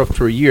games for up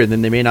to a year.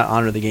 Then they may not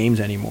honor the games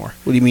anymore.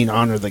 What do you mean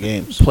honor the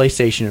games?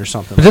 PlayStation or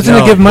something. But doesn't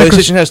it give Microsoft?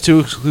 PlayStation has 2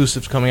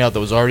 exclusives coming out that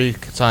was already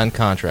signed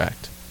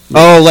contract.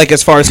 Oh, like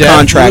as far as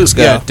contracts Deathloop,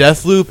 go. Yeah,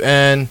 Deathloop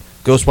and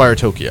Ghostwire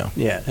Tokyo.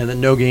 Yeah, and then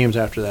no games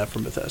after that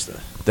from Bethesda.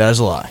 That is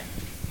a lie.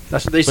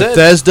 That's what they said.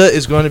 Bethesda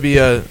is going to be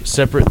a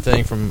separate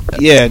thing from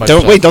Yeah,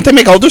 Microsoft. don't they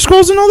make Elder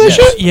Scrolls and all that Yes.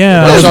 shit?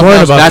 Yeah, I Well, was that's-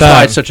 worried about That's why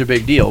that. it's such a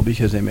big deal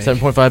because they make.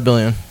 7.5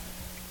 billion.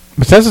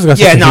 Bethesda's got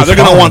Yeah, such a no, huge they're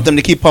gonna following. want them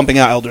to keep pumping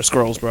out Elder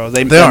Scrolls, bro.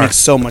 They are. make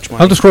so much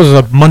money. Elder Scrolls is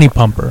a money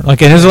pumper.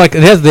 Like it is like they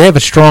have a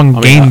strong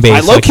I mean, game base. I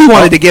low like, key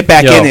wanted to get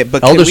back Yo, in it,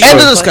 but Elder can we, End of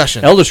Scrolls-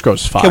 discussion. Elder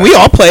Scrolls is fire. can we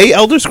all play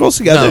Elder Scrolls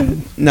together? No.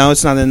 No,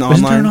 it's not in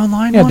Isn't there an online.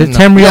 online Yeah, one? the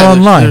Tamriel Yeah,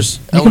 Online. There's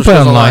You Elder can play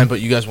Scrolls online. but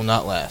you guys will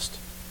not last.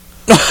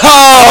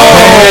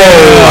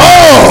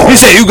 He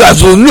said, "You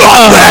guys will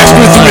not last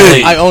with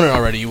me." I own it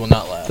already. You will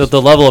not last.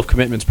 The level of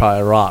commitment's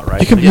probably a lot,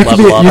 right? You can- You you can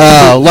level be- up. you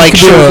can- Like could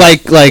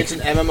be a- like It's an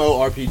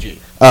MMORPG.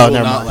 Oh, It will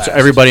never not mind. last. So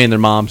everybody and their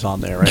mom's on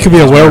there, right? You could be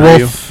a That's what I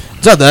werewolf.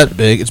 It's not that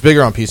big. It's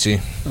bigger on PC.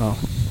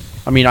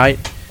 I mean, I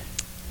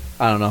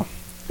don't know.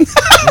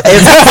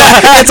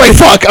 It's like,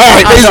 fuck. All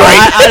right, he's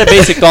right. I had a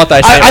basic thought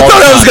that I I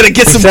thought I was gonna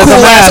get some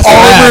cool ass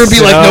armor and be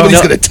like,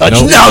 nobody's gonna touch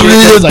me. No,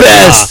 you're the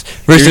best.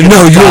 Richard,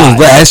 no, you're the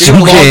best. You're You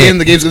logged in, can't.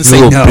 the game's gonna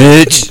say Little no.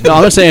 bitch. No,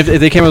 I'm just saying if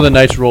they came with a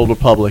Knights Old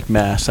Republic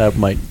mass, that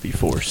might be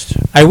forced.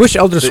 I wish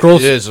Elder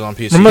Scrolls. It is on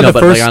PC. Remember No, the but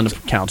first- like on the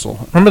console.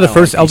 Remember the I don't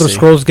first like Elder PC.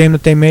 Scrolls game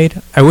that they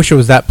made? I wish it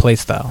was that play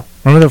style.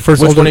 Remember the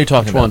first Which Elder one are you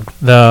talking Which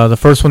about? one? the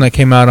first one that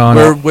came out on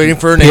We're waiting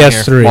for a name here.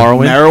 PS3.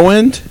 Morrowind.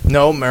 Morrowind?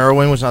 No,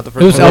 Morrowind was not the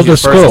first It was one. Elder the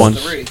first one.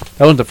 Scrolls. That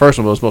wasn't the first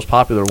one, but it was the most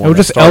popular one. It was that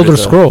just started Elder the-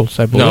 Scrolls,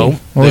 I believe. No, What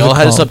they was all it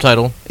had a called?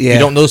 subtitle. If Yeah. you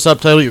don't know the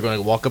subtitle, you're going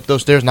to walk up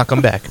those stairs, not come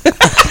back.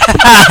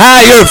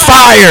 You're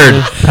fired.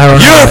 I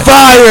don't You're know.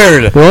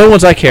 fired. The only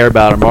ones I care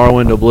about are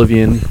Morrowind,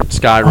 Oblivion,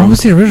 Skyrim. What was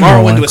the original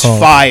Morrowind one was called?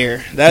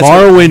 fire. That's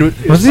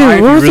Morrowind What's the- fire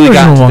if what you was the really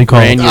got original to one the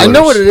called? granulars. I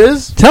know what it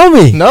is. Tell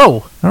me.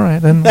 No. All right,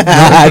 then.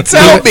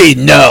 Tell me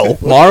no.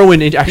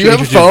 Morrowind actually You have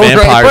a introduced phone right in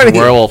vampires front and of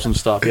you. werewolves and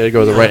stuff. You had to go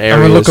to the right I'm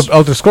areas. gonna look up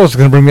Elder Scrolls. It's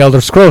gonna bring me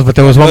Elder Scrolls, but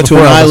there was one Go to before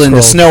an Elder island, a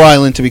Scrolls. snow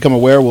island, to become a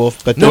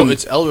werewolf. But No, then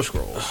it's Elder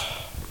Scrolls.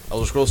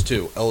 Elder Scrolls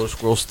 2, Elder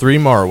Scrolls 3,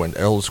 Morrowind,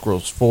 Elder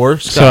Scrolls 4,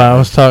 Skyrim. So I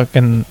was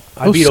talking.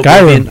 I beat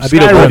Skyrim. Oblivion. I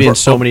beat Oblivion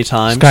so many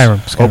times.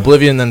 Skyrim.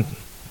 Oblivion, then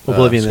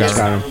Oblivion, then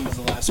Skyrim. Skyrim. was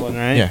the last one,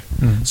 right? Yeah.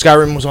 Mm.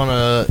 Skyrim was on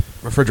a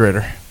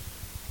refrigerator.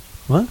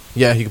 What?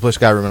 Yeah, you could play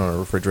Skyrim on a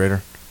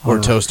refrigerator or a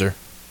Oh. toaster.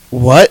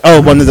 What?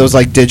 Oh, one of those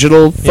like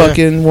digital Yeah.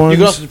 fucking ones. You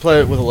can also play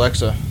it with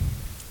Alexa.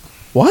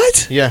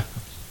 What? Yeah.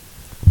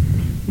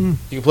 You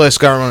can play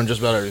Skyrim on just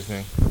about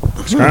everything.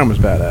 Skyrim was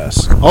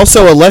badass.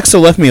 Also, Alexa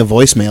left me a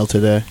voicemail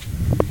today.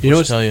 You know I'll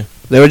what's tell you.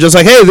 They were just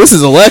like, "Hey, this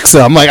is Alexa."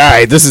 I'm like, "All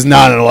right, this is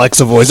not an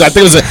Alexa voice." I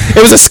think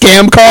it was a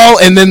scam call,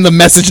 and then the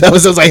message that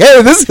was like,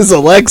 "Hey, this is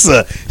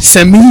Alexa.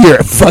 Send me your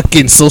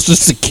fucking social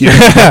security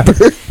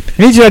number."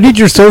 I need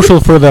your social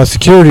for the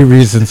security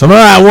reasons. I'm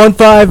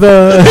 15.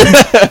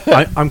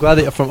 I'm glad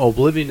that from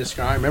Oblivion to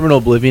Skyrim. Remember in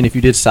Oblivion, if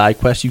you did side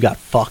quests, you got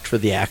fucked for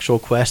the actual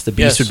quest. The beast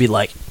Yes. would be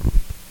like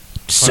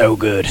so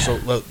good. So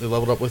they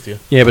leveled up with you.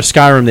 Yeah, but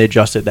Skyrim they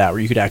adjusted that where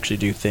you could actually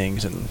do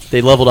things, and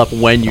they leveled up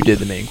when you did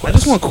the main I quest.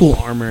 just want cool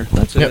armor.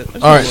 That's Yep. it. I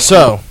just All right, want-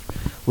 so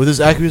with this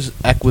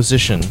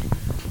acquisition,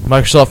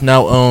 Microsoft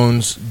now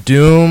owns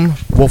Doom,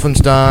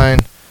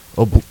 Wolfenstein,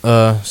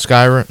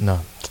 Skyrim, no,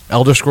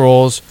 Elder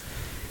Scrolls,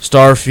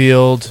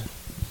 Starfield,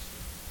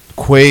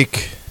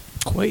 Quake,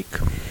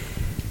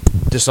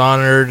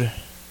 Dishonored,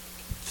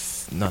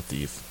 not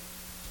Thief.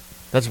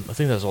 I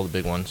think that's all the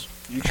big ones.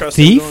 You trust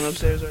Thief? him going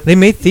upstairs right They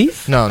made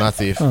Thief. No, not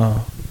Thief.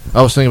 Oh,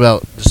 I was thinking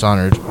about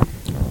Dishonored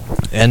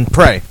and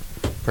Prey.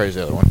 Prey's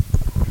the other one.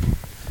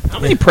 now? How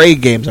many Prey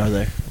games are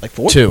there? Like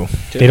 4? 2.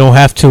 they don't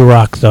have to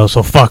rock though,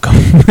 so fuck them.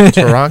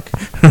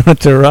 Turok.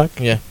 to rock.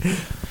 Yeah.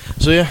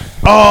 So yeah.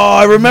 Oh,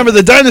 I remember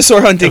the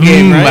dinosaur hunting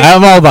game, right?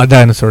 I'm all about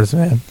dinosaurs,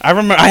 man. I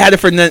remember I had it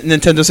for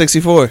Nintendo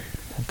 64.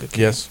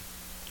 Yes.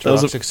 That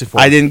was Turok a- 64.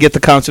 I didn't get the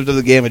concept of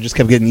the game. I just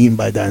kept getting eaten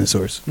by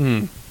dinosaurs.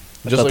 Hmm.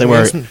 Just thought like they me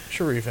were- and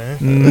Sharif, eh?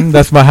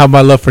 That's how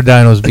my love for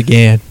dinos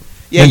began.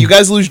 Yeah, you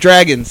guys lose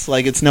dragons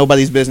like it's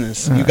nobody's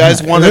business. You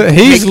guys want to.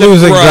 He's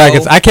losing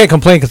dragons. I can't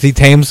complain because he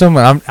tames them,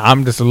 and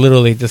I'm just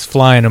literally just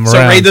flying them So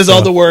around. Ray does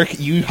all the work.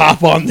 You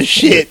hop on the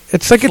shit.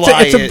 It's like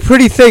fly it's a it.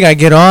 pretty thing. I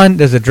get on.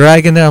 There's a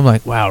dragon there. I'm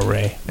like, wow,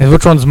 Ray. And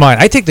which one's mine?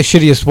 I take the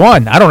shittiest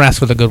one. I don't ask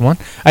for the good one.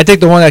 I take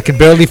the one that can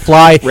barely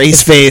fly.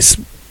 Ray's face.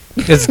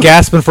 It's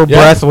gasping for Yeah.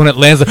 breath when it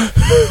lands.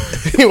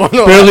 You wanna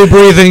know Barely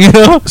breathing. You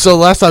know. So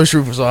last time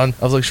Sharif was on,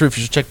 I was like, Sharif,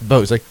 you should check the boat.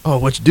 He's like, oh,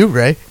 what'd you do,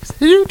 Ray?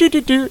 He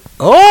said, "Do.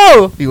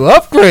 Oh, you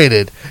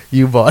upgraded.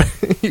 You bought,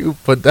 you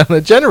put down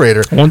a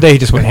generator. One day he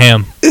just went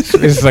ham.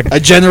 It's like, A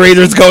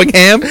generator's going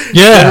ham.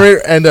 yeah.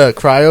 Generator and a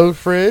cryo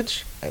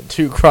fridge and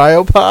 2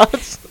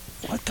 cryopods.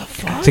 What the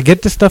fuck? To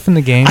get the stuff in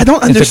the game, I don't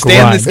it's a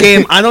understand this grind.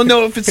 game. I don't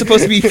know if it's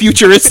supposed to be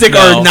futuristic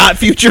No. or not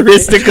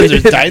futuristic because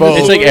there's It's dinosaurs.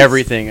 It's like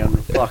everything.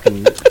 And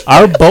fucking.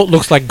 Our boat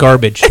looks like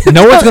garbage.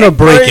 No one's gonna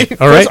break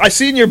it. All right. I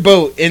seen your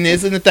boat, and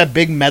isn't it that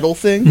big metal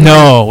thing?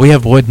 No, we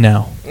have wood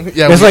now.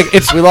 Yeah, It's like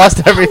it's. we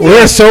lost everything. We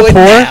are so Wood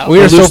poor. now.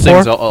 We are so lose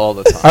things poor. all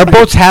the time. Our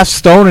boat's half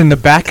stone and the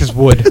back is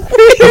wood.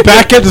 The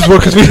back end is wood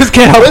because we just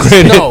can't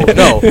upgrade it.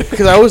 No,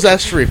 because I always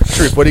ask Sharif,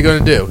 what are you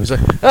going to do? He's like,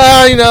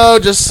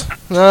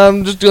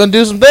 I'm just going to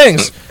do some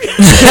things.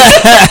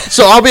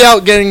 So I'll be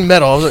out getting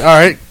metal. I was like, all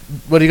right,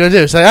 what are you going to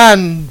do? He's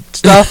like,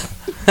 stuff.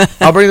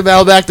 I'll bring the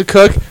metal back to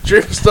cook.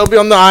 Sharif will still be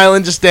on the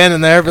island just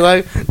standing there, be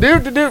like,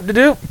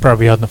 do.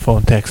 Probably on the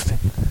phone texting.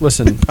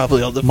 Listen,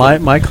 Probably all the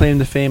my claim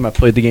to fame, I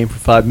played the game for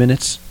 5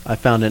 minutes. I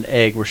found an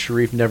egg where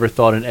Sharif never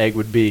thought an egg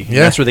would be. And Yeah.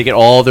 That's where they get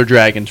all their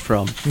dragons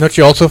from. You know what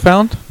you also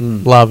found?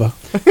 Lava.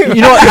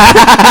 You know what?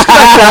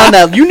 I found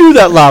that. You knew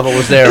that lava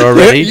was there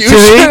already. You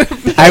To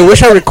me, I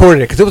wish I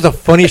recorded it because it was the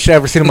funniest shit I've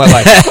ever seen in my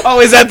life. Oh,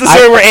 is that the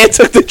story where Ant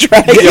took the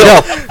dragon?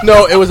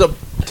 No, it was a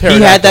pterodactyl.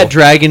 He had that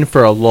dragon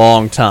for a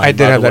long time. I did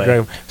by have the that way.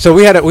 dragon. So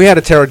we had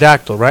a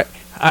pterodactyl, right?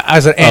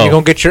 I said, "And you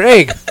gonna get your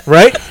egg,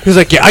 right?" He was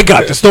like, "Yeah, I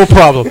got this, no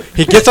problem."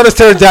 He gets on his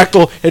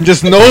pterodactyl and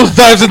just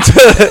nosedives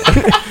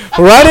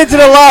right into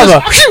the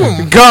lava.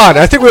 God,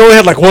 I think we only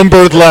had like one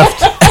bird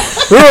left.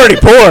 We were already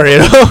poor, you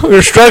know. We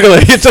were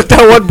struggling. He took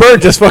that one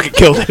bird, just fucking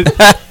killed it.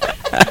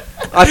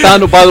 I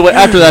found. By the way,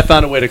 after that, I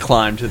found a way to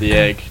climb to the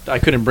egg. I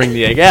couldn't bring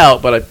the egg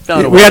out, but I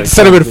found a way. We had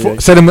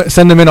to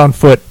send him in on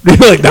foot. We're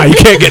like, nah, you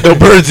can't get no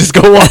birds. Just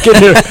go walk in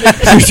here.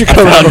 You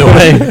come around the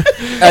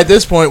way. At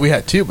this point, we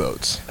had 2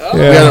 boats. Oh. We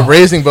had a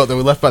raising boat that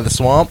we left by the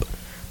swamp,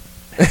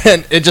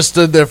 and it just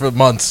stood there for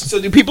months. So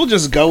do people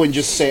just go and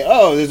just say,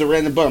 "Oh, there's a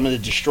random boat. I'm going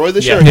to destroy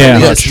this shit"? Yeah.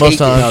 Yes, most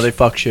times. No, they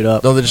fuck shit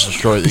up. No, they just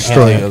destroy it.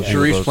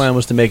 Sharif's plan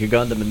was to make a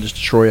Gundam and just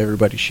destroy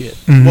everybody's shit.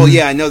 Well,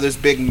 yeah, I know there's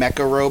big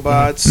mecha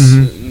robots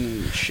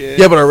and shit.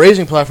 Yeah, but our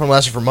raising platform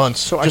lasted for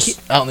months. So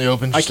just out in the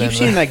open. I Just keep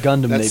standing seeing that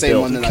Gundam That they same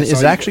built. one that I Is saw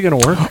it you actually going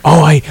to work?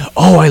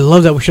 I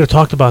love that. We should have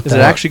talked about Is that.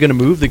 it actually going to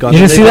move the Gundam? You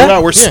didn't they see built? that?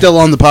 No, we're still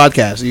on the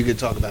podcast, so you can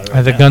talk about it.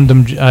 Right the now.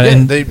 Gundam Yeah,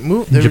 in they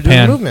moved. They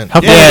Japan. were doing movement.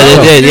 How Yeah,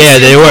 they did. Yeah,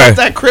 they were.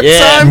 That Crip Yeah.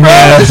 sign, bro.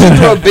 Yeah. Let's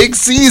just throw a big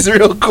C's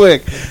real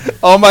quick.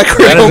 All my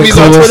Crip That is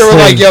the homies on coolest Twitter were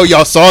like, thing. "Yo,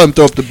 y'all saw him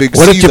throw up the big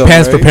What if C's."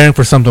 Japan's right? preparing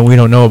for something we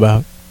don't know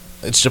about?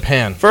 It's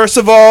Japan. First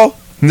of all,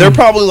 they're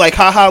probably like,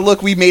 haha,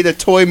 look, we made a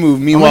toy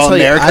move. Meanwhile, tell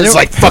you, I America's don't-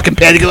 like fucking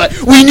panicking, like,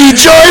 we need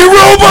giant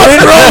robots,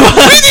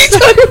 bro! We need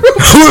giant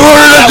robots! We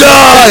ordered to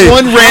die!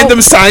 One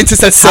random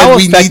scientist that How said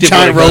we need effective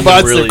giant would a Gundam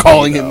robots, really they're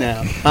calling be, him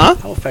though? now. Huh?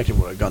 How effective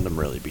would a Gundam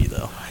really be,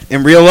 though?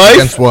 In real life?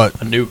 Against what?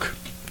 A nuke.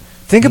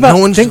 Think about No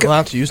one's think,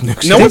 allowed to use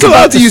nukes. No one's about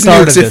allowed to the use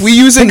start nukes. of If this. we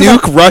use a Think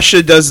nuke, about-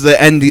 Russia does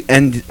the end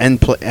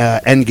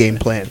game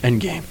plan.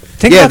 Endgame.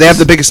 think Yeah, about they have this-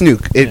 the biggest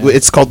nuke.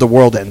 It's called the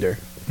World Ender.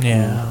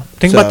 Yeah.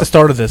 Think So- about the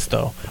start of this,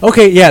 though.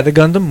 Okay, yeah, the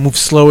Gundam moves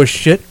slow as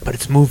shit, but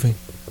it's moving.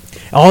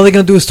 All they're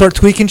gonna do is start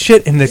tweaking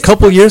shit. In a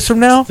couple years from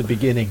now, The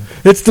beginning.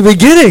 it's the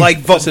beginning. Like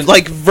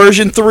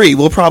version 3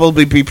 will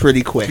probably be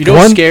pretty quick. You know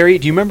what's One- scary?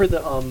 Do you remember the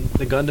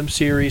Gundam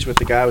series with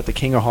the guy with the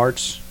King of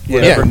Hearts?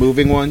 Yeah, the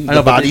moving one, I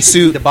know, the but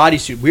bodysuit. The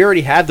bodysuit. We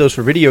already have those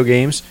for video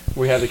games.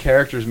 We have the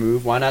characters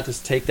move. Why not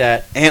just take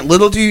that? And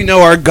little do you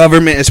know, our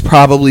government is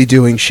probably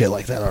doing shit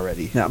like that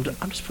already. No,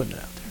 I'm just putting it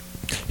out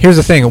there. Here's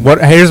the thing.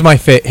 Here's my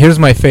face. Here's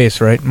my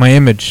face. Right, my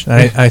image.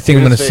 I think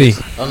I'm gonna see.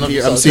 I'm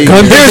seeing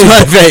Gundams, Here's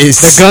my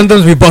face. The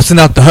Gundams be busting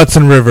out the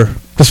Hudson River,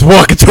 just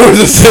walking towards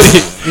the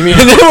city. And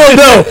then we'll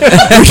know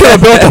we should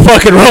have built a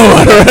fucking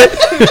robot, right?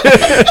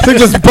 They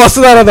just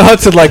busted out of the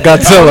Hudson like I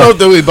don't know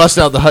Godzilla. if we bust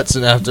out the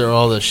Hudson after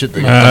all the shit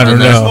they got I done don't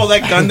there. know. Well,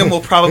 that Gundam will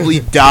probably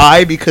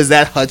die because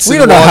that Hudson We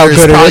don't know how water is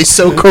good it probably is.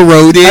 so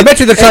corroded. I bet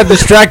you they're trying to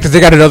distract us. They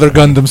got another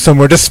Gundam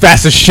somewhere, just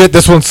fast as shit.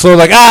 This one's slow,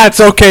 like it's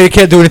okay, you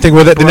can't do anything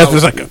with it. Then Bro.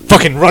 there's like a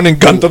fucking running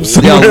Gundam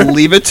Yeah, somewhere.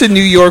 leave it to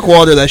New York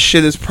water. That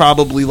shit is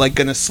probably like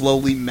gonna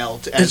slowly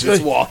melt as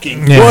it's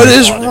walking. Yeah. What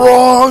is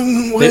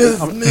wrong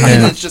with me?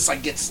 And it's just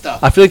like gets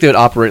stuck. I feel like they would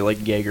operate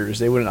like Jaegers.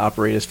 They wouldn't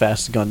operate as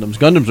fast as Gundams.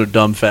 Gundams are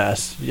dumb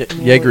fast.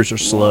 Jaegers are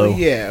slow. Well,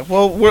 yeah.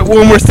 Well,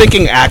 when we're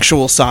thinking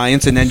actual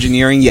science and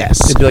engineering, yes,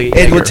 It'd be like a it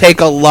Jaeger. would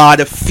take a lot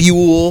of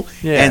fuel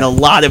Yeah. and a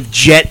lot of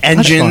jet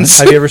engines.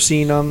 Have you ever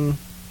seen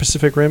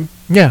Pacific Rim?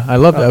 Yeah, I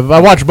love that. I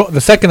watched the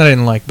second I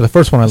didn't like, but the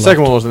first one I The liked.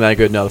 second one wasn't that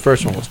good. No, the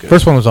first one was good.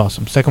 First one was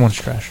awesome. Second one's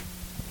trash.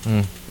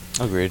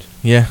 Agreed.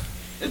 Yeah.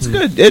 It's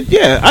good.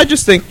 Yeah, I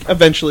just think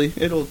eventually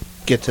it'll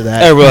get to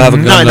that. Everyone will have a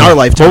Not in Gundam. our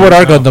lifetime. What would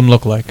our no. Gundam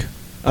look like?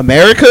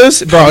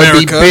 America's? Bro,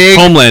 it'd be America. big,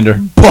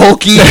 Homelander.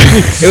 bulky.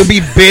 It would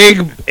be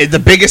big, the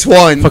biggest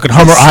one. Fucking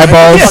Hummer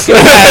eyeballs.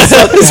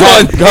 This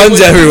one.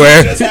 Guns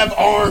everywhere. Just have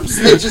arms.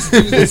 They just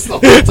do this the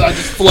whole time,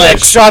 just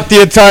flex. Shot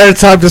the entire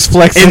time, just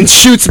flexing. And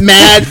shoots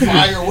mad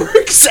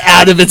fireworks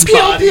out of its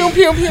body.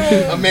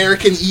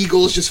 American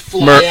eagles just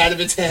fly out of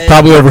its head.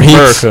 Probably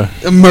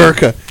overheats.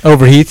 America.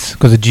 Overheats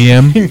because of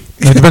GM.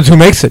 It depends who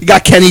makes it. You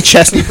got Kenny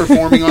Chesney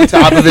performing on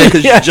top of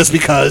it just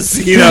because,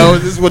 this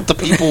is what the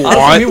people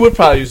Honestly, he want. would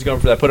probably use a gun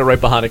for that. Put it right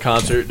behind a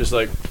concert, just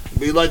like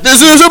Be like,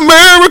 this is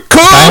America!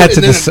 had to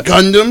And then a deci-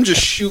 Gundam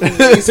just shooting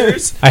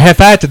lasers. I have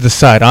had to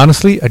decide,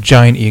 honestly, a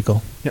giant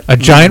eagle. A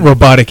giant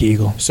robotic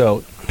eagle.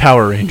 so.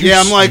 Power Rangers.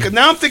 Yeah, I'm like,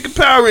 now I'm thinking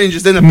Power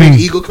Rangers. Then a big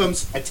eagle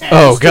comes, attacks.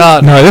 Oh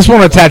God, No, this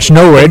won't attach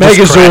nowhere. It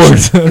just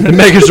crashes. the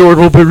Megazord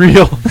will be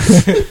real.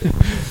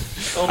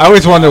 I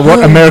always wonder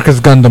what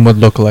America's Gundam would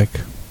look like.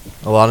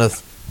 A lot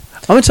of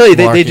I'm gonna tell you,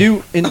 they Marketing.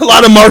 do in A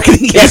lot of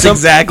marketing. Yes, some-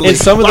 exactly. in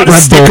some of a lot the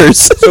of Red Bull.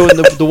 stickers. So in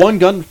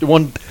the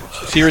one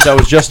series I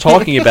was just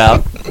talking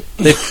about,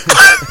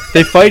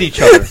 they fight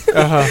each other.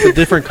 The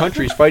different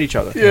countries fight each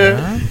other.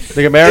 Yeah.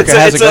 Like America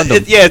has a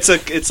Gundam.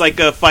 It's like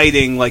a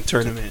fighting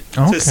tournament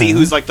Okay. to see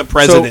who's like the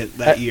president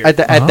that year. At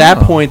that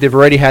Ah. point, they've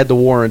already had the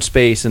war in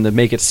space, and to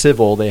make it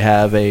civil, they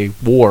have a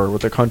war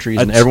with their countries,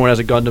 and everyone has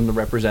a Gundam to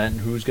represent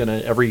who's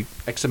gonna every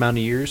X amount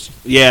of years.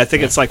 Yeah, I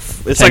think it's like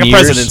 10 a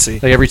years, presidency.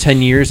 Like every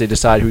 10 years, they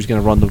decide who's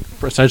gonna run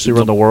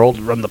the world,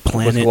 Run the with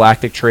planet.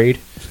 galactic trade.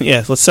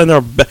 Yeah, let's send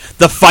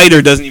the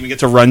fighter doesn't even get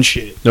to run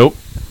shit. Nope,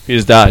 he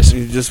just dies.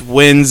 He just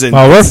wins and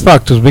Well, we're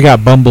fucked because we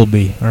got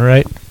Bumblebee, all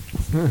right?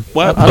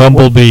 what?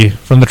 Bumblebee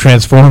from the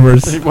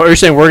Transformers. What you're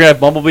saying? We're gonna have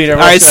Bumblebee and All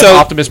right, everyone's gonna so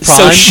have Optimus Prime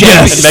so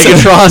Chevy, and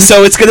Megatron.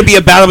 So it's gonna be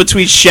a battle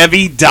between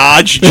Chevy,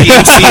 Dodge,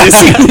 GMC to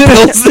see who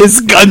builds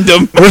this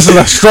Gundam. Versus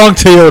a strong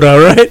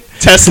Toyota, right?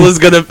 Tesla's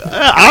gonna.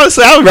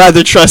 Honestly, I would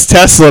rather trust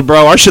Tesla,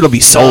 bro. Our shit'll be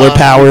solar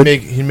powered.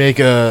 He'd make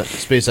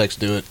SpaceX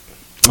do it.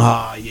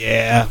 Oh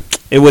yeah,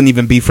 it wouldn't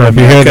even be for If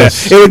you hear America.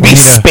 this, It would be yeah.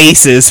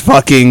 Space's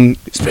fucking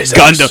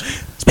Gundam.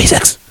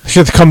 SpaceX.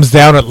 Shit comes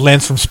down, it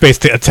lands from space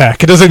to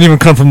attack. It doesn't even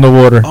come from the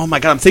water. Oh my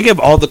god, I'm thinking of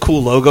all the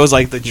cool logos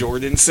like the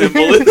Jordan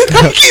symbol. And Red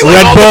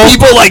all Bull. the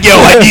people like, yo,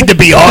 I need to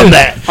be on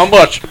that. How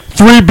much?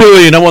 $3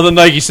 billion. I want the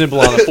Nike symbol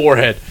on the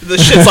forehead. The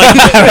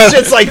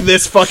shit's like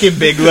this fucking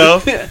big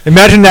though.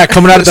 Imagine that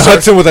coming out of the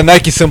Hudson with a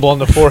Nike symbol on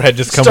the forehead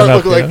just coming Start up.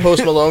 looking like yeah.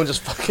 Post Malone,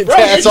 just fucking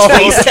Right, tats all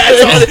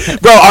over.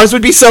 Bro, ours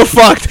would be so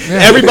fucked.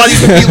 Everybody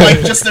would be like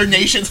just their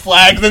nation's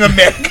flag, then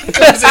America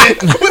comes in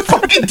with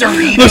fucking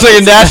Doritos. Looks like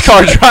a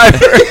NASCAR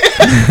driver.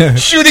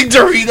 shooting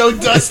Dorito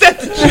dust at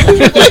the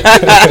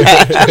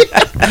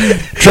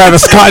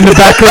Travis Scott in the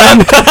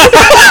background.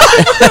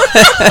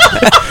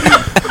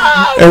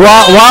 And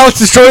while it's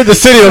destroying the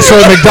city, it'll show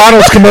a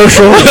McDonald's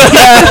commercial.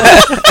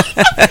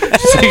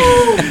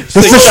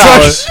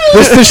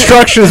 This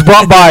destruction is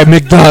brought by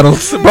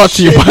McDonald's. Brought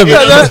to you by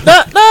McDonald's.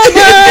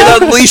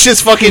 It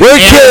unleashes fucking We're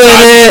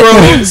killing it.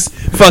 drones.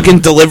 Fucking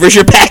delivers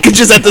your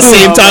packages at the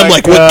same time.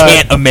 Like, what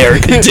can't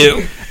America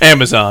do?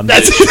 Amazon.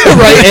 That's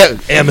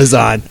right.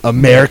 Amazon,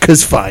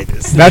 America's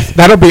finest.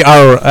 That'll be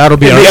our. Yo,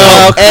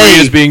 Korea is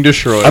hey, being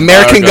destroyed.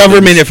 American Our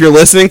government, if you're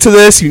listening to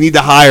this, you need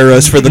to hire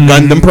us for the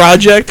Gundam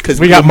project because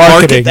We got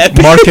marketing.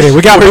 Marketing.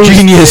 We got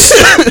genius.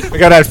 We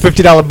got that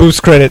 $50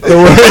 boost credit.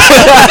 Don't worry.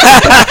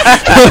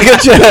 Look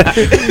at you.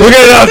 Look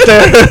at it out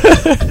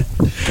there.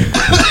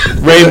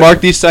 Ray, mark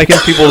these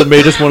seconds. People that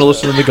may just want to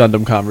listen to the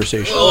Gundam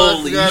conversation.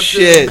 Holy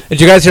shit! Did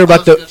you guys hear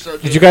about the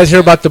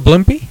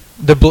Blimpie?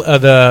 The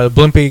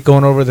Blimpie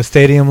going over the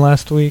stadium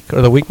last week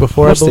or the week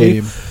before, What I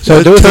believe. stadium?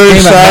 So there was a Turn game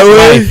at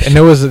sideways? MetLife,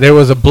 and there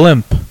was a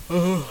blimp.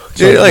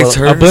 Did it, like, a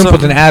turn blimp with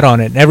something? an ad on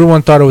it, and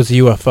everyone thought it was a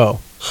UFO.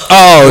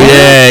 Oh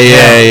yeah.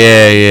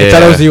 They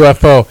thought it was a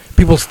UFO.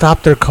 People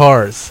stopped their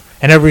cars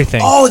and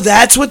everything. Oh,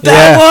 that's what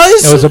that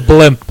was. It was a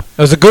blimp.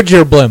 It was a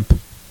Goodyear blimp.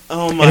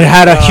 Oh my! And it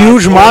had a God.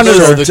 huge monitor.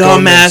 Those The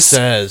government dumbass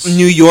says.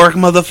 New York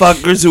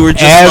motherfuckers who were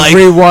just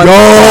Everyone.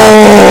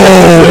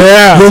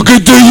 Yeah. Look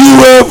at the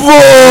UFO.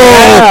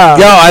 Yeah.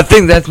 Yo, I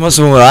think that must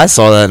have been what I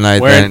saw that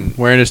night.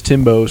 Wearing his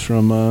Timbos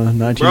from bro,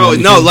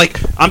 1992. no, like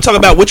I'm talking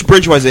about which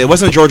bridge was it? It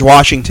wasn't George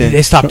Washington.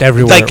 They stopped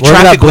everywhere. Like, Wherever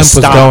that traffic blimp was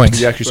was stopped. going. Did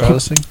you actually saw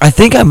this thing? I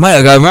think I might.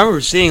 I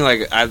remember seeing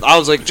I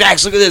was like,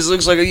 Jax, look at this. It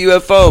looks like a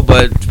UFO,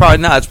 but it's probably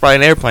not. It's probably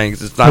an airplane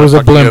because it's not It was a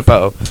fucking blimp.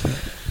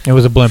 UFO. It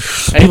was a blimp.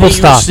 Anything People you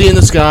stopped. see in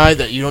the sky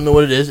that you don't know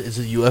what it is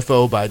a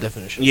UFO by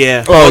definition.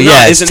 Yeah. Oh,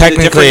 yeah, Isn't it a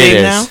different technically it name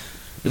is. now?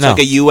 It's No. like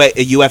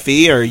a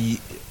UFE or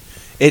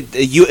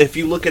if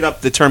you look it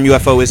up, the term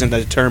UFO isn't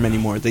a term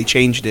anymore. They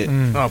changed it.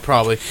 Oh,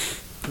 probably. They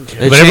But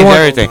changed everyone-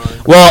 everything.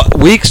 Well,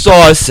 weak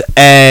sauce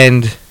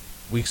and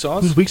Weak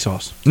sauce? Who's weak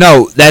sauce?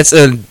 no, that's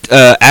an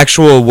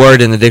actual word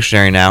in the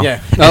dictionary now. Yeah.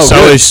 And Oh,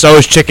 good. so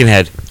is chicken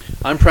head.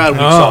 I'm proud of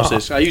weak Oh.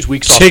 sauces. I use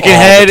weak sauce. Chicken all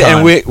the head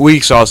time. and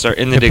weak sauce are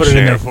in the They put it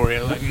in dictionary. there for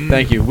you. Like,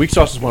 Thank you. Weak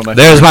sauce is one of my.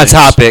 There's favorite my things.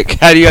 topic.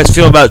 How do you guys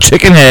feel about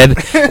chicken head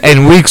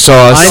and weak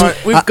sauce?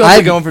 We've I-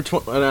 been going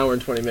for an hour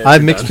and 20 minutes. I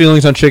have We're mixed done.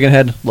 feelings on chicken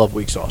head. Love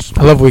weak sauce.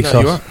 I love weak No,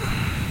 sauce. you are.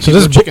 So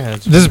this chicken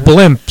heads. this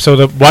blimp.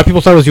 So why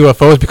people thought it was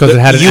UFO is because The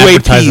it had an UAPs.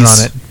 advertisement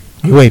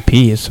on it.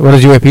 UAPs. What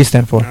does UAP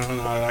stand for? I don't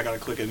know. I gotta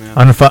click it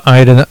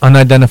now.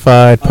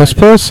 Unidentified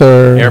puss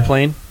or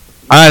Airplane.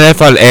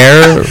 Unidentified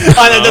air.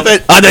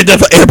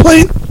 Unidentified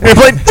airplane.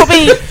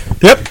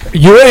 Yep.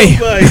 UA.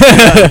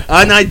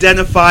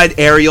 Unidentified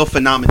aerial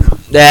phenomena. Oh,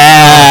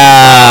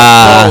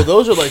 Yeah.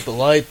 those are like the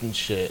lights and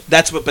shit.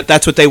 That's what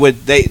they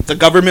would. The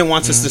government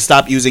wants us to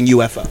stop using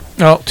UFO.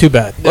 Oh, too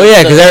bad. Oh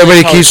yeah, because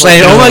everybody keeps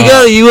saying, "Oh my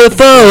god, a UFO!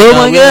 Oh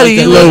my we god, a like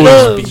that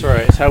UFO!" That's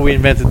right. It's how we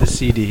invented the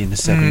CD in the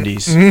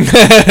 70s.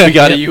 We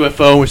got a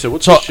UFO and we said,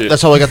 "What's So this shit?"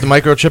 that's how I got the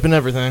microchip and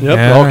everything. Yep,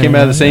 it all came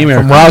out of the same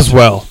From aircraft.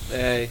 Roswell.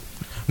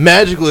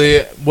 Magically,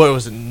 what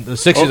was it? In the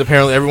 60s,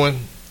 apparently, everyone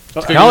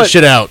figured How this it-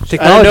 shit out.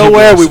 Out of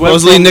nowhere, we went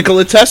Supposedly from-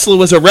 Nikola Tesla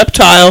was a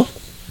reptile.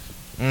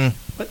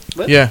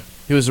 What? Yeah,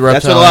 he was a reptile.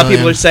 That's what a lot of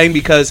people alien. are saying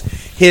because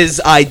his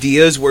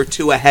ideas were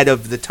too ahead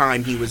of the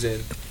time he was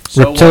in.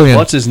 So Reptilian.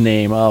 what's his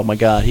name? Oh my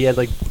god, he had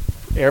like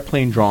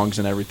airplane drawings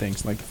and everything,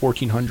 like the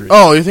 1400s.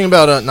 Oh, you're thinking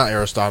about not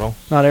Aristotle.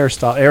 Not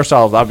Aristotle.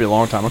 Aristotle, that'd be a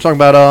long time. I'm talking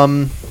about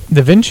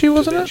Da Vinci,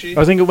 wasn't it?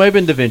 I think it might have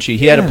been Da Vinci.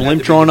 He had a Yeah.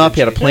 blimp drawn up.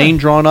 He had a plane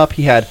drawn up.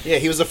 He had Yeah,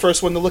 he was the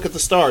first one to look at the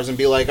stars and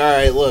be like, "All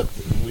right, look,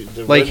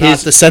 Like we're not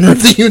his- the center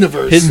of the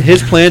universe."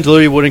 his plans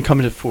literally wouldn't come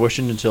into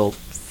fruition until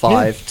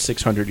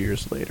 600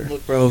 years later.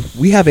 Look, bro,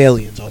 we have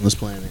aliens on this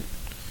planet.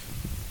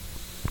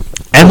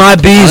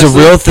 MIB is a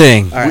Honestly- real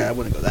thing. All right, I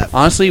wouldn't go that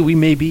far. Honestly, we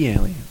may be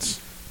aliens.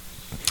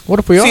 What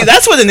if we See, are?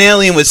 that's what an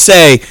alien would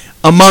say.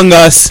 Among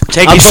us,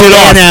 Take I'm your shit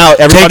pan off. out. Take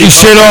Everybody your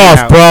shit pan off,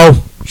 out.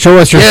 bro. Show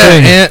us your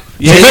thing. and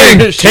Take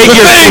your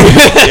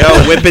thing.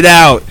 Yo, whip it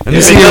out. me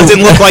If see it your-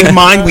 doesn't look like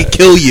mine, we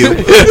kill you.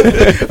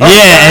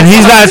 Yeah, and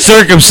he's not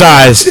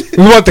circumcised.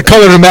 We want the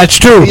color to match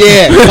too.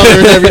 Yeah, color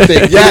and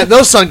everything. yeah,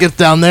 no sun gets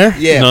down there.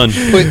 Yeah. None.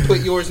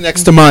 Put yours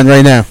next to mine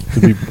right now.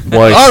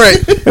 White. All right,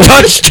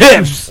 Touch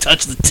tips.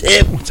 Touch the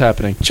tip. What's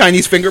happening?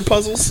 Chinese finger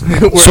puzzles. we're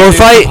Sword doing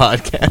fight? a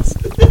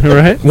podcast.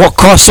 Right? What,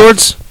 cross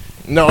swords?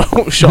 No,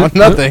 Sean,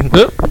 nothing.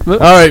 All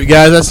right,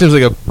 guys, that seems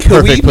like a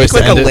Could we perfect place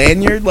make to like end a it.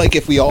 lanyard, like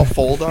if we all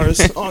fold ours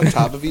on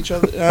top of each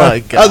other? My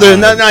God. Other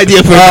than that, an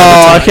idea for Oh,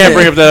 I another can't time.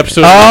 bring up that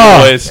episode Oh.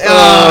 of the boys.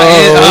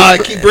 I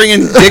keep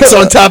bringing dicks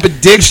on top of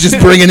dicks, just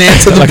bringing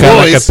Ant to the like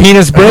a boys.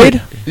 penis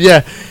braid.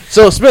 Yeah.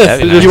 So Smith,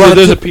 That'd be do you nice. want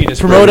There's to a penis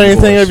promote braid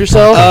anything before of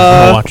yourself?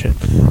 I'll watch it.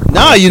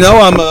 Nah,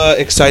 I'm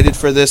excited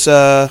for this.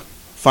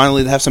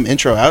 Finally, to have some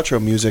intro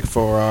outro music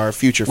for our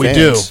future we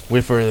fans. do.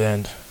 Wait for the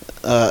end.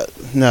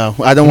 No,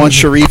 I don't want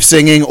Sharif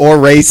singing or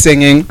Ray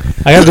singing.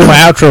 I gotta do my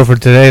outro for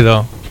today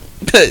though.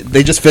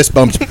 They just fist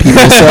bumped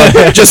people,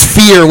 so just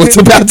fear what's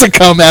about to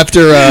come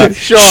after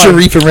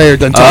Sharif and Ray are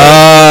done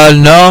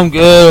talking. No, I'm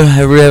good.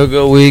 Everybody have a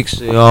good week.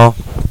 See y'all. All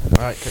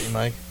right, cut your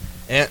mic.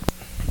 Ant.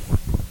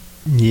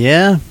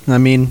 Yeah, I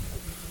mean,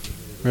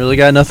 really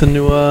got nothing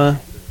to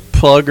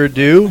plug or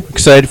do.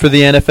 Excited for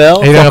the NFL.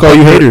 Are you Fuck all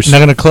you haters. Not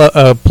gonna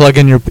plug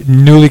in your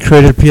newly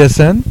created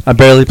PSN. I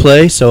barely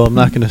play, so I'm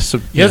not gonna.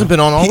 He hasn't been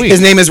on all week. His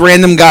name is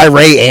Random Guy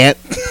Ray Ant.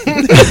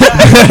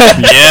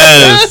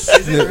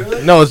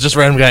 Yes. No, it's just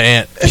random guy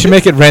Ant. You should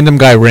make it Random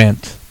Guy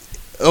Rant.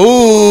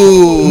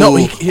 Ooh. No,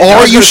 I or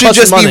was you gonna should put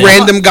just some be money.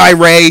 Random Guy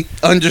Ray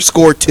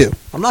 _2.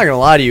 I'm not gonna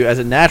lie to you. As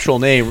a natural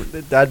name,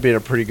 that'd be a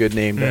pretty good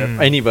name. To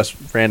any of us,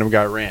 random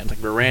guy rant, like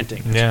we're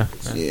ranting. Yeah.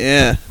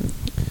 Yeah.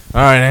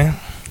 All right, Ant.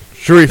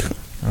 Sharif.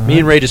 Me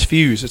and Ray just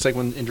fuse. It's like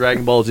when in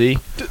Dragon Ball Z.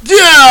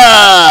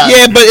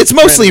 Yeah, but it's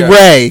mostly Random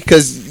guy. Ray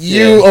because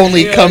you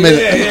only come in.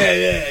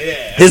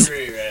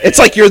 It's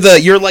like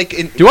you're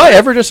like. Do I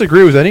ever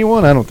disagree with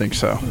anyone? I don't think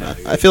so.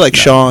 I feel like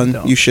Sean,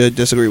 don't. you should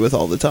disagree with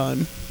all the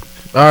time.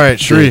 All right,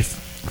 Sharif.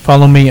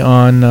 Follow me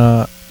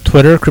on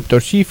Twitter, Crypto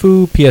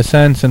Shifu,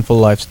 PSN, Sinful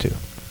Lives 2.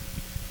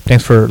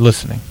 Thanks for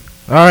listening.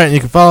 All right, and you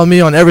can follow me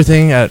on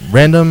everything at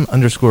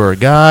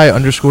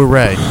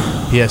random_guy_Ray.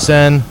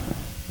 PSN,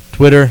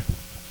 Twitter,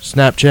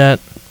 Snapchat,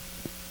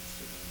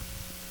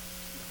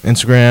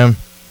 Instagram,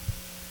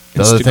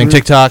 the other thing, Instagram.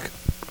 TikTok.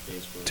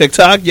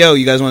 TikTok, yo,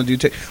 you guys want to do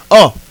TikTok?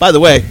 Oh, by the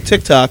way,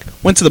 TikTok.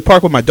 Went to the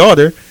park with my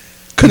daughter.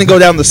 Couldn't go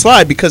down the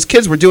slide because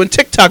kids were doing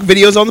TikTok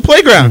videos on the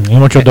playground. You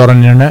want your daughter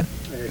on the internet?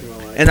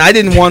 And I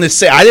didn't want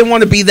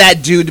to be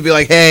that dude to be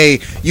like, hey,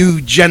 you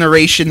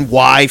Generation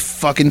Y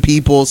fucking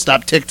people,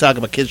 stop TikTok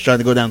about kids trying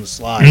to go down the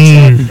slide.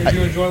 Did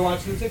you enjoy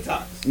watching the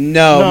TikToks?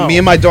 No, me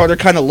and my daughter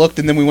kind of looked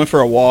and then we went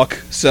for a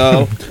walk.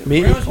 So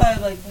Me,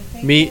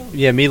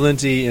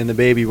 Lindsay, and the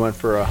baby went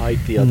for a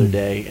hike the other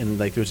day, and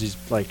like there was these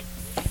like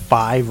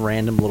 5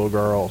 random little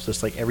girls,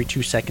 just like every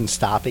 2 seconds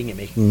stopping and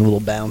making little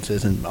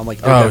bounces, and I'm like,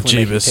 they're Oh,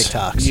 definitely making Jeebus.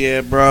 TikToks. yeah,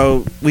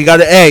 bro, we got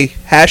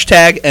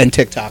hashtag and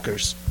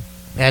TikTokers.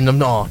 And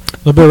them all.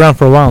 They'll be around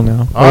for a while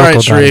now. All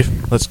right, Sharif.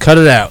 Let's cut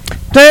it out.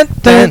 Did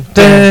Did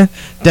you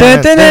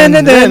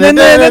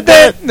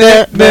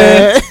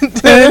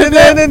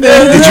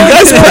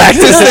guys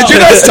practice? Did you guys